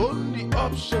 the only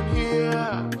option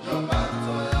here.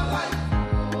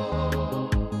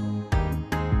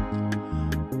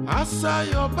 I saw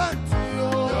your band,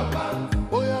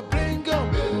 oh yeah, bring them.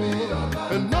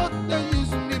 And not they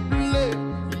use me play.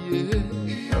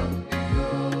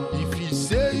 If you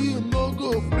say you no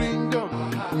go bring them,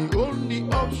 the only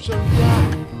option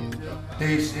here.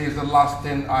 This is the last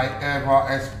thing I ever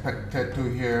expected to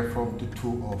hear from the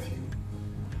two of you.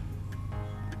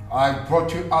 I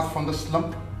brought you out from the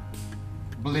slump,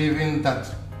 believing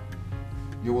that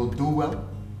you will do well,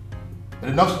 with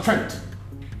enough strength,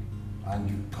 and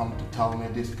you come to tell me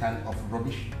this kind of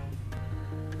rubbish?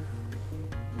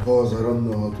 Boss, I don't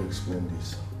know how to explain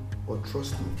this, but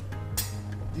trust me,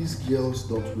 these girls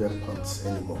don't wear pants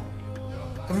anymore.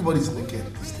 Everybody's naked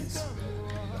these days.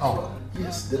 Oh.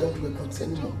 Yes, they don't wear pants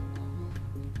anymore.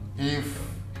 If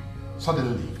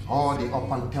Suddenly, all the up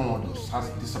and downwards has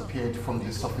disappeared from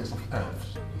the surface of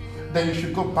earth. Then you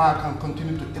should go back and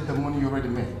continue to get the money you already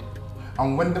made.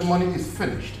 And when the money is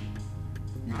finished,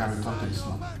 you can return to this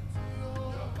land.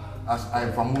 As I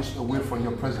vamoose away from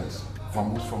your presence,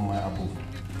 vamoose from my abode.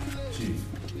 Chief,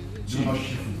 do not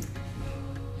shift me.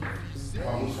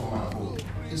 Vamoose from my abode.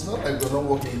 It's not like we're not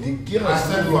working. The game I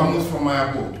said vamoose from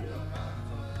my abode.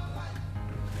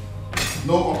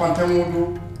 No up and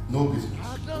down, no business. I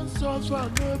don't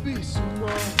suffer, no be small.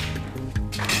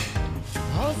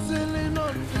 Hustling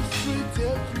on the street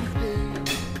every day.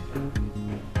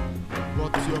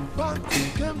 But your bank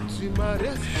came to my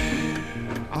rescue.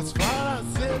 As far as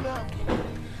say now.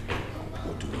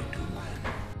 What do we do?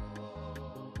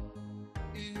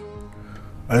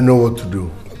 I know what to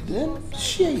do. Then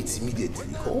share it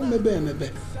immediately. Oh, maybe.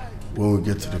 When we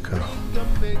get to the car.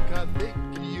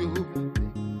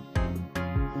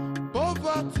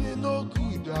 Poverty no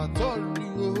good at all.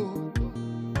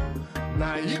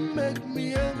 Now you make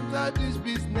me enter this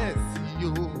business,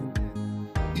 yo.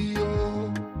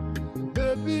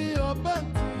 Baby, your bank,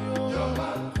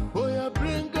 oh, you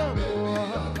bring them,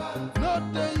 not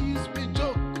they use me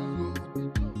joke.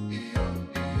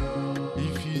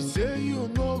 If you say you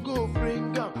no go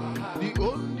bring them, the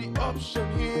only option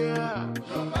here.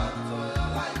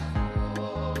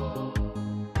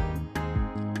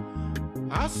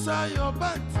 I saw your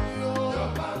bank,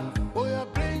 oh, you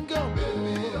bring them,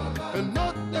 and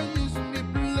not they use me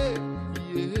play.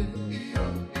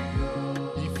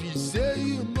 If you say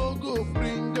you no go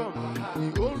bring them,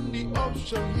 the only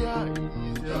option here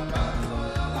is your bank.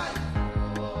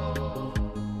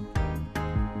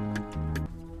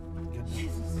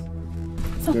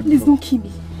 Sir, please don't kill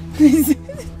me. Please.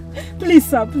 Please,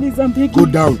 sir, please, I'm begging. Go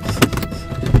down.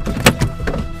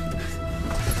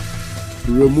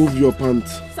 Remove your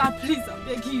pants. Sir, please, I'm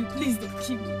begging you. Please don't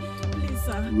kill me. Please,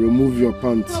 sir. Remove your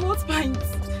pants. I want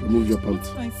pints. Remove your pants.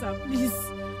 Fine, sir, please.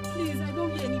 Please, I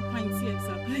don't get any pints here,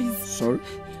 sir, please. Sorry?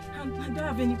 I don't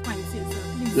have any pints here, sir,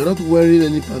 please. You're not wearing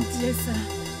any pants. Yes, sir.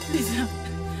 Please, sir.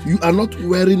 You are not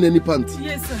wearing any pants.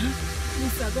 Yes, sir.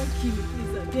 Please, sir, don't kill me,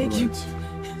 please, I beg you.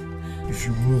 If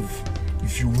you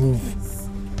move.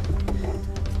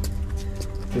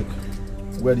 Take.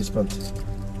 Wear these pants.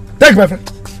 Take, my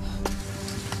friend.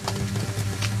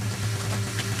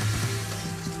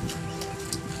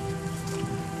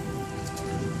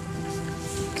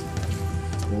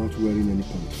 You're not wearing any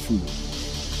pants. Fool.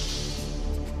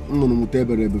 No,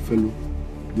 fellow.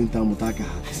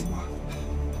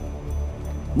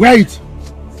 Wear it!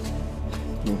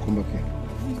 No, come back here.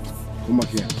 Come back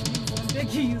here. I'm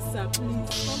begging you, sir, please.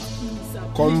 Don't kill me, sir.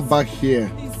 Come back here.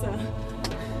 Please, sir.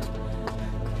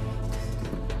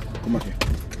 Come back here.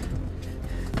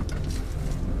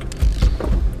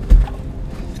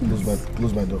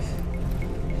 Close my door.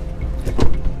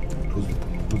 Close the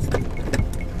door.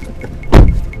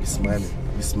 Be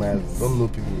smiling. Don't know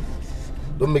people.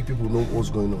 Don't make people know what's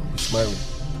going on. Be smiling.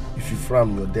 If you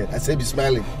frown, you're dead. I say be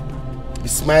smiling. Be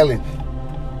smiling.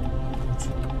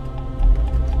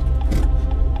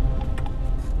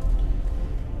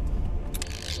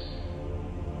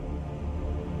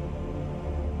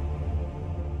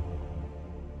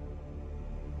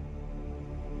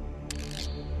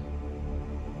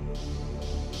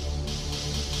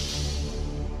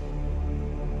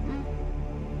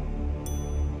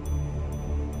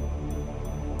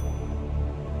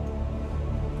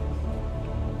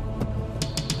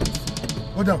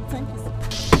 Go down. Thank you, sir.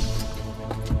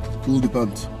 Pull the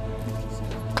pant.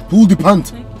 Pull the pant.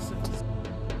 Thank you, sir.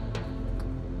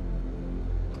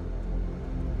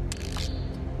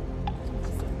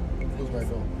 Close my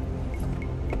door.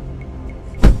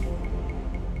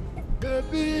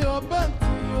 Baby, your bank,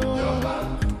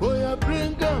 oh, you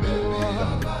bring them,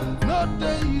 not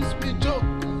they use me joke.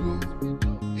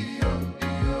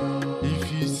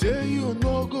 If you say you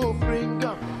no go bring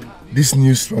them. This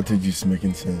new strategy is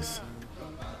making sense.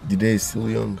 The day is still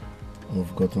young, and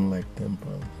we've gotten like £10.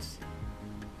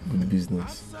 Good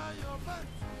business.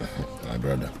 My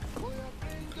brother,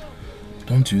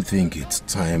 don't you think it's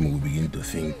time we begin to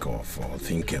think of or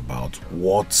think about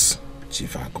what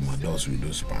Chief Akuma does with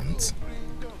those pants?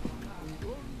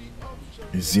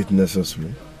 Is it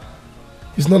necessary?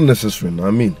 It's not necessary now.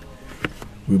 I mean,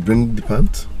 we bring the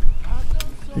pant,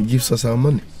 he gives us our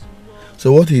money.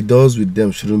 So what he does with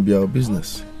them shouldn't be our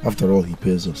business. After all, he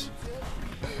pays us.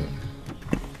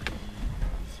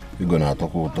 You're gonna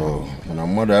talk about when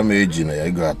I'm mother I'm aging,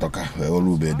 you gotta talk all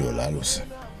 $100.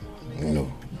 You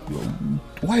know,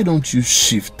 why don't you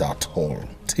shift that all?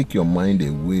 Take your mind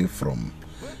away from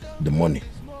the money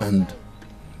and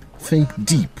think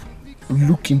deep.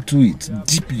 look into it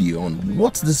deeply on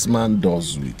what this man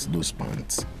does with those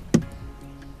pants.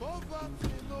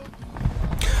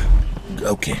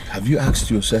 Okay, have you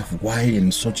asked yourself why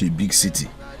in such a big city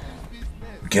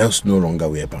girls no longer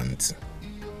wear pants?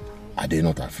 Are they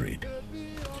not afraid?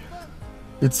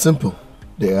 It's simple.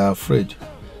 They are afraid.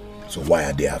 So why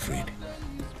are they afraid?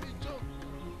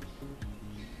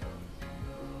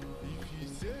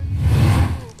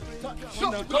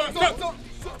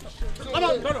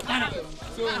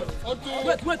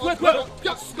 Wait.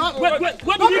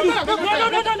 What did he do?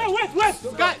 No, wait.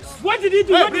 Guys, what did he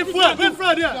do? Bring fuel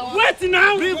here. Wait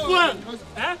now. Bring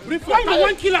fuel. Why no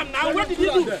one kill him now? What did he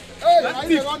do?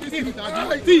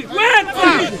 Thief. Wait.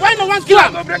 Why no one kill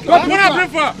him? What bring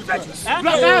fuel?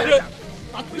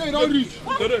 You don't reach.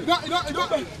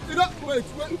 Wait.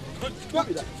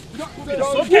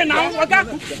 Okay now, what got?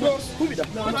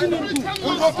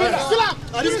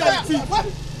 This guy is thief.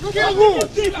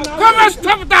 Come and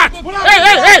stop that!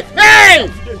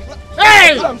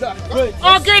 Hey!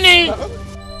 Ogini!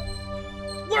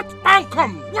 What man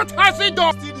come? What has he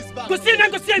done? Go see.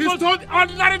 He's told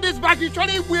ordinary this bag he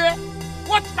surely wear.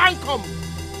 What man come?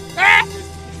 Eh?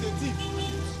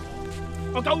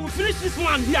 Okay, we'll finish this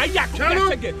one here.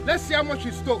 Let's see how much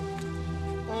he stole.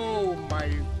 Oh my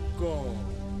God.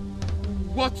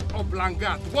 What a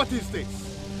blanket. What is this?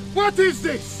 What is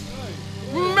this?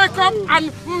 Makeup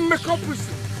and makeup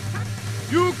prison.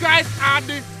 You guys are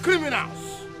the criminals.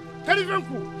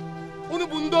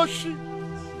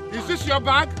 Is this your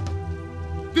bag?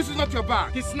 This is not your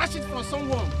bag. He snatched it from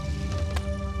someone.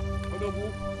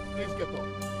 Odobu, please get up.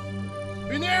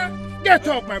 Binia, get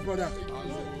up, my brother.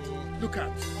 Look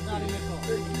at.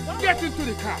 Get into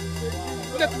the car.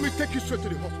 Let me take you straight to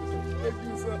the hospital.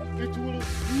 It will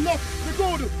not be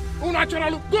good.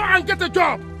 Go and get a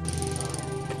job.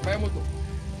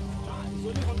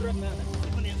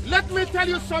 Let me tell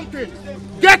you something.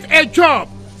 Get a job.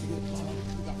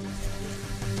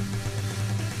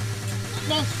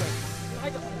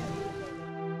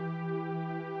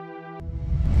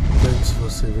 Thanks for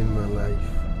saving my life.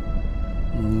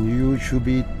 You should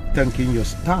be thanking your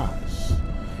stars.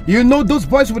 You know those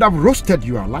boys would have roasted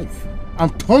you alive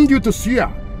and turned you to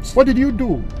suya. What did you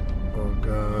do? Oh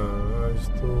God, I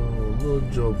stole. No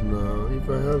job now. If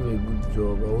I have a good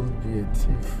job, I won't be a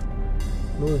thief.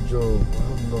 No job. I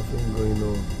have nothing going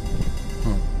on.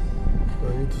 I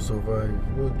need to survive.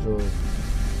 No job.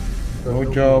 No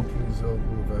job. Please help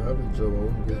me. If I have a job, I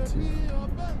won't be a thief.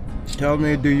 Tell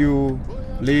me, do you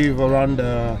live around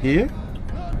here?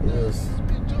 Yes.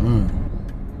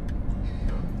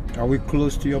 Are we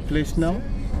close to your place now?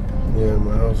 Yeah,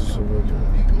 my house is over there.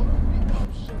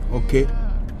 Okay.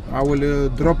 I will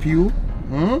drop you.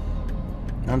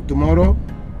 And tomorrow,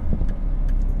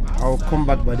 I'll come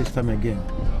back by this time again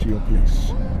to your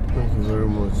place. Thank you very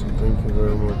much. Thank you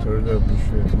very much. I really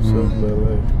appreciate it. You saved my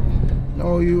life.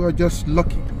 No, you are just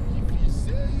lucky.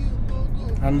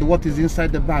 And what is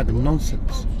inside the bag?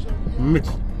 Nonsense.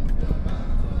 Makeup.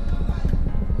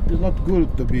 It's not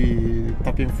good to be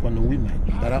tapping from women.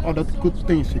 There are other good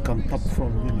things you can tap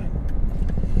from women.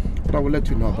 But I will let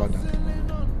you know about that.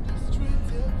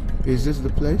 Is this the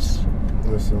place?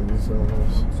 Yes, sir. This is our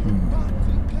house.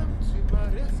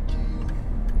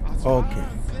 Okay.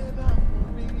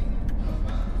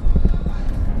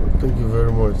 Thank you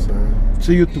very much, sir.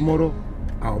 See you tomorrow.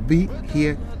 I'll be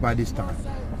here by this time.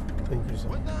 Thank you, sir.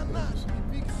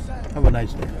 Thank you, sir. Have a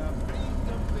nice day.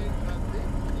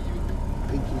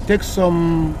 Thank you. Take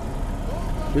some,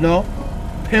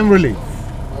 pain relief.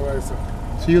 All right, sir.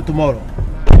 See you tomorrow.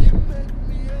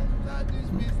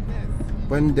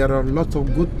 When there are lots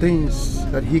of good things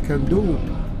that he can do,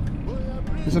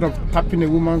 instead of tapping a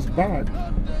woman's bag,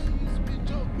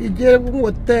 when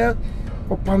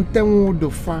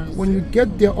you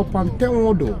get there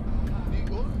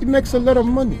it makes a lot of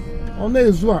money.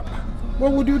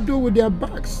 What would you do with their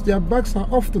bags? Their bags are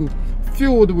often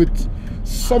filled with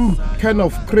some kind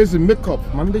of crazy makeup.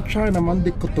 Mande China,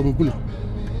 Mande Kotongulu.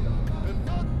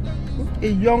 A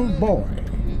young boy,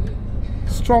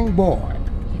 strong boy,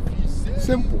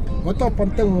 simple. What up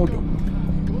on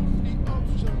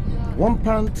one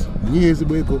pant, years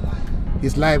ago,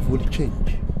 his life will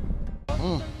change.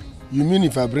 You mean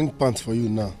if I bring pants for you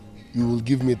now, you will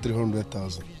give me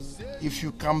 300,000? If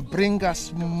you can bring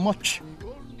as much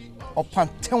of pant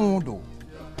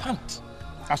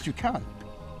as you can,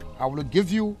 I will give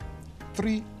you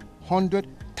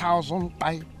 300,000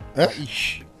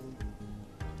 each.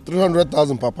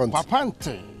 300,000 per pant? Per pant,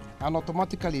 and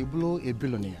automatically blow a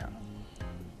billionaire.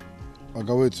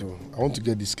 Okay, wait, I want to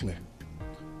get this clear.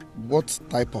 What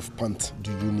type of pant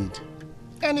do you need?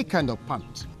 Any kind of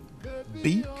pant.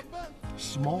 Big,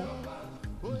 small,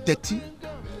 dirty,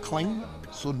 clean,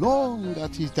 so long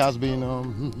that it has been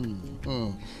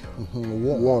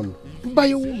worn by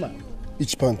a woman.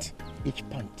 Each pant? Each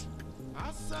pant.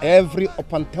 Every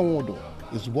opantenwodo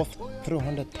is worth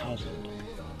 300,000.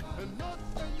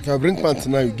 If I bring pants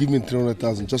now, you give me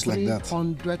 300,000 just like that.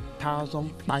 300,000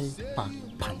 per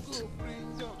pant.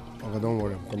 Okay, don't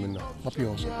worry, I'm coming now. Papi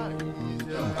also. I'm coming.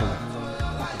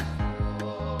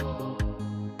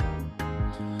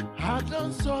 I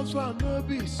don't suffer, no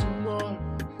be small.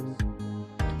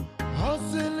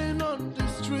 Hustling on the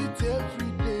street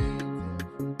every day.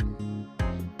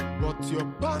 But your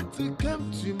panty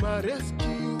came to my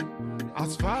rescue.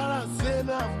 As far as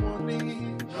enough money.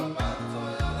 Your panty,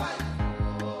 your life.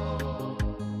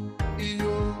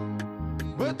 Yo,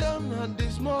 whether not the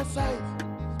small size,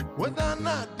 whether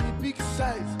not the big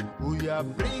size, we are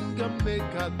bring and make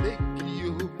a take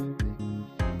you.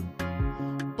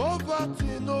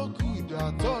 Poverty no good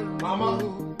at all. Mama.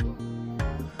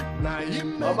 Now you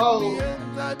make me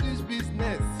enter this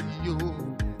business, yo.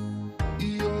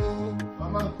 Yo,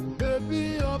 Mama.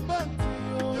 Baby, your panty,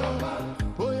 yo.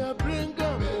 Oh, you bring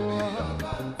them, yo.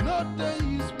 Not they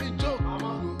use me joke.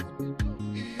 Mama.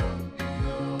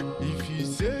 If you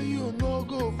say you no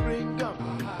go bring them,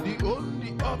 the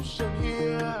only option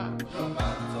here.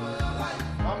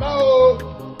 Mama,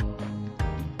 oh.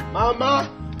 Mama.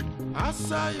 I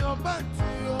saw your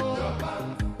panty, yo.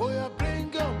 Oh, you bring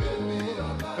them, baby.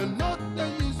 And not they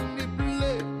use me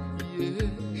play,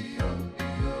 yeah.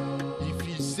 If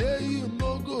you say you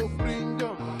no go bring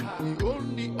them, the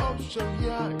only option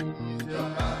here is your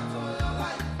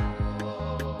life.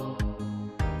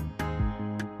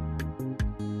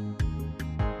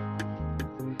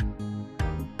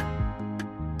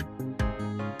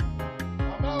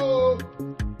 Mama, oh.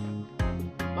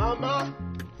 Mama.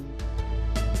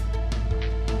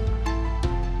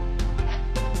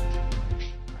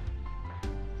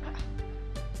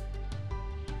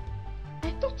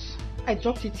 I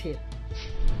dropped it here.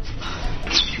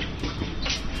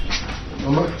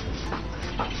 Mama.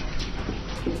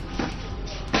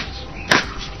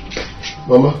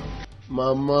 Mama.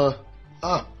 Mama.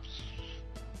 Ah.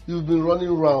 You've been running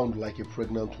around like a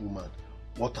pregnant woman.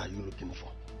 What are you looking for?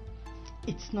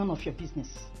 It's none of your business.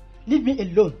 Leave me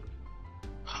alone.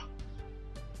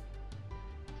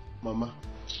 Mama.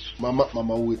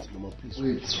 Mama, wait. Mama, please.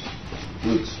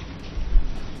 Wait.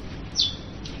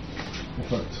 In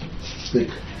fact,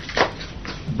 take.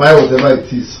 Buy whatever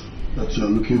it is that you are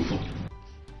looking for.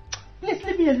 Please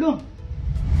leave me alone.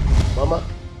 Mama.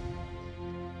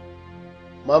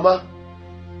 Mama.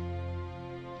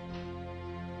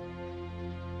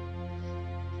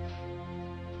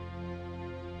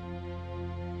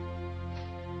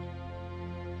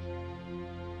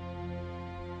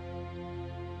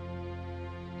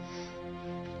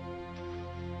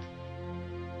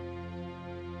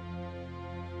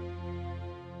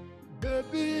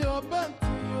 Baby, your panty,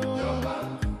 yo.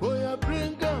 Oh, you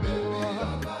bring them, yo.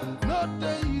 Not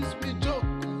they use me joke,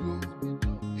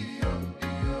 yo.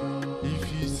 If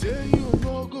you say you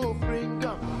no go bring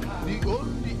them, the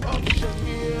only option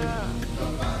here.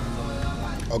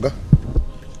 Oga,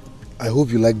 I hope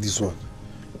you like this one.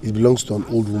 It belongs to an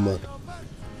old woman.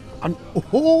 An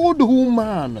old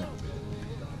woman?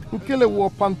 Ukele wo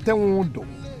pantenwodo.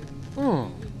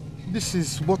 This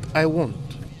is what I want.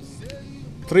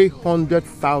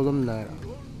 300,000 naira.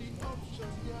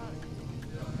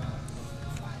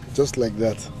 Just like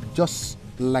that. Just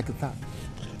like that.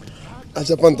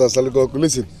 Acha panta Saligoku,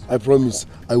 listen, I promise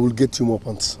I will get you more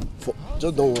pants.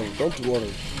 Just don't worry.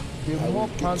 The more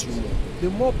pants you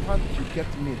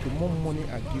get me, the more money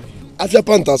I give you. Acha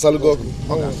panta Saligoku.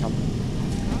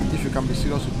 If you can be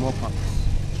serious with more pants.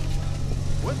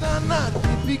 Whether not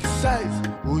the big size,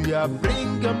 we are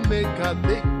bring and make a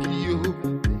take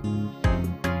you.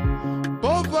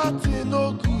 Poverty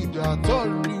no good at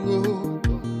all, yo.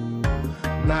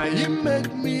 Now you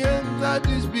make me enter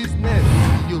this business,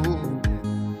 yo.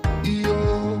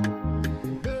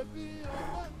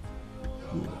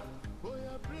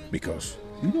 Because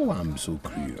you know why I'm so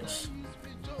curious?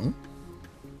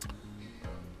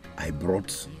 I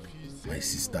brought my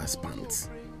sister's pants.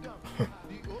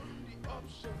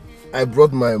 I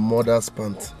brought my mother's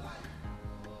pants.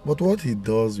 But what he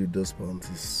does with those pants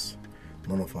is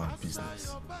none of our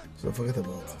business. So forget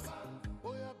about it.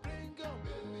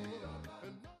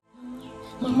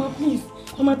 Mama,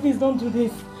 please don't do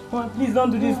this. Mama, please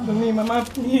don't do this to me. Mama,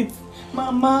 please.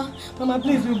 Mama,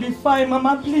 please, you'll be fine.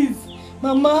 Mama, please.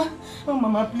 Mama, oh,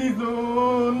 Mama, please.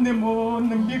 Oh, Nemo,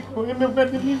 Nembiko,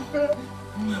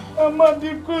 Mama,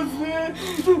 because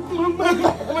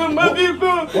Mama,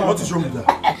 because. What is wrong with her?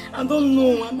 I don't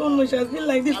know. She has been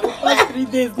like this for the past 3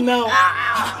 days now.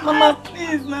 Mama,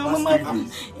 please now. Mama,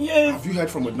 yes. Have you heard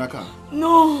from Odnaka?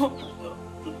 No.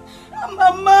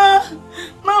 Mama.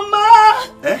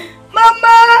 Eh?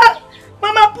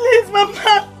 Mama, please,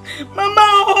 Mama.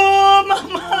 Oh,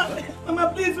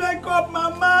 Mama, please wake up,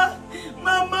 Mama.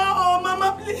 Oh,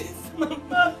 Mama, please,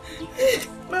 Mama.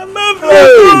 Mama,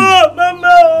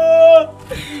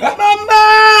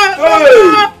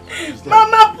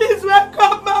 please wake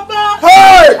up, Mama.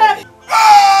 Hey!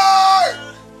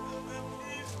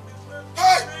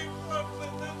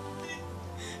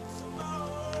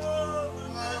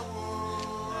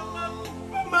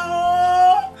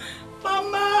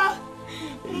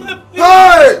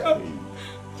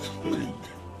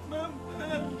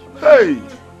 Hey!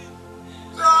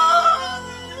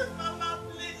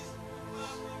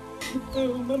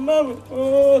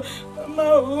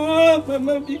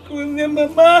 Mama, because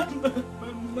Mama.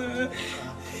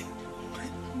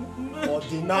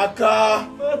 Odinaka!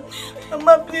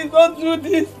 Mama, please don't do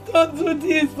this.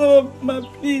 Oh, Mama,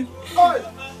 please.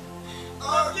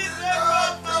 Mama,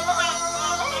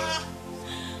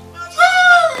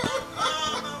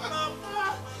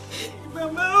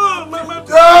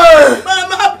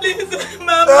 please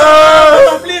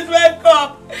Mama, please wake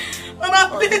up. Mama,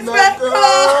 please wake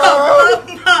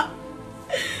up.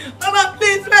 Mama,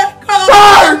 please wake up.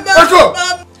 Let's go.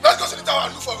 Let's go to the tower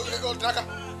and look for Naka.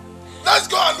 Let's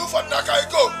go and look for Naka.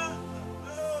 Go.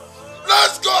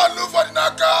 Let's go and look for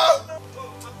Naka. Go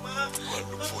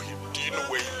and look for him. Do you know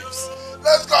where he lives?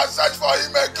 Let's go and search for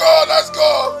him. Go. Let's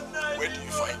go. Where do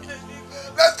you find him?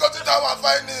 Let's go to the tower and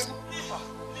find him.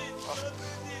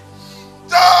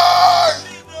 Die!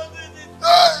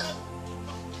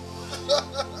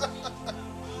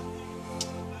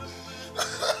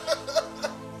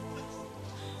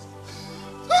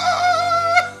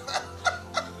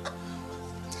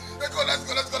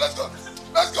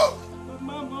 Let's go.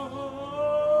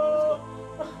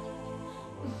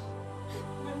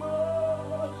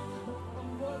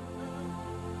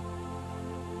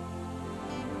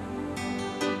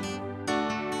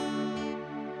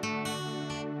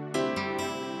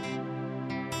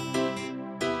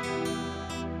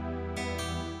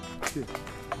 Okay.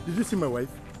 Did you see my wife?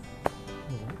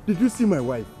 Did you see my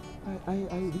wife?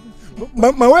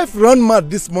 My wife ran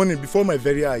mad this morning before my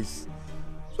very eyes.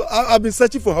 So I've been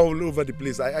searching for her all over the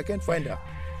place. I can't find her.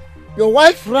 Your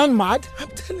wife ran mad? I'm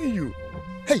telling you.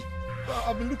 Hey!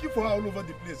 I've been looking for her all over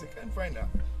the place. I can't find her.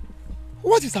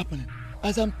 What is happening?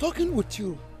 As I'm talking with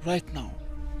you right now,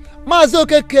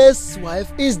 Mazoke's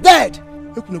wife is dead.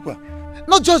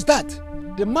 Not just that.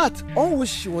 The mat on which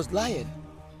she was lying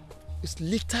is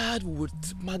littered with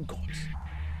maggots.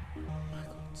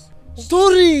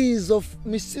 Stories of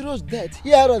mysterious death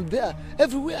here and there,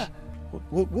 everywhere.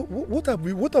 What have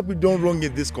we done wrong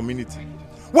in this community?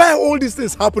 Why are all these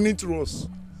things happening to us?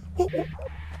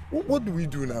 What do we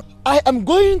do now? I am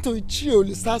going to Ichio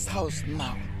Lisa's house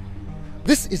now.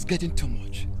 This is getting too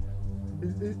much.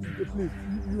 Please,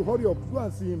 you hurry up. Go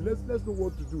and see him. Let's know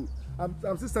what to do. I'm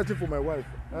still searching for my wife.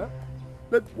 Huh?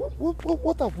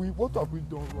 What have we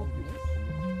done wrong in this?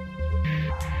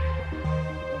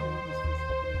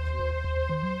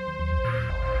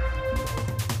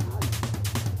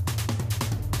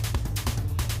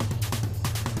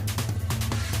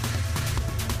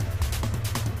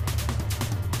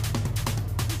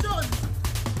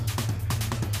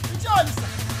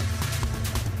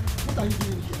 What are you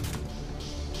doing here?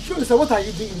 Sholisa, what are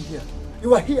you doing here?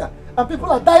 You are here and people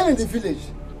are dying in the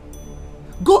village.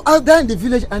 Go out there in the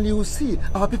village and you will see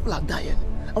our people are dying.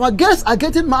 Our girls are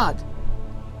getting mad.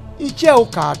 Iche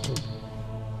Okatu,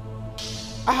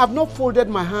 I have not folded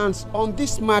my hands on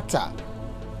this matter.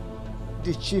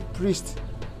 The chief priest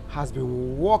has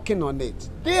been working on it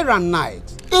day and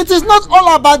night. It is not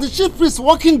all about the chief priest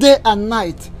working day and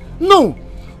night. No,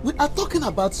 we are talking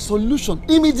about solution,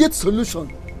 immediate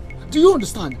solution. Do you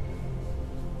understand?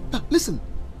 Now, listen,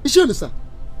 Ishiolisa,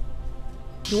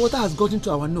 the water has got into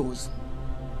our nose.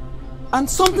 And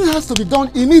something has to be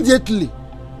done immediately.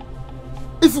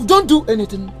 If you don't do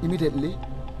anything immediately,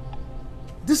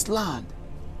 this land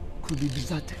could be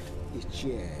deserted.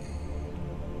 Ichie,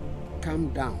 calm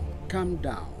down.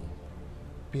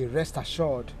 Be rest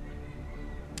assured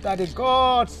that the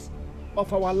gods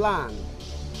of our land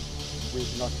will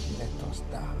not let us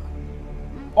down.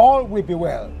 All will be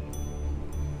well.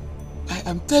 I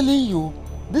am telling you,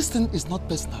 this thing is not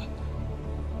personal.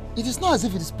 It is not as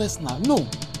if it is personal. No,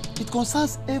 it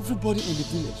concerns everybody in the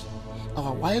village.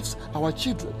 Our wives, our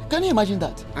children. Can you imagine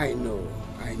that? I know.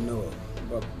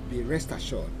 But be rest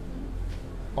assured,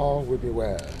 all will be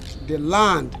well. The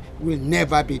land will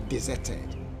never be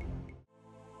deserted.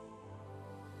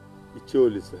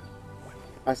 Listen,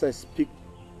 as I speak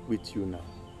with you now,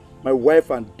 my wife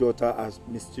and daughter are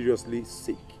mysteriously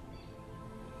sick.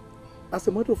 As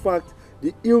a matter of fact,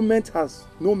 the ailment has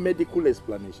no medical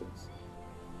explanations.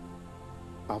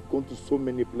 I've gone to so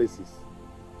many places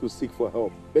to seek for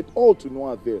help, but all to no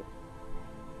avail.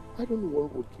 I don't know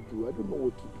what to do. I don't know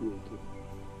what to do again.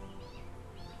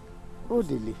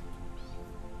 Odili,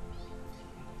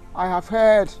 I have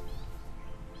heard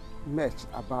much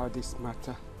about this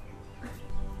matter.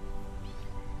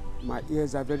 My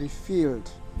ears are very filled,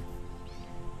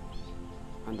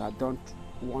 and I don't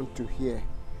want to hear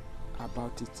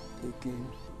about it again.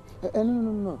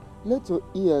 No. Let your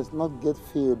ears not get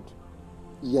filled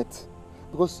yet,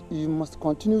 because you must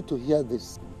continue to hear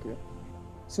this. Okay.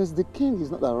 Since the king is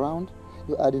not around,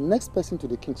 you are the next person to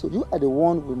the king, so you are the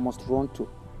one we must run to.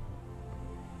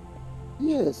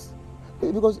 Yes,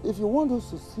 because if you want us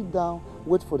to sit down,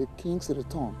 wait for the king's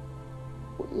return,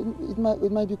 it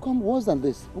might become worse than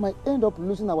this. We might end up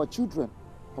losing our children,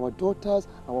 our daughters,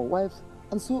 our wives,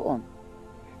 and so on.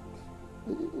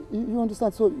 You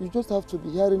understand? So you just have to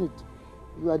be hearing it.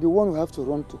 You are the one who have to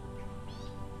run to.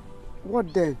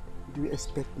 What then do you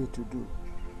expect me to do?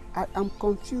 I am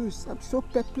confused. I'm so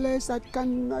perplexed. I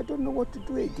don't know what to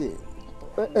do again.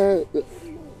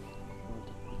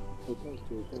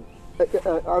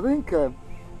 I think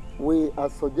we are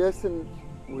suggesting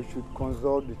we should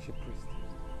consult the chief priest.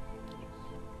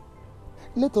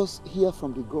 Let us hear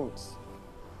from the gods,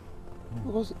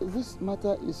 because this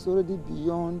matter is already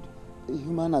beyond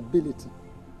human ability.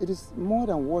 It is more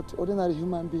than what ordinary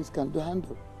human beings can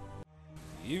handle.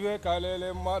 Ibe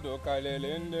kalele mado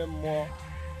kalele nde mo.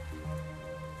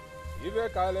 Ibe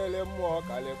kalele mo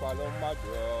kale kwalo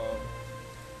mado.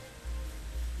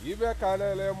 Ibe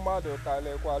kalele mado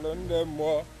kale kwalo nde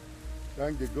mo.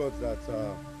 Thank the gods that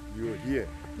you're here.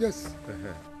 Yes.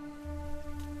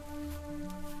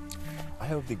 I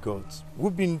help the gods.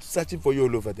 We've been searching for you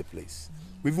all over the place.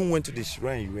 We even went to the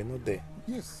shrine. You were not there.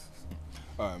 Yes.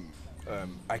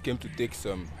 I came to take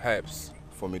some herbs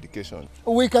for medication.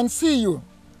 We can see you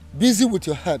busy with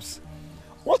your herbs.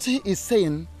 What he is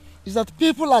saying is that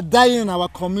people are dying in our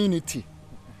community.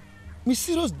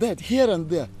 Mysterious death here and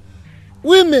there.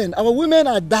 Our women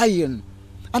are dying.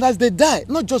 And as they die,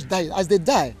 not just die, as they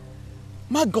die,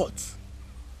 maggots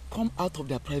come out of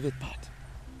their private part.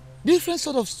 Different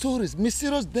sort of stories,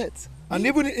 mysterious deaths. And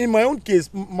even in my own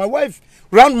case, my wife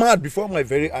ran mad before my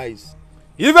very eyes.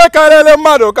 Ive kalele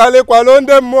mado kale kwalo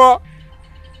nde mo.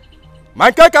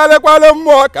 Manke kale kwalo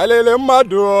mo kalele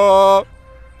mado.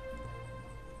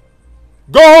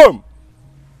 Go home.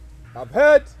 I've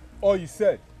heard all you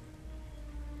said.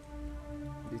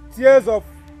 The tears of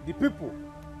the people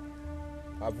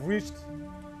have reached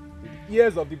the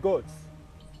ears of the gods.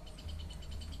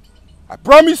 I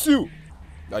promise you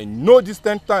that in no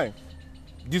distant time,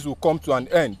 this will come to an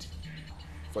end.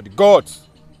 For the gods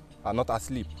are not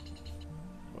asleep.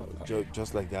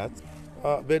 Just like that?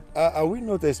 But are we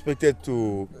not expected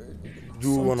to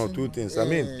do one or two things? I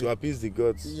mean, to appease the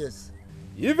gods. Yes.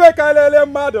 Ive kalele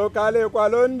mado kale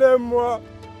kwalo nde mo.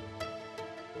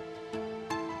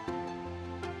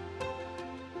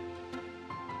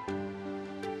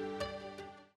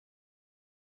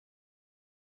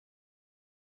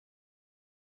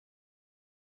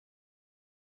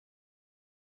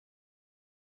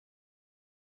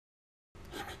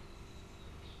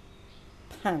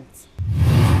 Pants.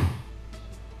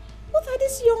 What are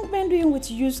these young men doing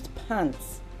with used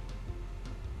pants?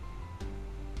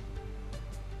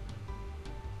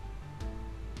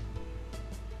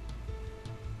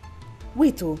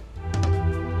 Wait, oh.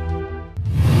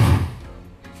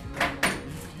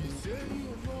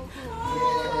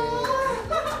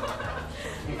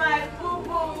 My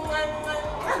boo-boo.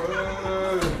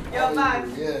 You're back.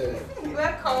 Yeah.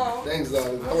 Welcome. Thanks,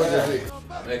 darling. How was your day?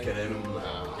 I'm making it now.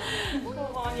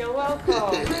 Come on, you're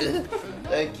welcome.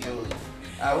 Thank you.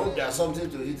 I hope there's something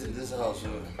to eat in this house.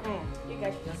 You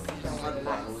guys should just sit down and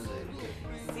relax.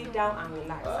 Sit down and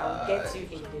relax. I'll get you a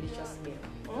delicious meal.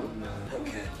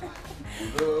 Okay.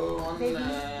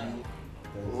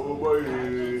 Oh boy.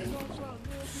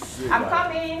 I'm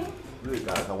coming. Look,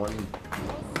 guys, I want you.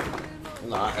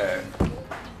 Nah,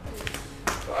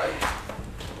 Right.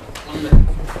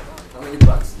 How many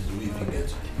bags did we even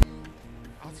get?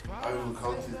 I will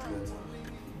count it later.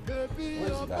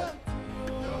 Where's that?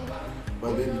 My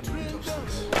baby took it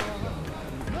upstairs.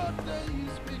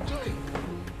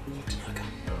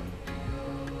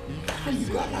 How you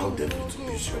allow them to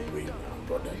use your brain,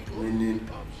 brother? Meaning,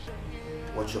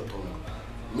 watch your tongue.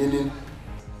 Meaning?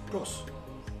 Bros,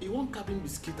 you want cabin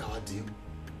biscuit our deal?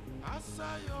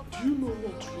 Do you know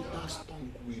what Rita's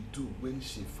tongue will do when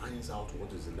she finds out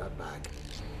what is in that bag?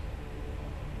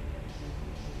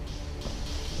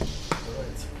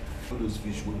 Alright. All those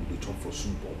fish when they chop for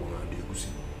soup or one and they go see.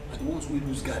 And the ones we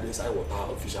lose guard inside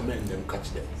water, fishermen them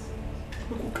catch them.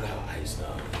 We could cry our eyes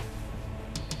now.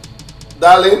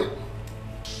 Darling,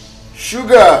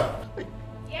 sugar.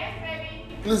 Yes,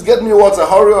 baby. Please get me water.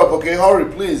 Hurry up, okay? Hurry,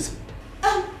 please.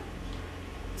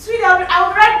 Sweetie, I'll be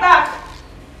right back.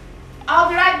 I'll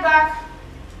be right back.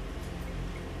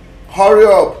 Hurry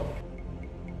up.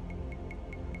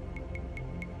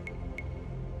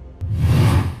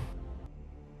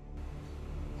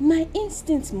 My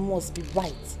instincts must be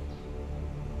right.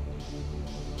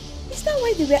 Is that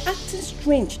why they were acting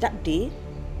strange that day?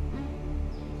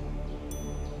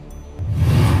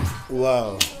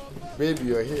 Wow. Baby,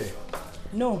 you're here.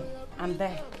 No, I'm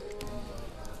there.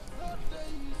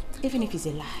 Even if it's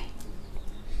a lie,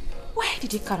 why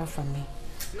did he cut off from me?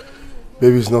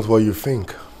 Baby, it's not what you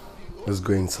think. Let's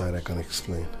go inside, I can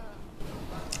explain.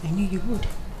 I knew you would.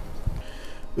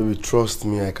 Baby, trust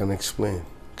me, I can explain.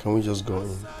 Can we just go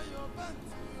in?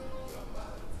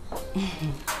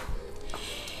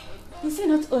 Is it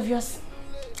not obvious?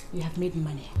 You have made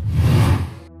money.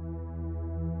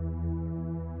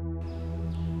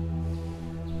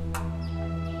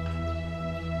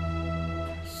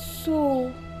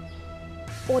 So,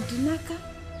 Odinaka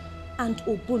and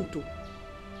Ubuntu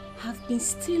have been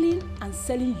stealing and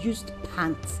selling used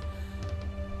pants.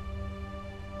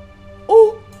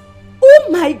 Oh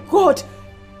my God!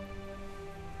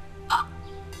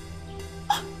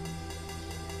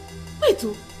 Wait,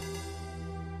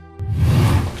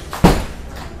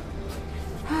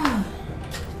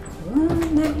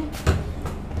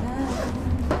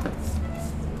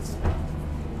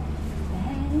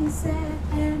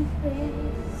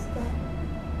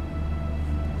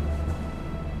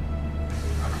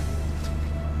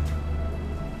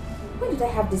 when did I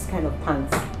have this kind of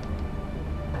pants?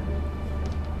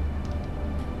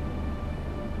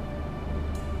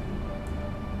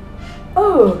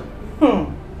 Oh,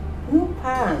 new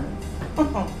pants.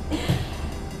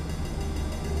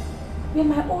 Were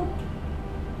my old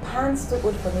pants too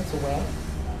old for me to wear?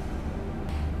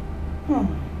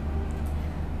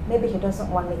 Maybe he doesn't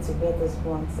want me to wear this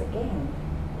once again.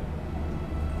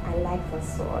 I like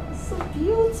this one. It's so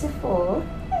beautiful.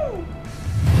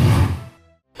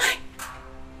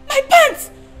 My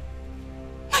pants!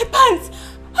 My pants!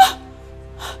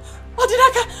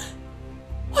 Odinaka!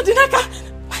 Odinaka!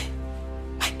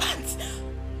 My pants!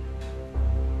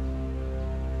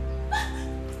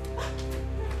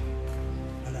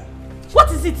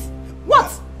 What is it?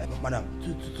 What? Madam,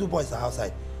 two boys are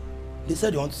outside. They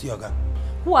said they want to see your guy.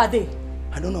 Who are they?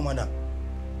 I don't know, madam.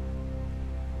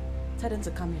 Tell them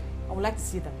to come in. I would like to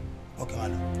see them. Okay,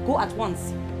 madam. Go at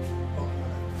once.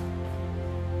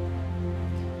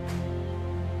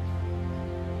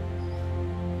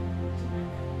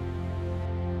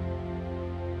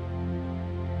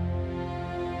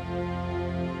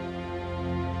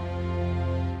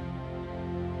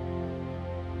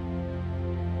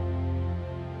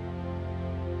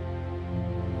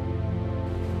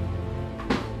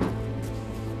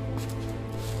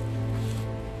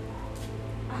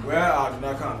 Where are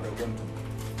Dunaka and the Ubuntu?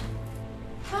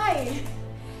 Hi.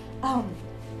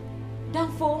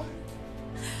 Danfo.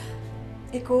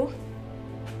 Eko.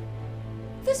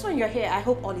 This one you're here, I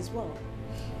hope all is well.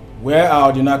 Where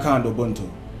are Dunaka and Ubuntu?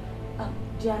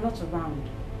 They are not around.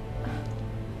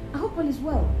 I hope all is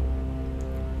well.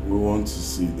 We want to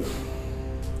see them.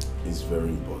 It's very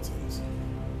important.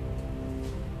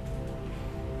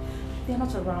 They are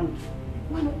not around.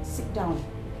 Why not sit down?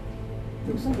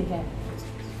 They will soon be here.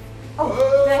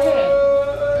 Oh, they're here.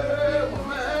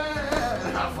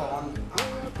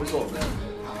 What's up, man?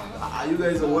 Are you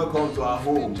guys welcome to our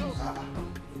home?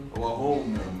 Our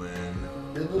home, man.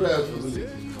 They do that to me.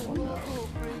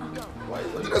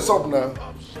 What's up now?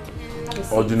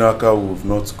 Odinaka will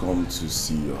not come to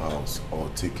see your house or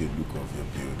take a look of your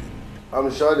building.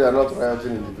 I'm sure they are not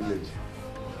rioting in the village.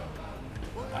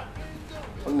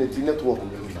 On the network,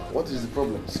 what is the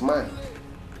problem? Smile.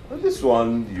 Well, this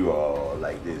one, you are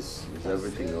like this. Is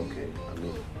everything okay? I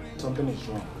mean, Something is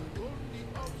wrong.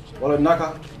 Well,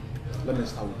 Odinaka, let me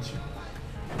start with you.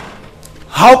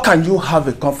 How can you have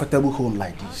a comfortable home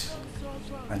like this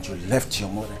and you left your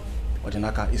mother?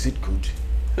 Odinaka, is it good?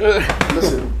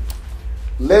 Listen,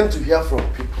 learn to hear from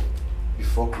people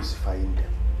before crucifying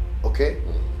them. Okay?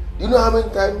 Do you know how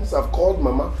many times I've called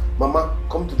Mama? Mama,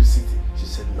 come to the city. She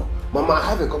said no. Mama, I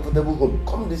have a comfortable home.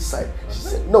 Come this side. She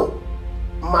said no.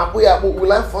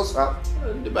 Will I force her?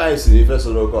 The guy is the first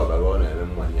local bagon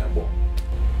and money abo.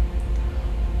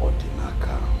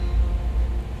 Odinaka,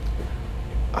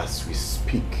 as we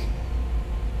speak,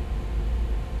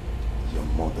 your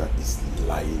mother is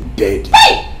lying dead.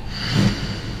 Hey!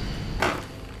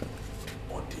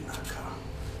 Odinaka.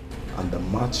 And the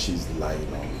mat she's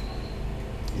lying on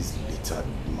is littered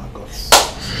with maggots.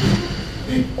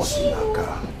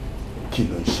 Odinaka,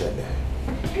 kilo nshele.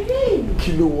 Hey!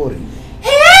 Kilo worry.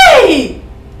 Hey!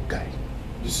 Guy,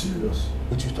 you serious?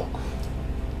 What you talk?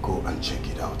 Go and check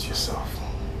it out yourself.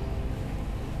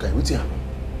 Guy, what's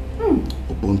happening?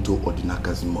 Ubuntu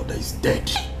Odinaka's mother is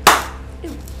dead.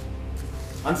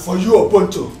 And for you,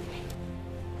 Ubuntu,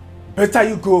 better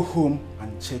you go home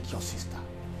and check your sister.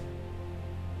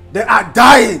 They are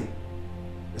dying.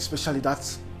 Especially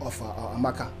that of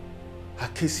Amaka. Her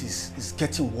case is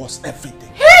getting worse every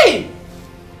day. Hey!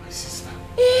 My sister.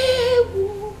 Hey!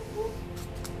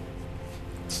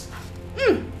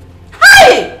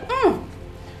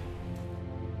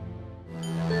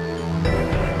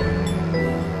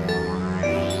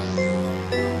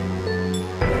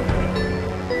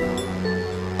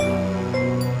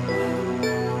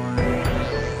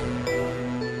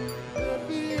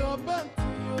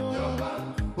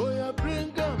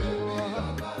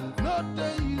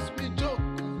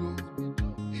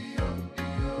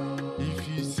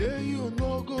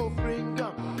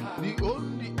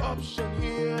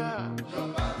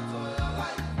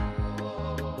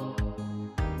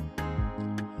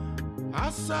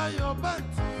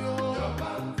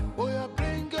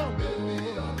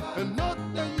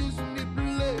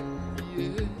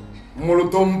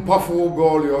 Molotom pafu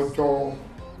ball your jaw.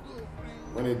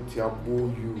 When it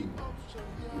yabo you,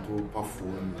 it will pafu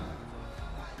you.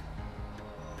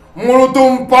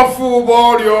 Molotom pafu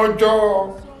ball your jaw.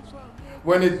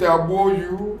 When it yabo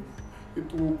you,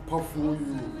 it will pafu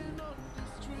you.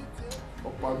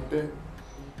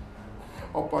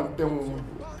 Opante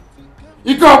mundo.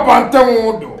 Ika opante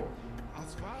mundo.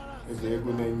 Eze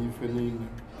ego na nyife nini.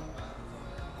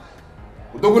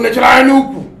 Udogu ne chira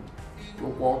nuku.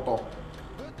 Look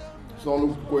so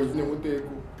look going with the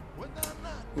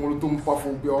Mulutum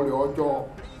Pafu be all your jaw.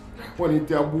 When it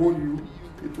abo you,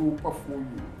 it will pafu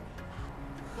you.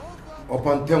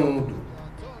 Upon Temudu,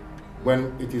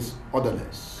 when it is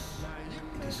odorless,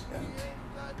 it is empty.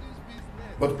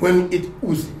 But when it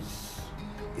oozes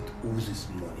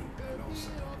money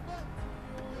alongside.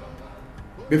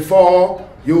 Before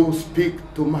you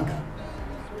speak to Maga,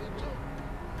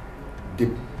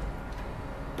 dip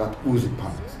that oozy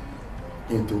pant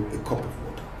into a cup of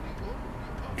water.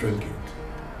 Drink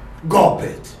it. Gulp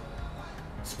it.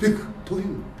 Speak to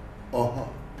him or her.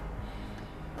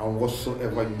 And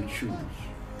whatsoever you choose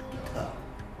to tell,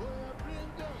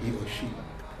 he or she.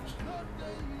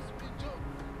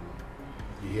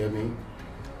 You hear me?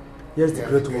 Yes, the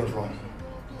great one.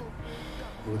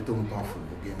 We'll talk powerful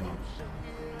beginning.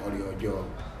 Or your job.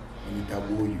 When it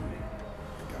abo you,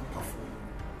 it can powerful.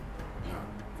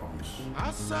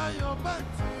 I saw your back,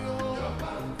 oh,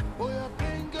 you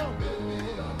bring up,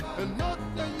 and not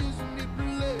that use me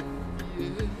play.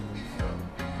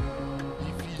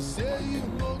 If you say you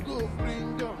no go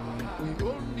bring up, the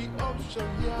only option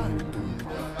here.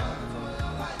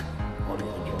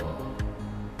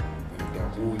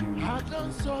 I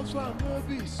don't suffer,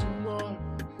 maybe small.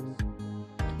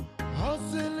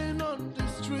 Hustling on the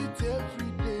street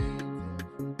every day.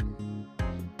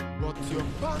 But your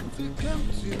party came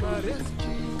to my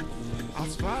rescue.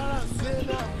 As far as say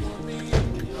that money.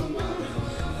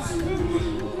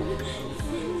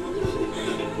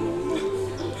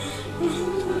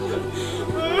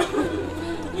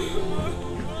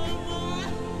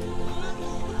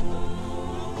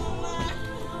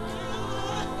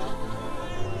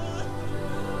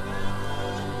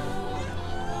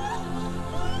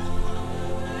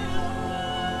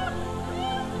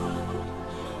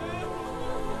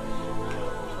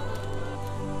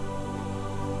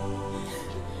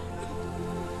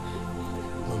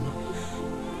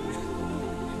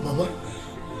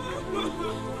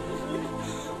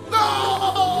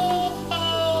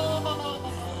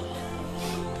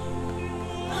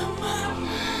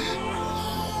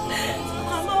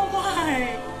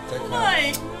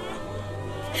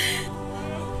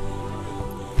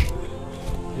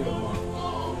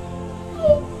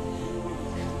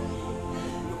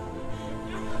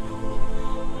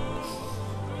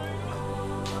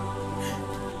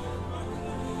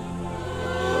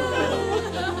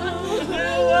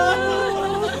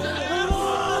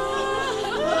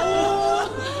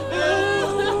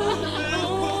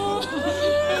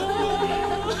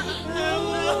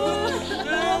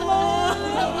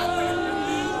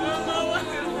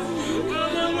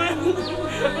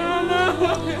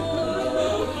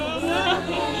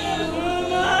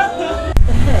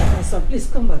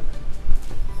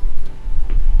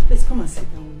 Please come and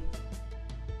sit down.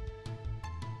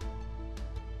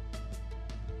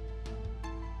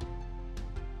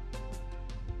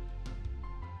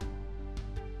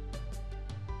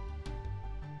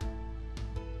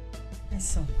 My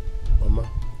son. Mama.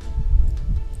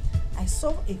 I saw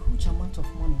a huge amount of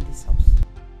money in this house.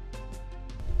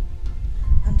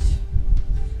 And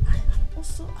I am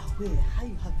also aware how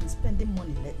you have been spending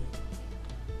money lately.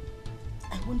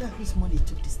 I wonder whose money you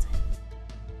took this time.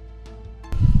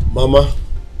 Mama,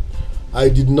 I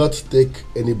did not take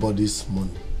anybody's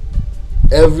money.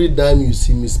 Every dime you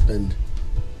see me spend,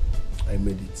 I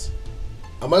made it.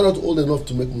 Am I not old enough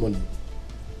to make money?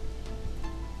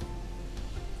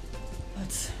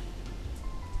 But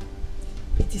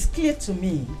it is clear to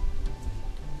me,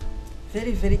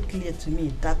 very, very clear to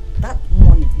me that that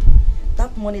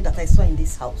money that I saw in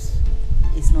this house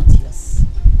is not yours.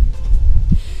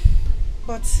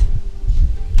 But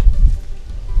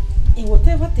in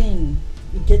whatever thing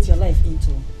you get your life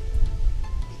into,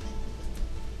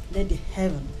 let the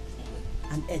heaven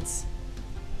and earth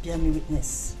bear me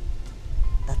witness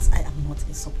that I am not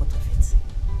in support of it.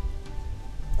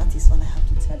 That is all I have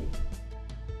to tell you.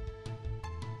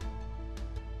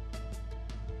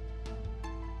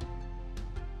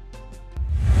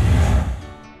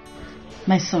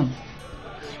 My son,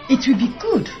 it will be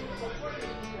good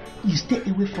you stay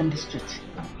away from the street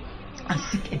and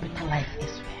seek a better life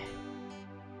elsewhere.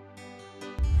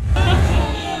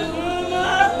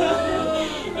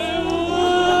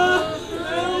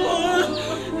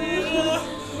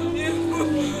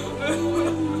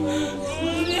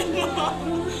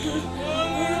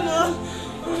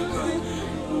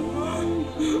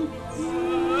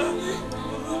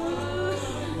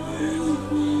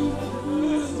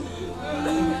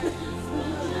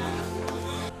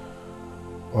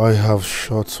 I have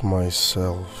shot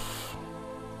myself.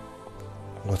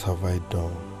 What have I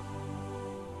done?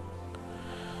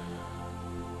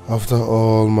 After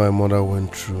all my mother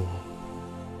went through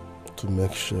to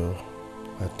make sure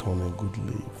I turn a good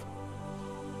leaf,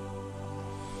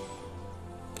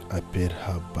 I paid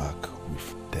her back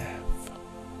with death.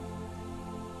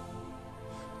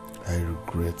 I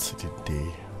regret the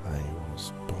day I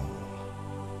was born.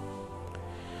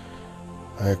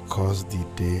 I caused the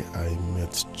day I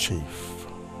met Chief.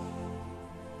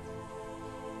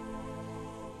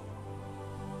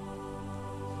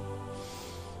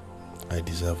 I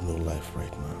deserve no life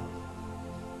right now.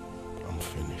 I'm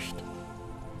finished.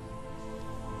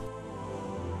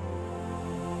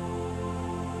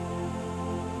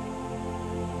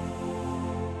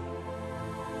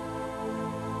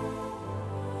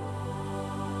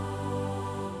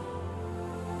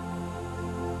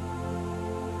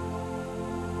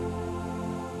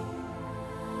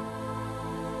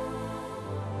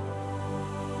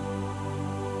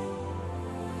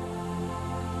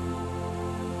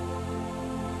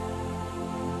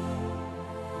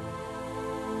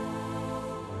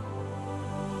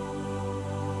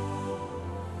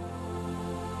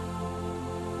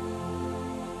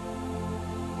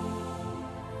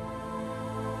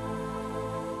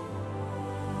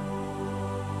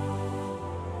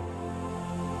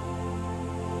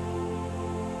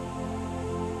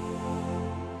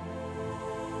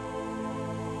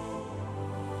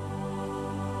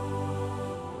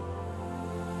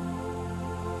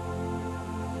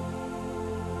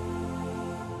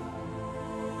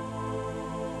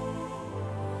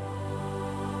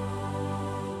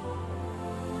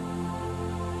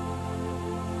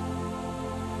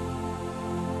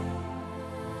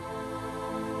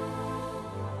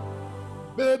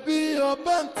 Baby, your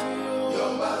band,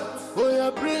 oh yeah,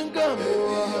 bring them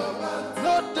over.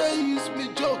 Not they use me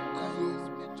joke.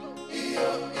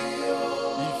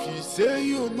 If you say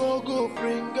you no go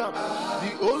bring them,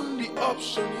 the only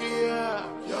option here,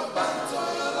 your band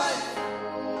or your life.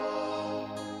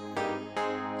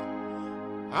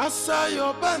 I saw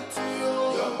your band,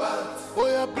 oh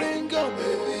yeah, bring them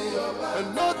over.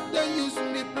 And not they use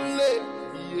me play.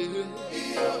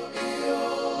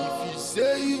 If you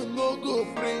say you no go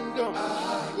bring them,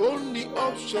 the only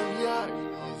option here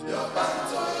is your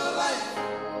band or your life.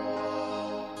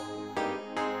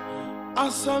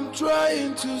 As I'm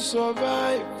trying to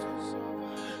survive,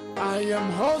 I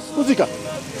am hustling.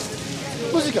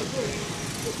 Musica,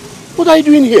 what are you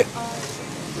doing here?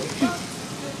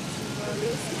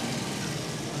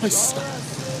 My sister.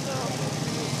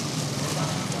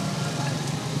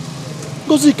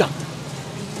 Musica.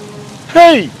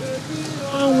 Hey!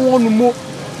 I want more.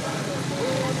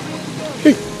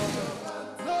 Hey!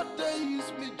 Not they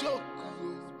use me joke.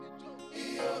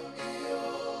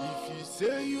 If you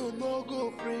say you no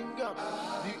go bring up,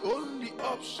 the only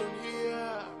option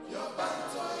here. Your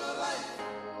band or your life.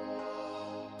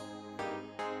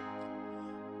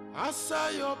 I saw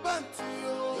your band,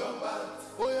 your band.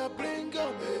 Oh, yeah, bring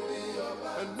up, baby, your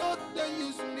band. And not that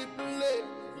use me play.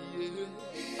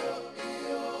 Yeah.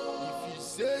 If you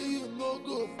say you no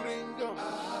go bring them,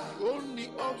 the only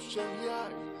option here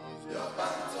is your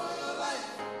band or your life.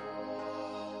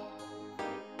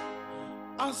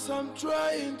 As I'm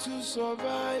trying to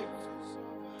survive,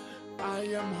 I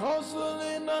am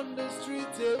hustling on the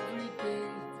street every day.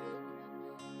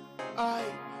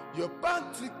 Your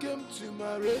party came to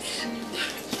my rescue.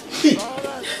 All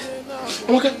I say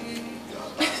now, okay.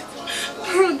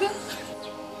 Brother,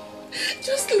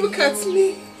 just look at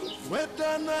me. Look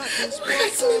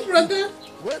at me, brother.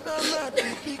 What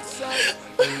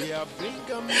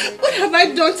have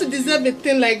I done to deserve a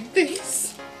thing like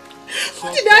this?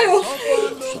 What did I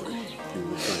offend? You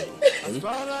will fine.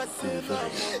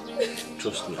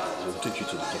 Trust me, I will take you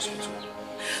to the hospital.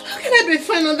 How can I be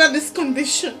fine under this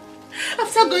condition?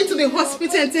 After going to the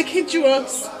hospital and taking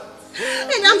drugs.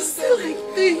 And I'm still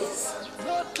like this.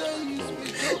 Don't worry,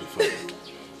 I'll be fine.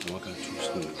 Waka,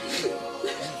 trust me.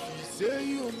 Say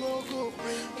you no go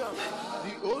bring up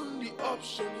the only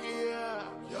option here.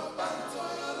 Your band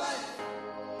or your life.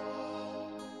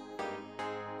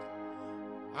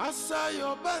 I saw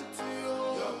your band,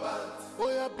 your band. Oh,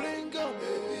 yeah, bring up,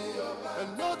 baby, your band.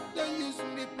 And not that use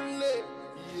me play.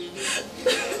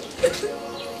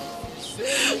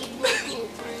 Say you no go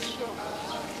bring up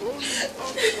the only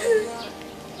option here.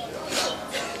 Your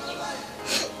band or your life.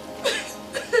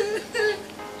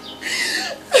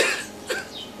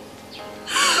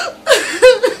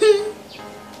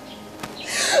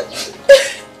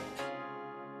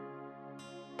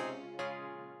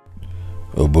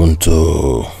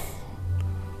 Ubuntu,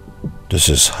 this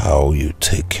is how you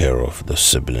take care of the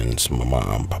siblings Mama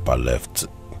and Papa left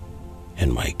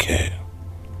in my care.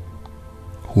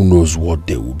 Who knows what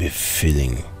they will be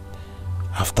feeling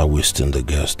after wasting the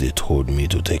girls they told me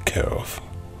to take care of.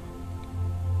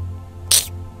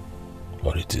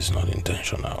 But it is not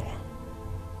intentional.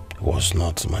 It was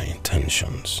not my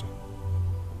intentions.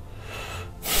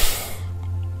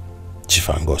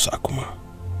 Chifangos Akuma,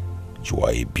 you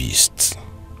are a beast.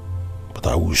 But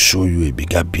I will show you a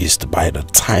bigger beast by the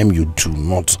time you do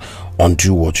not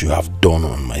undo what you have done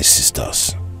on my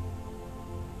sisters.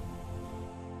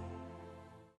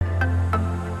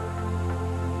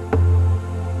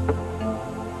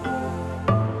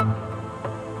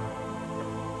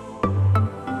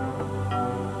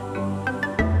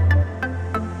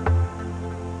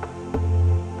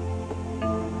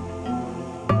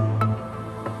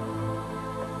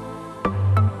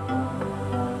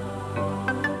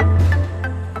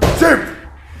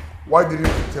 Why didn't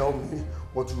you tell me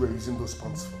what you were using those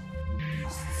pants for?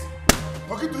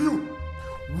 Talking to you.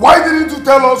 Why didn't you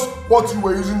tell us what you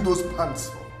were using those pants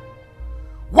for?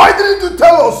 Why didn't you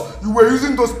tell us you were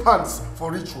using those pants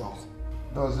for ritual?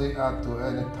 Does it add to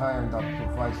any time that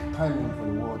provides timing for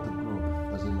the world to grow?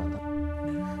 Does it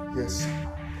matter? Yes,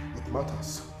 it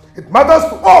matters. It matters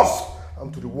to us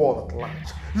and to the world at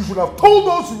large. You should have told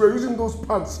us you were using those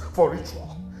pants for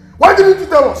ritual. Why didn't you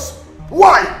tell us?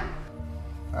 Why?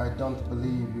 I don't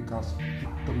believe you can speak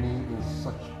to me in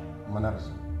such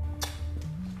mannerism.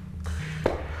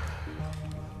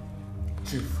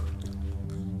 Chief,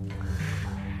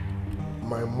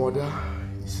 my mother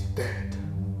is dead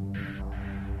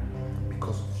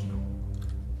because of you.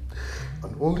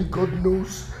 And only God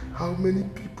knows how many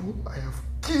people I have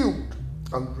killed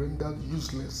and rendered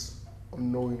useless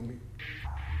unknowingly.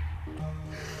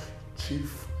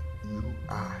 Chief, you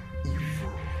are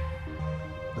evil.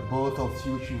 The both of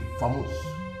you should vamose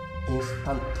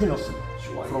instantaneously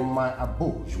from my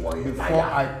abode before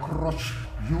I crush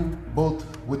you both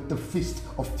with the fist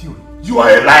of fury. You are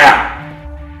a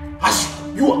liar! As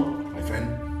you are, my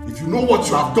friend, if you know what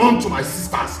you have done to my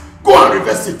sisters, go and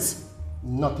reverse it!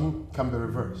 Nothing can be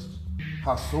reversed.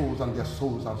 Her souls and their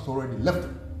souls have already left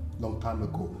long time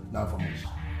ago. Now vamose.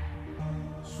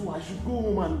 So I should go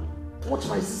home and watch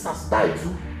my sisters die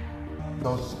too?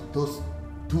 Those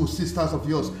two sisters of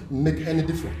yours make any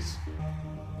difference?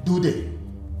 Do they?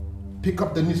 Pick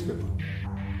up the newspaper,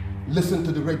 listen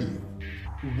to the radio,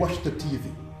 watch the TV.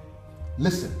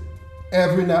 Listen,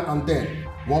 every now and then,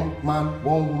 one man,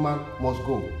 one woman must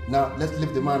go. Now let's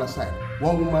leave the man aside.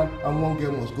 One woman and one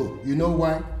girl must go. You know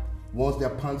why? Once their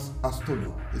pants are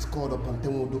stolen, it's called a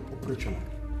pantemodo operation.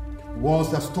 Once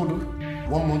they're stolen,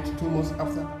 1 month, 2 months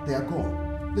after, they are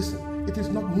gone. Listen, it is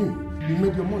not new. You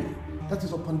made your money. That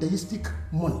is a pandeistic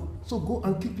money. So go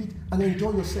and keep it and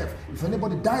enjoy yourself. If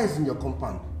anybody dies in your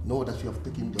compound, know that you have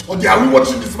taken your... Or are we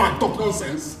watching this man talk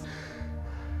nonsense?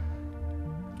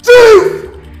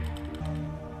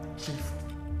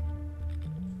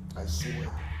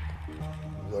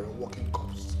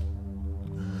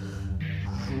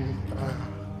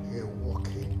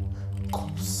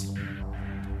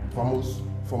 Vamos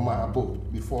from my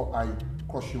abode before I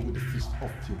crush you with the fist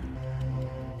of fury.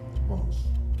 Vamos.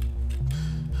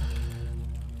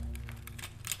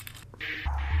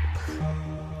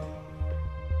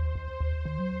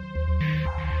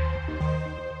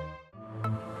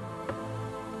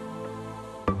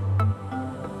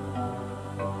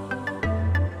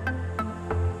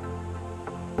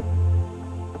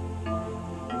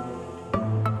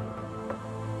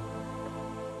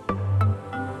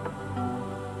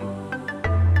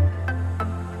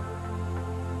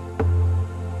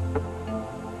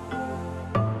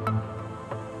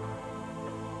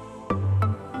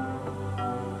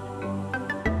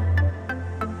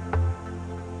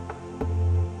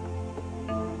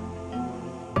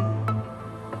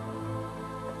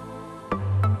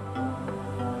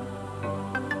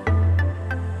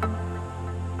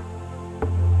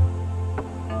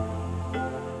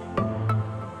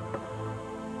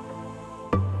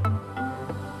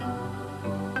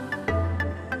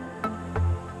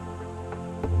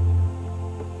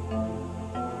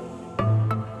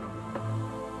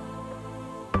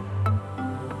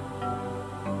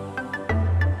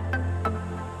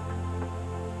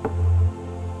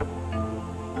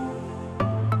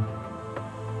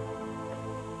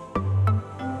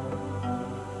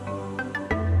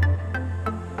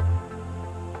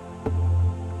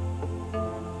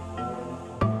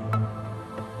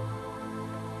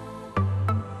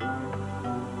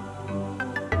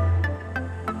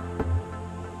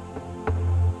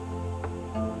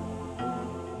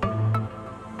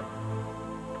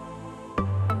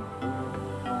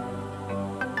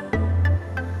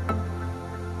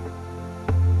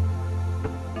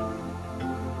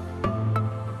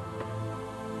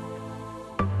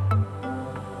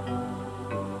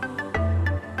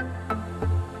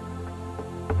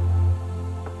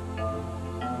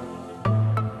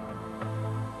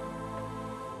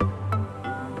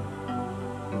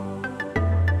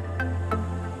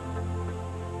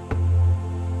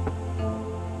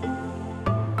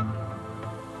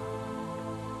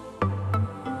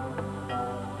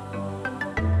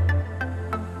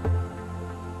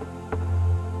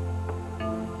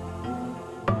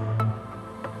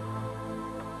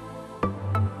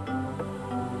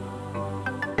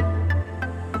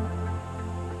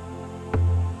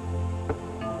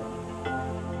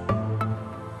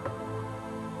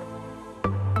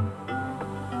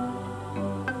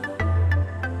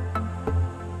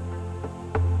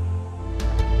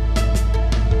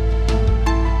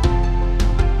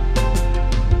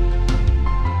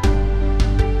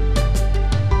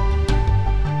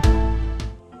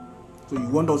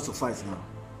 You want us to fight now?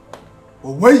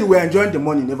 But when you were enjoying the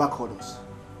money, you never called us.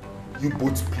 You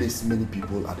both placed many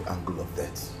people at the angle of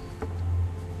death.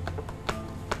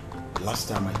 Last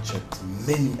time I checked,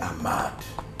 many are mad,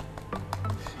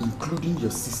 including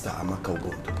your sister Amaka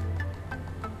Obondo.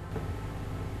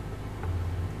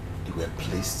 They were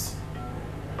placed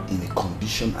in a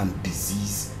condition and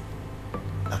disease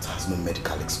that has no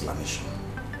medical explanation.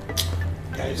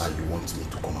 Guys, now you want me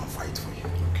to come and fight for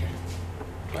you? Okay.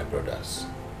 My brothers,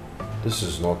 this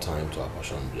is not time to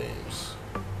apportion blames.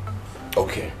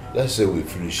 Okay, let's say we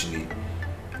foolishly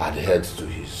adhered to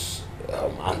his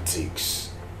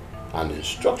antics and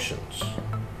instructions.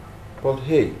 But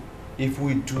hey, if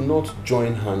we do not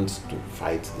join hands to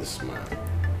fight this man,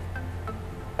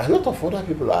 a lot of other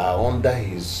people are under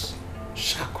his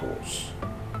shackles.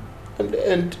 And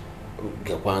then, I'm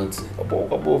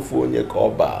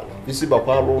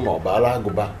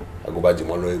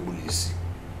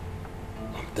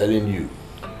telling you.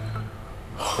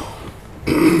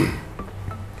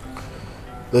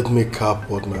 Let me cap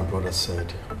what my brother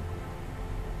said.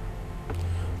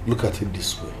 Look at it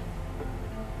this way.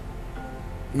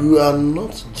 You are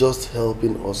not just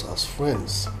helping us as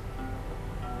friends.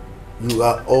 You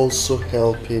are also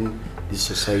helping the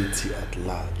society at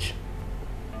large.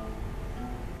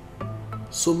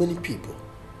 So many people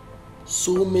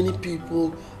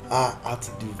are at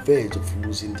the verge of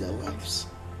losing their lives.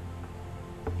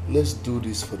 Let's do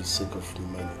this for the sake of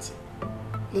humanity.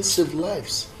 Let's save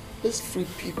lives. Let's free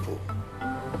people.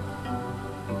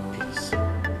 Please.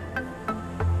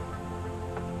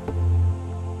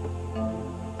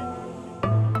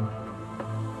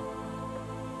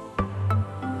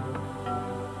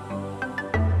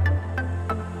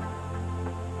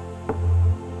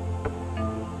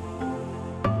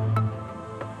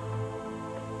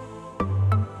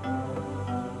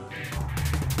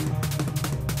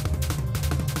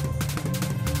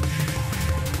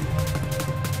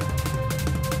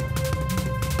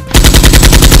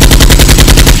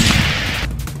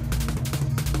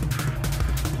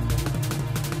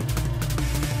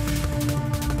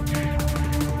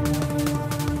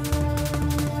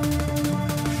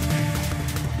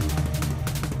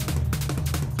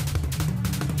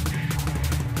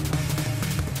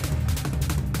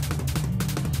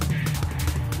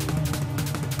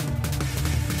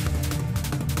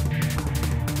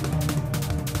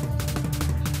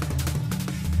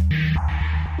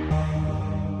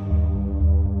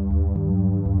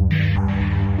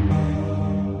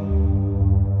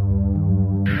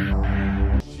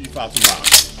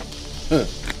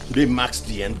 today marks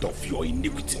the end of your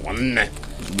iniquity.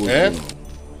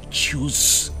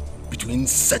 Choose between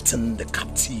setting the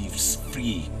captives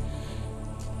free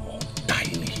or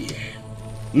dying here.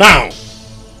 Now!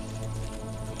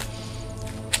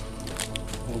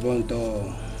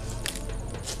 Obonto,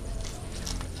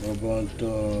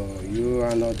 you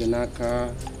and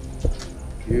Odinaka,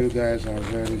 you guys are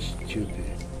very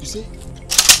stupid. You see?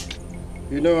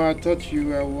 You know, I thought you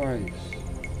were wise.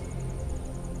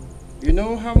 You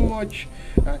know how much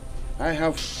I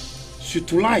have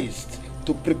utilized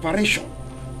to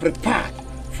prepared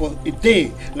for a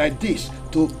day like this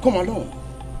to come along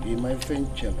in my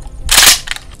venture.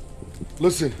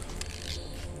 Listen,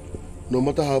 no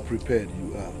matter how prepared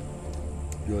you are,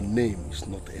 your name is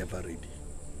not ever ready.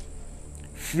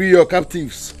 Free your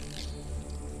captives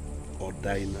or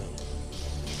die now.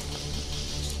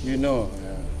 You know,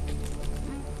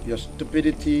 your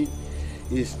stupidity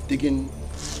is digging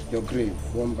your grave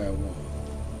one by one.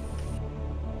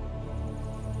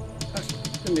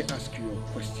 Let me ask you a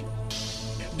question.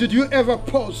 Did you ever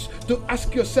pause to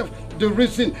ask yourself the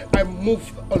reason I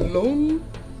moved alone?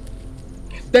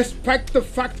 Despite the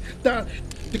fact that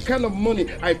the kind of money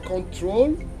I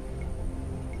control,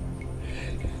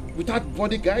 without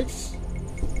bodyguards?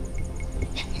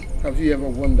 Have you ever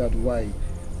wondered why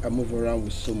I move around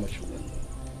with so much money?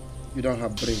 You don't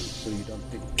have brains, so you don't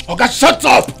think. Okay, shut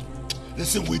up!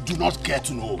 Listen, we do not care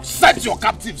to know. Set your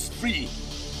captives free,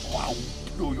 or I will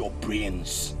blow your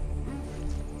brains.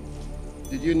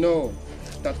 Did you know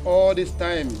that all this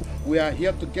time we are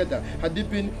here together, had it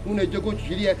been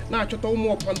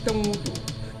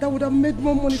that would have made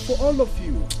more money for all of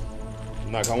you.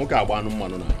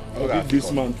 I'll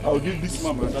give this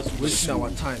man. That's wasting our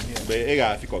time here.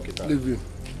 Leave him.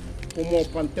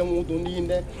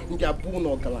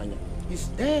 He's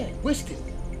there, wasting.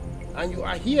 And you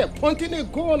are here pointing a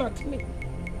gun at me.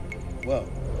 Well,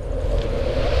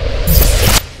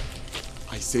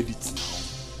 I said it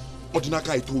now. Odinaka,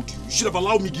 I told you. You should have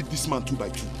allowed me give this man 2 by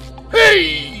 2.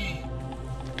 Hey!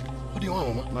 What do you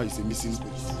want, Mama? Now he's a missing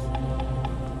space.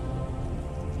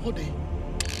 What day?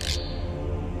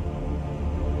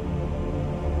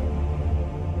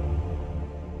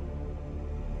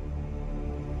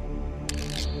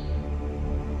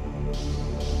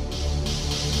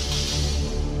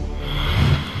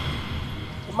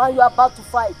 The man you are about to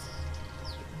fight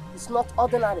is not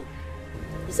ordinary.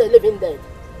 He's a living dead.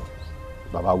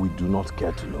 Baba, we do not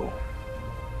care to know.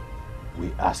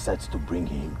 We are set to bring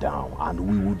him down, and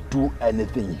we will do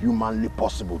anything humanly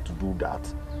possible to do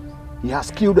that. He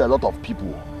has killed a lot of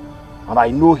people, and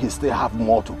I know he still have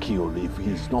more to kill if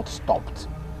he's not stopped.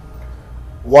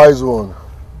 Wise one,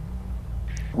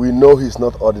 we know he's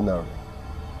not ordinary,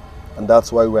 and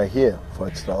that's why we're here for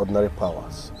extraordinary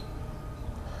powers.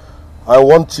 I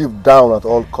want Chief down at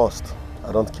all costs.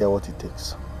 I don't care what it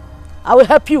takes. I will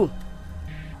help you,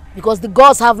 because the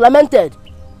gods have lamented,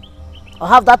 or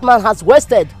how that man has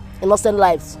wasted innocent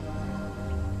lives.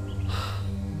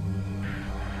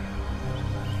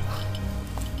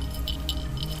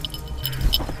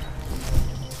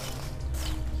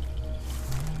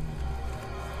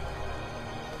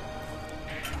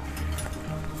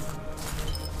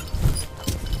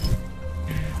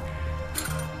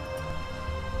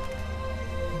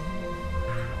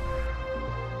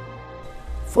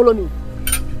 Follow me.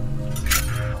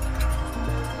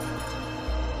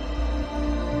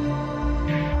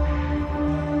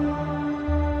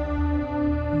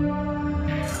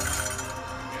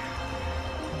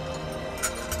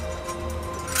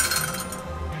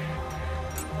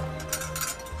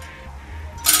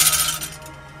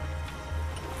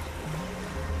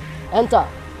 Enter.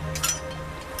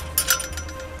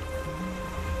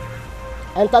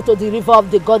 Enter to the river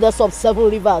of the goddess of 7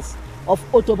 rivers of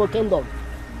Otobo Kingdom.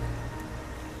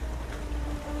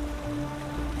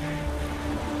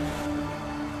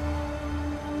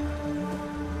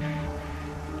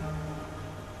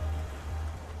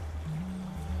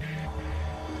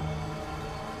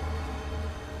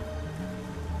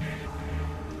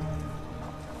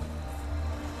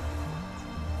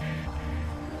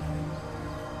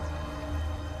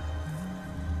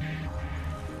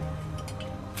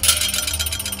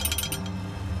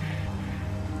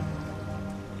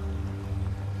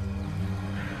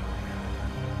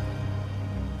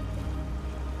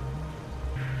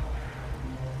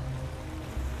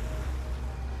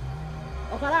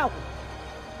 Okaraku.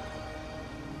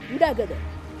 Ndagede.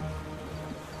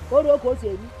 Oro ko se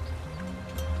ri.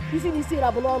 Isi ni si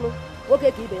rabu n'ọnụ.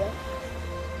 Oke ka ibe ya.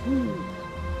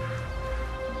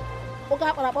 Oke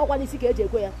akpara akpakwa n'isi ka eji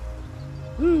ekwe ya.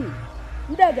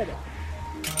 Ndagede.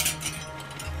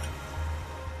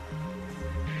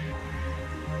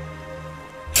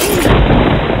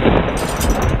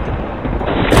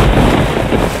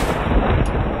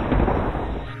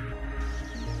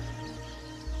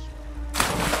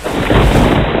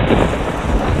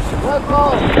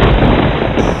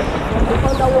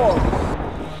 underworld.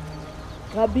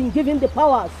 You have been given the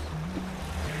powers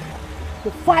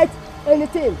to fight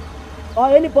anything or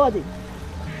anybody.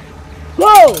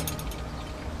 Go!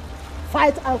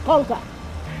 Fight and conquer.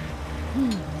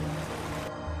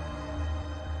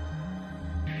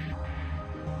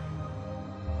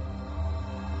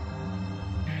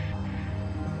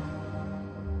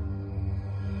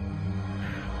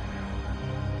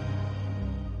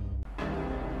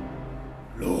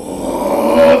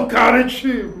 Lord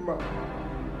Karishima.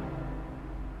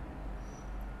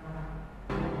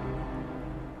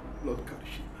 Lord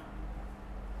Karishima.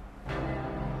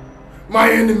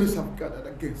 My enemies have gathered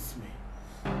against me.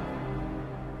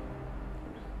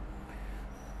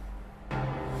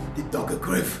 They dug a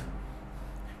grave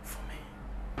for me.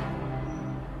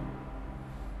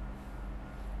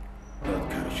 Lord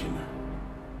Karishima,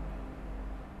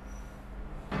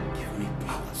 give me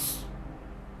powers.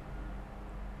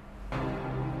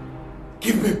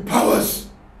 Give me powers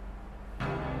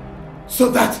so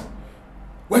that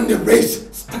when the race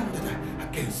standeth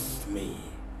against me,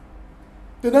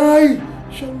 then I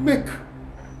shall make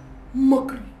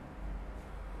mockery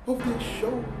of their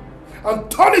show and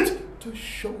turn it to a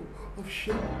show of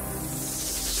shame.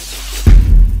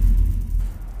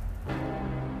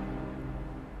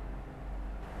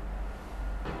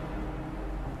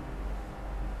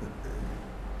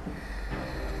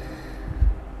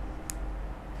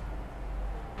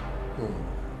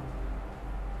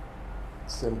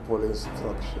 Simple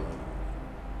instruction.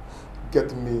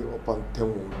 Get me up on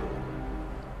Temudo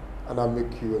and I'll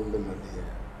make you a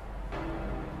millionaire.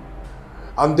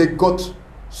 And they got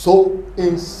so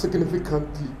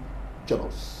insignificantly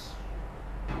jealous.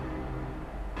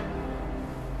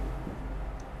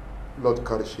 Lord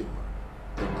Karishima,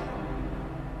 thank you.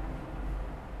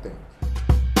 Thank you.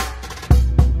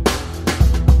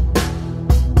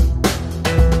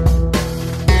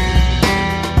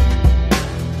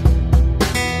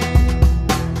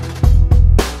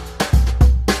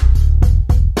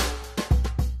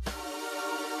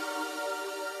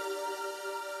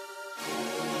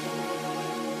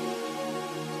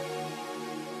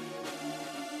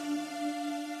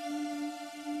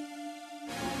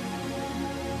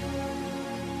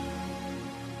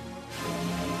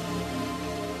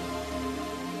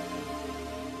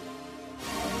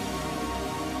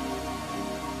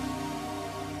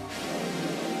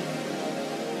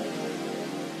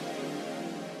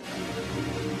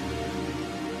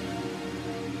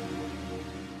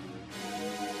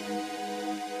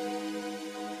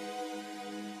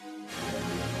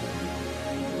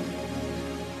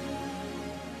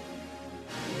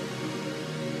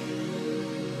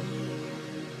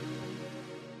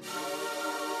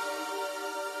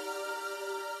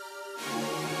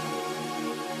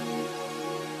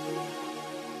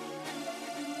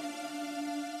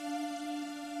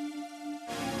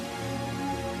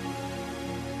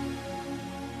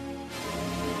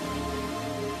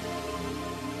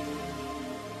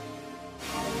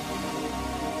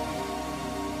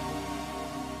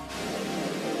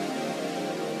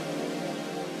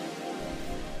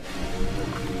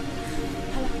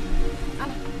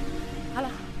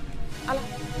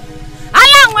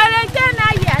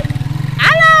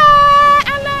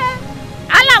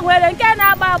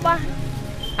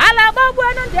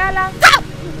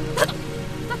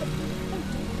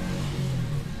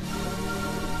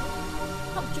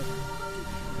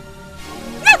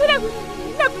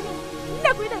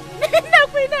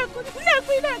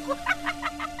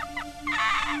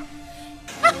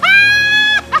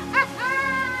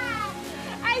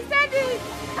 I said it!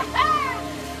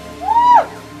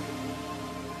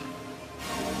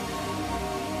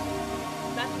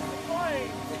 That's the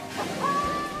point.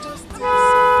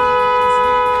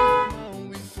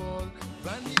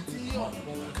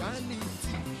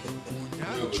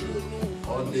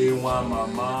 Only one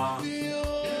mama.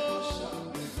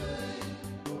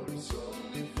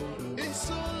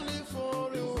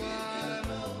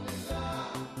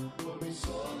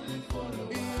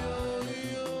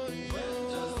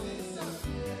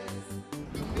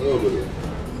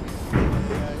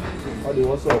 Adi,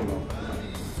 what's up now?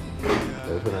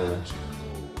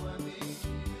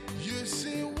 You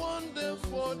see one day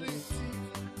for the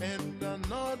thief and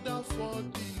another for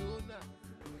the owner.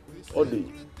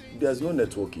 Odi, there's no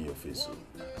network in your face.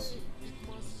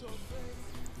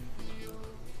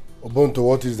 Obonto,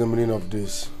 what is the meaning of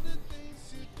this?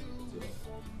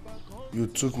 You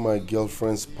took my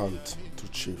girlfriend's pant to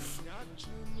Chief.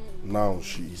 Now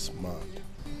she is mad.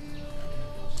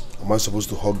 Am I supposed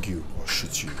to hug you or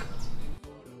shoot you?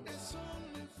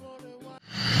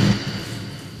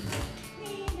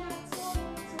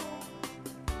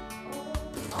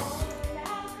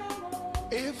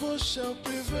 Evil shall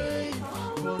prevail,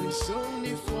 but it's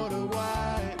only for a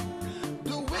while.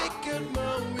 The wicked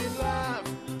man will laugh,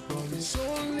 but it's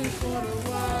only for a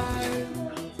while.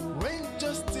 When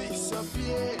justice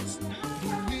appears,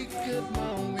 the wicked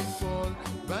man will fall.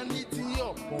 Vanity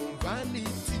upon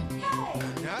vanity,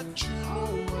 not you know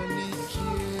one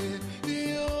care.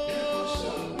 Evil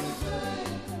shall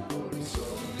prevail, but it's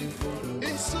only for a while.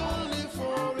 It's only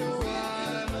for a while.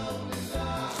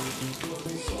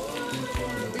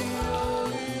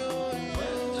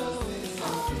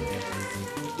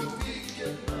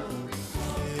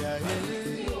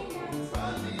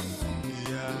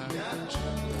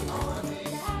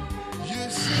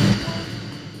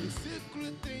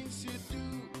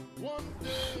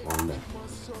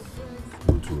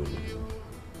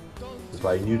 If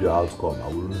I knew the outcome, I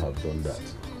wouldn't have done that.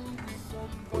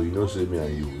 But you know, say me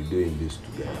and you, we're doing this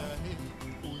together.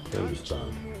 You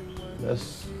understand?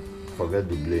 Let's forget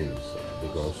the blames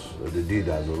because the deed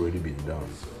has already been done.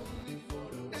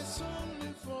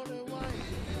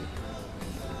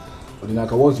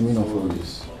 Odinaka, what's the meaning of all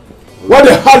this? What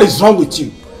the hell is wrong with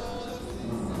you?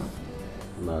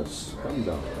 Nas, calm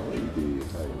down.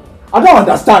 I don't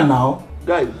understand now.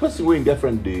 Guy, person wey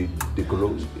girlfriend they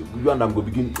you and them go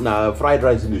begin na fried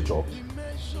rice in the chop.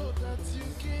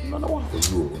 No, no one for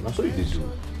you. That's what you did do.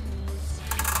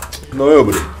 No,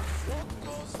 everybody.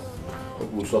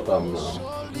 We'll sort them now.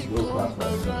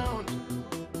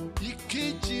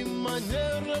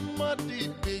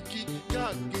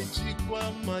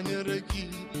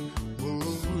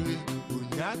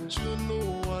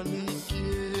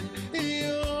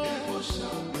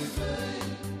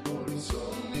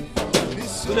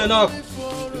 Good enough.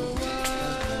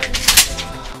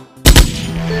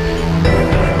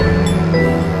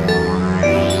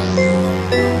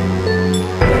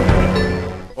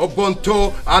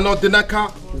 Obonto and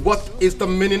Odinaka, what is the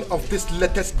meaning of this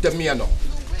latest demiano?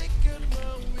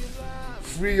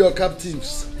 Free your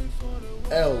captives,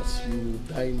 else you will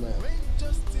die now.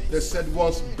 They said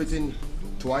once bitten,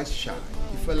 twice shy.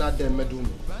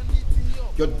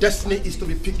 Your destiny is to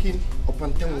be picking up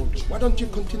and down. Why don't you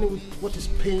continue with what is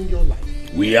paying your life?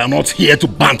 We are not here to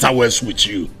banter words with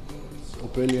you.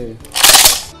 Open.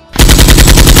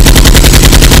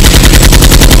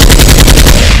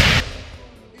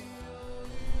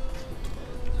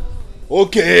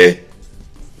 Okay.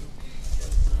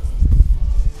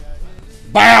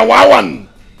 By a wawan.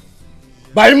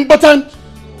 By important.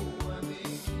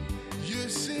 You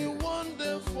see one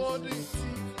day for the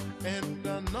thief and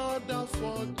another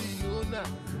for the owner.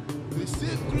 The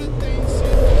secret things you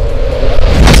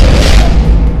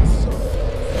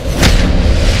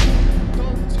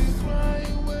don't you cry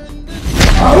when the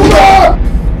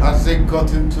has it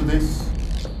got into this?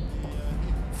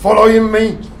 Following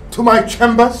me to my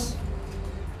chambers?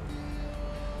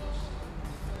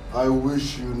 I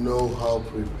wish you know how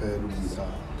prepared we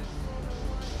are.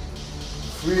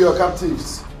 Free your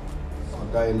captives or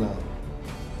die now.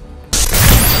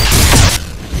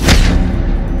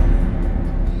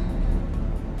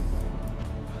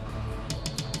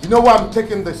 You know why I'm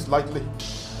taking this lightly?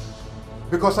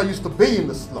 Because I used to be in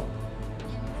the slum,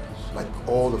 like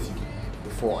all of you,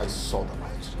 before I saw the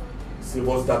light. See,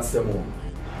 what's that same one?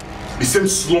 The same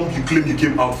slum you claim you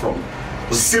came out from.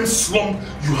 The same slum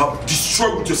you have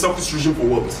destroyed with your selfish regime for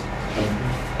what?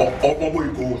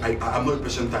 I'm not a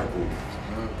patient type.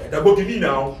 That go give me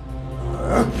now.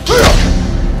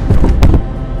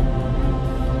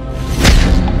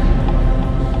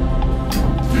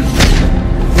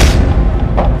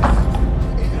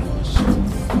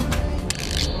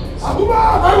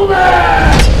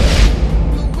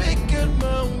 The wicked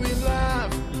man will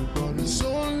laugh, but it's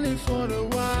only for a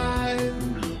while.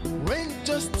 When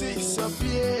justice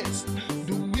appears,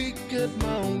 the wicked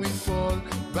man will fall.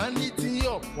 Vanity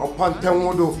up.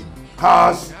 Opantenwodo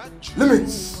has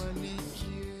limits.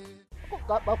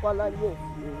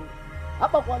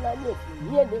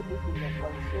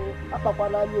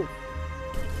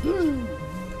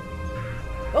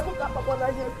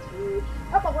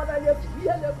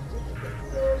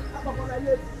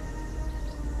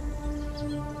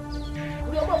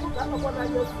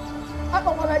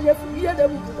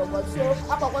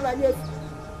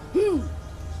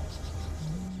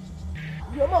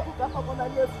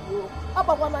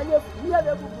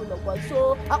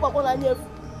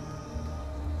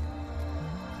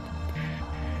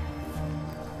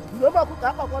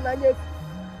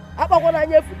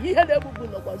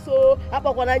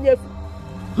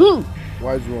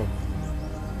 Wise one.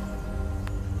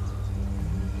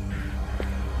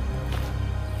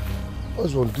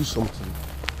 Wise one, do something.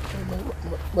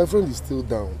 My friend is still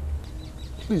down.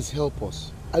 Please help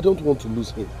us. I don't want to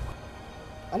lose him.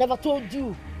 I never told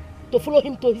you to follow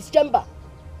him to his chamber.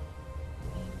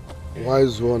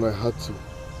 Wise one, I had to.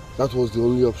 That was the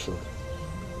only option.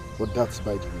 But that's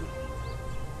by the way.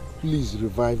 Please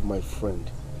revive my friend.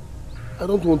 I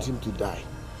don't want him to die.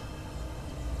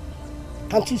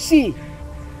 Can't you see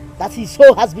that his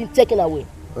soul has been taken away?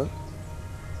 Huh?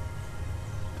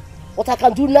 What I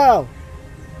can do now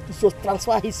is to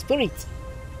transfer his spirit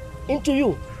into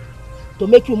you to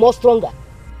make you more stronger.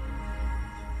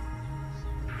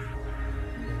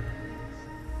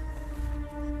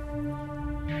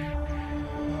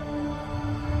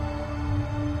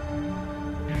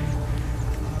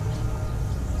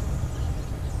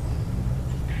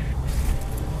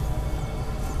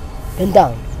 Bend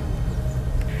down.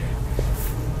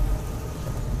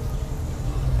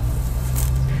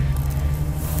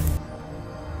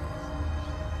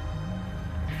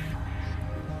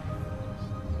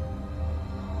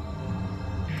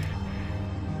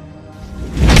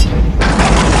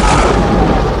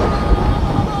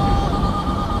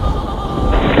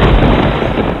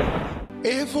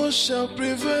 Evil shall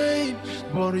prevail,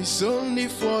 but it's only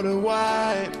for a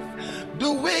while.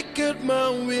 The wicked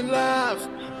man will laugh,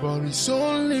 but it's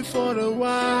only for a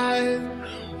while.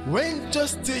 When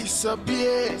justice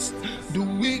appears, the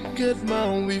wicked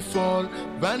man will fall.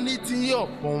 Vanity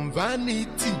upon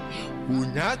vanity,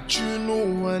 unyachu no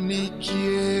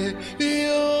waniki.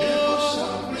 Evil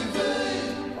shall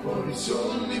prevail, but it's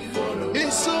only for a while.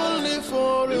 It's only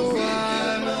for a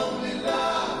while.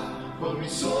 But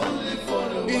it's only for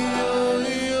a while.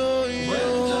 When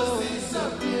justice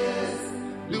appears,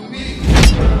 the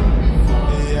wicked man will fall.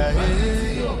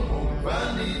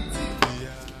 Vanity.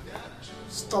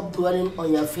 Stop dwelling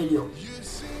on your failure.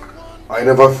 I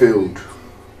never failed.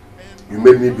 You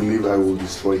made me believe I will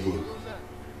destroy him.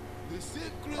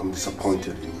 I'm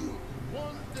disappointed in you.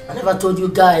 I never told you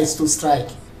guys to strike.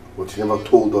 But you never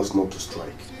told us not to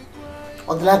strike.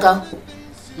 Odinaka,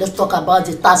 let's talk about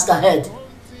the task ahead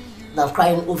than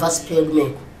crying over spilled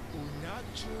milk.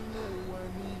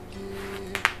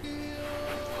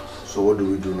 So what do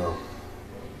we do now?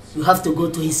 You have to go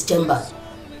to his chamber.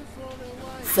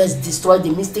 First destroy the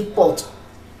mystic pot.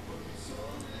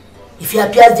 If he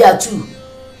appears there too,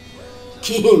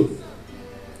 kill him,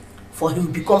 for he will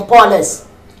become powerless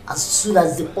as soon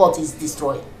as the pot is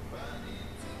destroyed.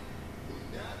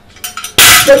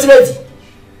 Get ready,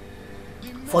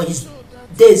 for his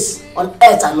days on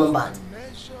earth are numbered.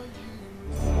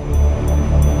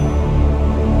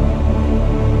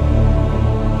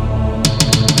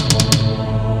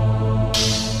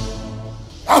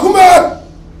 Ahmed!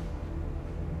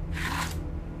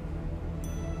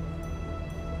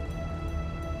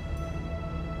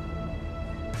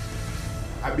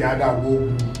 Abiada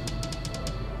wo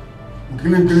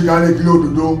nkili gane kilo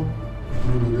dodo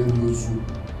nyosu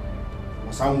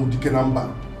masamu dike namba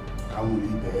kamu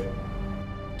libe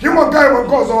kimo gai mo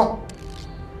kozo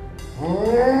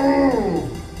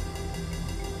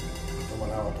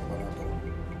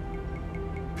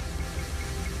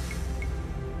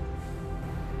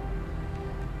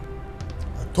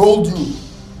I told you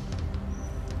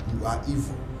you are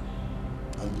evil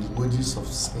and the wages of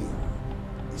sin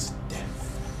is death.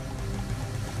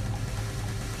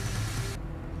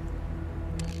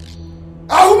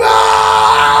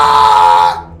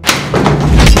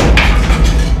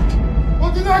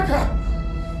 Odinaka!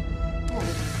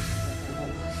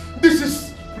 This is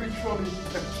spiritual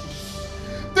impotence.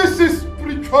 This is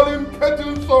spiritual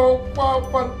impotence of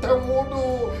Papa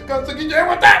Temodo.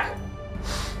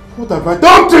 What have I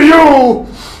done to you?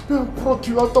 I brought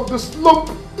you out of the slump,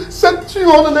 sent you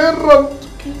on an errand to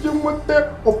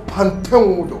Kijimate of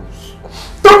Pantemodos,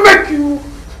 to make you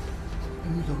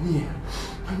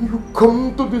and you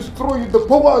come to destroy the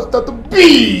powers that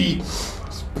be.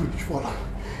 Spiritual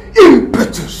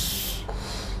impetus.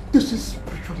 This is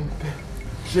spiritual impetus.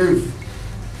 Shave,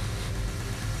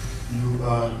 you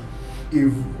are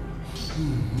evil,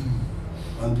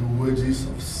 and the wages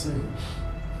of sin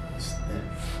is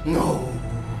death. No.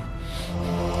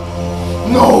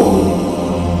 No!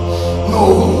 No!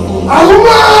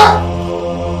 Ahuma!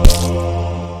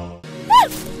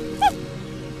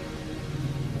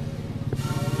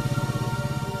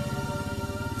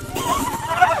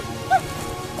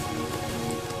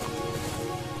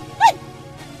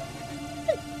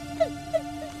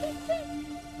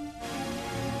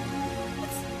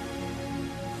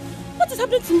 What is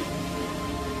happening to me?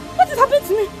 What is happening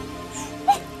to me?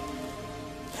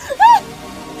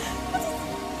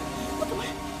 What am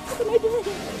I doing?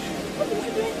 What am I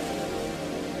doing?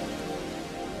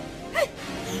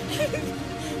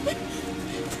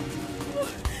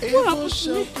 Evil Evil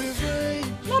shall prevail,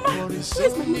 but it's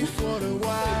only for a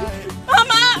while.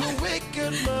 Mama! The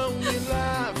wicked man will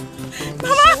laugh, but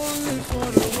it's only for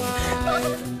a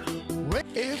while.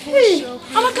 Hey,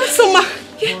 Amakasoma,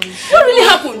 what really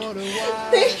happened?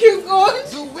 Thank you, God.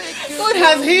 God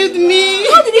has healed me.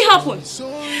 How did it happen?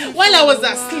 While I was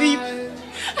asleep,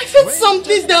 I felt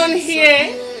something down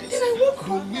here. Then I woke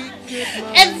up.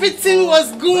 Everything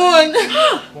was gone.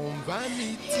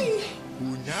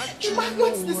 The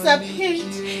maggots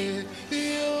disappeared.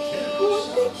 God,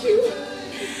 thank you.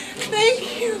 Thank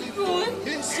you, God.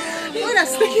 God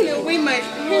has taken away my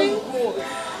pain.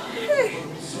 Hey.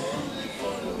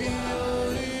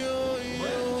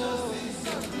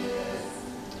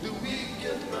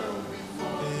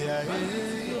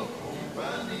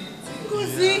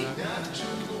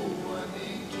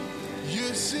 You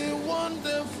see one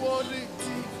day for the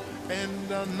thief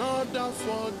and another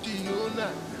for the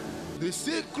owner. The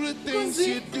secret things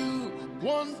you do,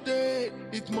 one day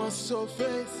it must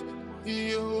surface.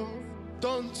 Yo,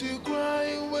 don't you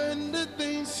cry when the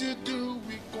things you do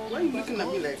we come. Why are you looking at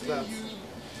me like that?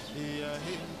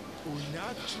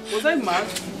 Was I mad?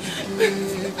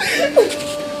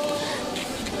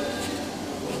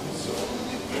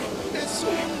 It's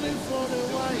only for the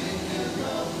while.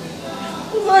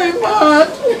 Was I mad?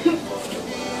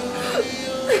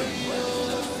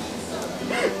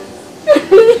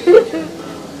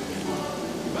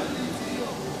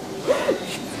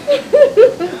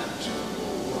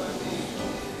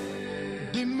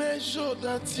 The measure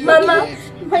that you Mama,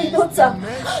 give, my daughter.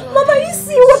 Mama, you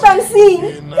see what I'm seeing?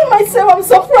 In myself, I'm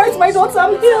surprised my daughter,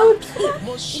 I'm healed.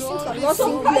 It seems I'm not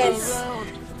seeing clearly.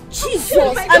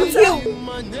 Jesus, I'm healed.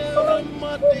 Mama,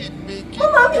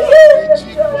 I'm healed.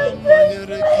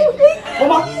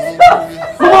 Mama,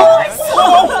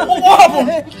 what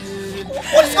happened?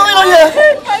 What's going on here?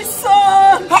 My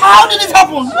son. How did it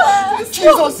happen?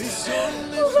 Jesus.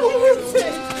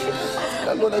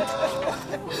 Lord, I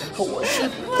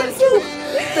worship you.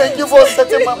 Thank you for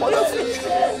setting my mother free.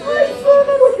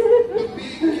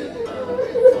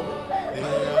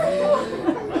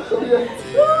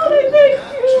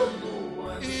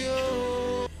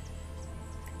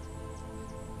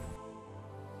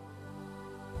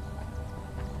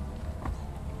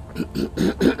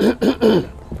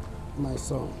 My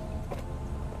son,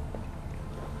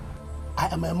 I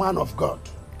am a man of God.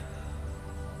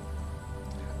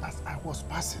 As I was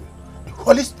passing, the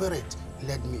Holy Spirit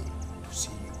led me to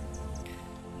see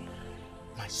you.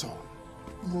 My son,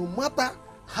 no matter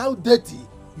how dirty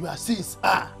your sins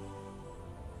are,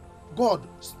 God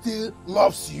still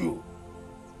loves you.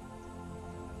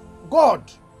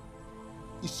 God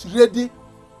is ready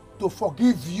to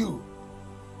forgive you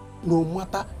no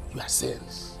matter your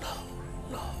sins.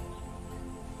 No.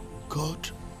 God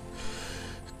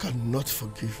cannot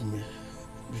forgive me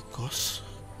because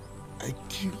I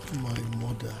killed my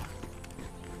mother.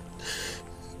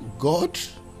 God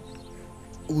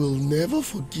will never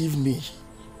forgive me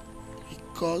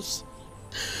because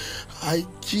I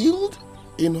killed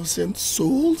innocent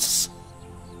souls.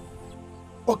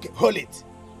 Okay, hold it.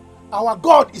 Our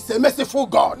God is a merciful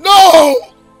God. No!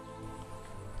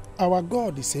 Our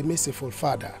God is a merciful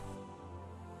Father.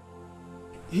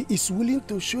 He is willing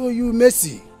to show you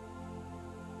mercy.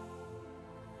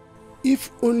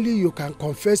 If only you can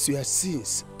confess your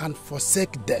sins and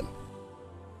forsake them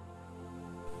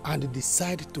and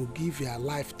decide to give your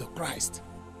life to Christ.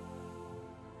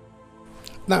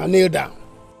 Now kneel down.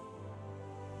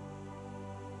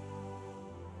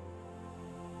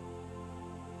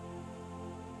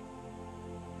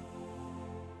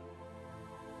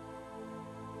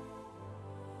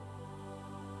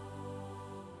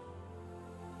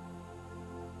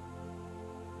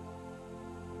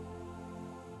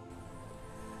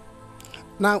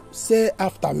 Now say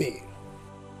after me.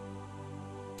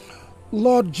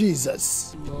 Lord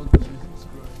Jesus,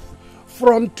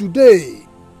 from today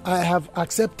I have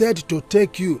accepted to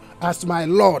take you as my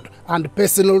Lord and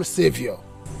personal Savior.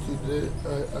 Today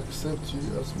I accept you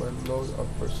as my Lord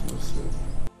and personal Savior.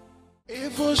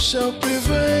 Evil shall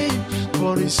prevail,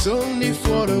 but it's only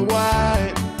for a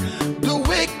while. The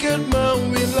wicked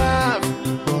man will laugh,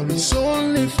 but it's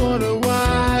only for a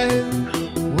while.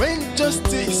 When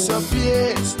justice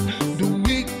appears, the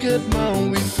wicked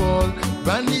man will fall.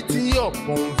 Vanity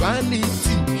upon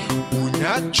vanity,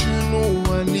 unyachuno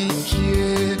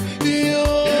wanikie.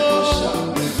 Evil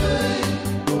shall prevail,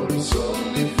 but it's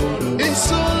only for a while.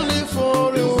 It's only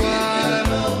for a while.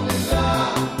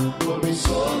 But it's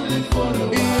only for a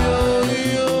while.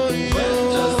 When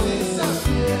justice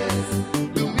appears,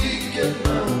 the wicked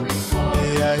man will fall.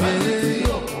 Vanity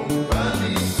upon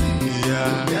vanity,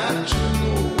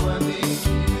 unyachuno wanikie.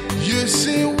 You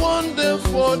see one day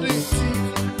for the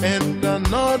thief and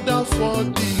another for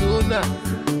the owner.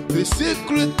 The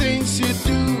secret things you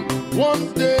do,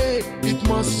 one day it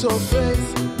must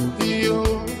surface. Yo,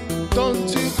 don't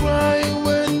you cry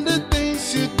when the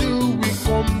things you do will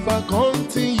come back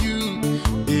haunting you.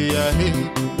 Yeah, hey,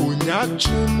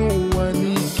 unyachu no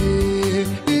wanike.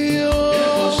 Yo,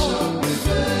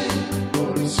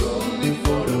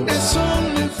 it's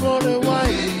only for a while.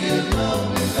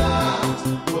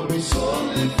 It's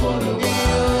only for a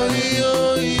while.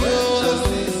 When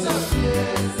justice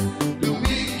appears, the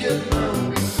wicked man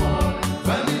will fall.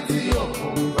 Vanity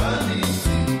upon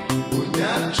vanity.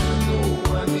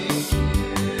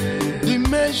 The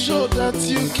measure that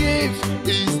you give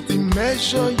is the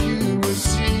measure you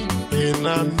receive. And I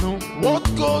know what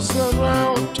goes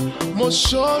around must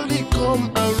surely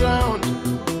come around.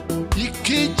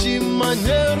 Ikiji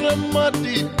manyere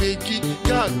madi beki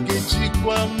kageji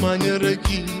kwa manyere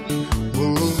ki.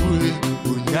 Owe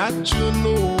unyachu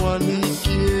no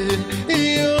waniki.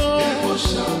 Yo,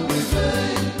 shall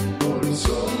prevail, for it's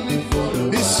only for a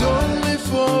while. It's only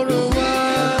for a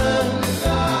while.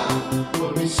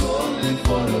 For it's only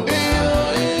for a while.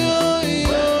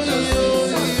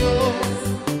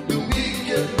 The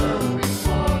wicked man will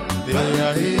fall.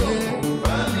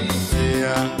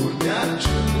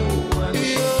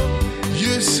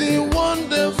 You see one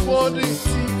day for the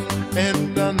thief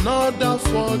and another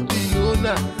for the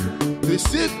owner. The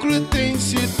secret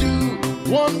things you do,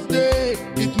 one day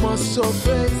it must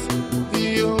surface.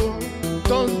 Yo,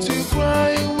 don't you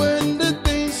cry when the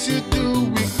things you do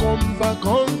will come back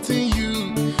haunting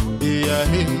you. Yeah,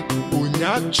 hey,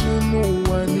 unyachu no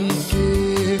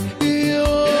wanike. Yo,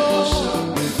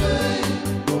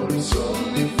 it's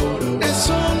only for a while. It's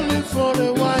only for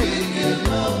a while.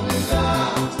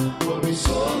 For it's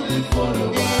only for a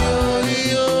while.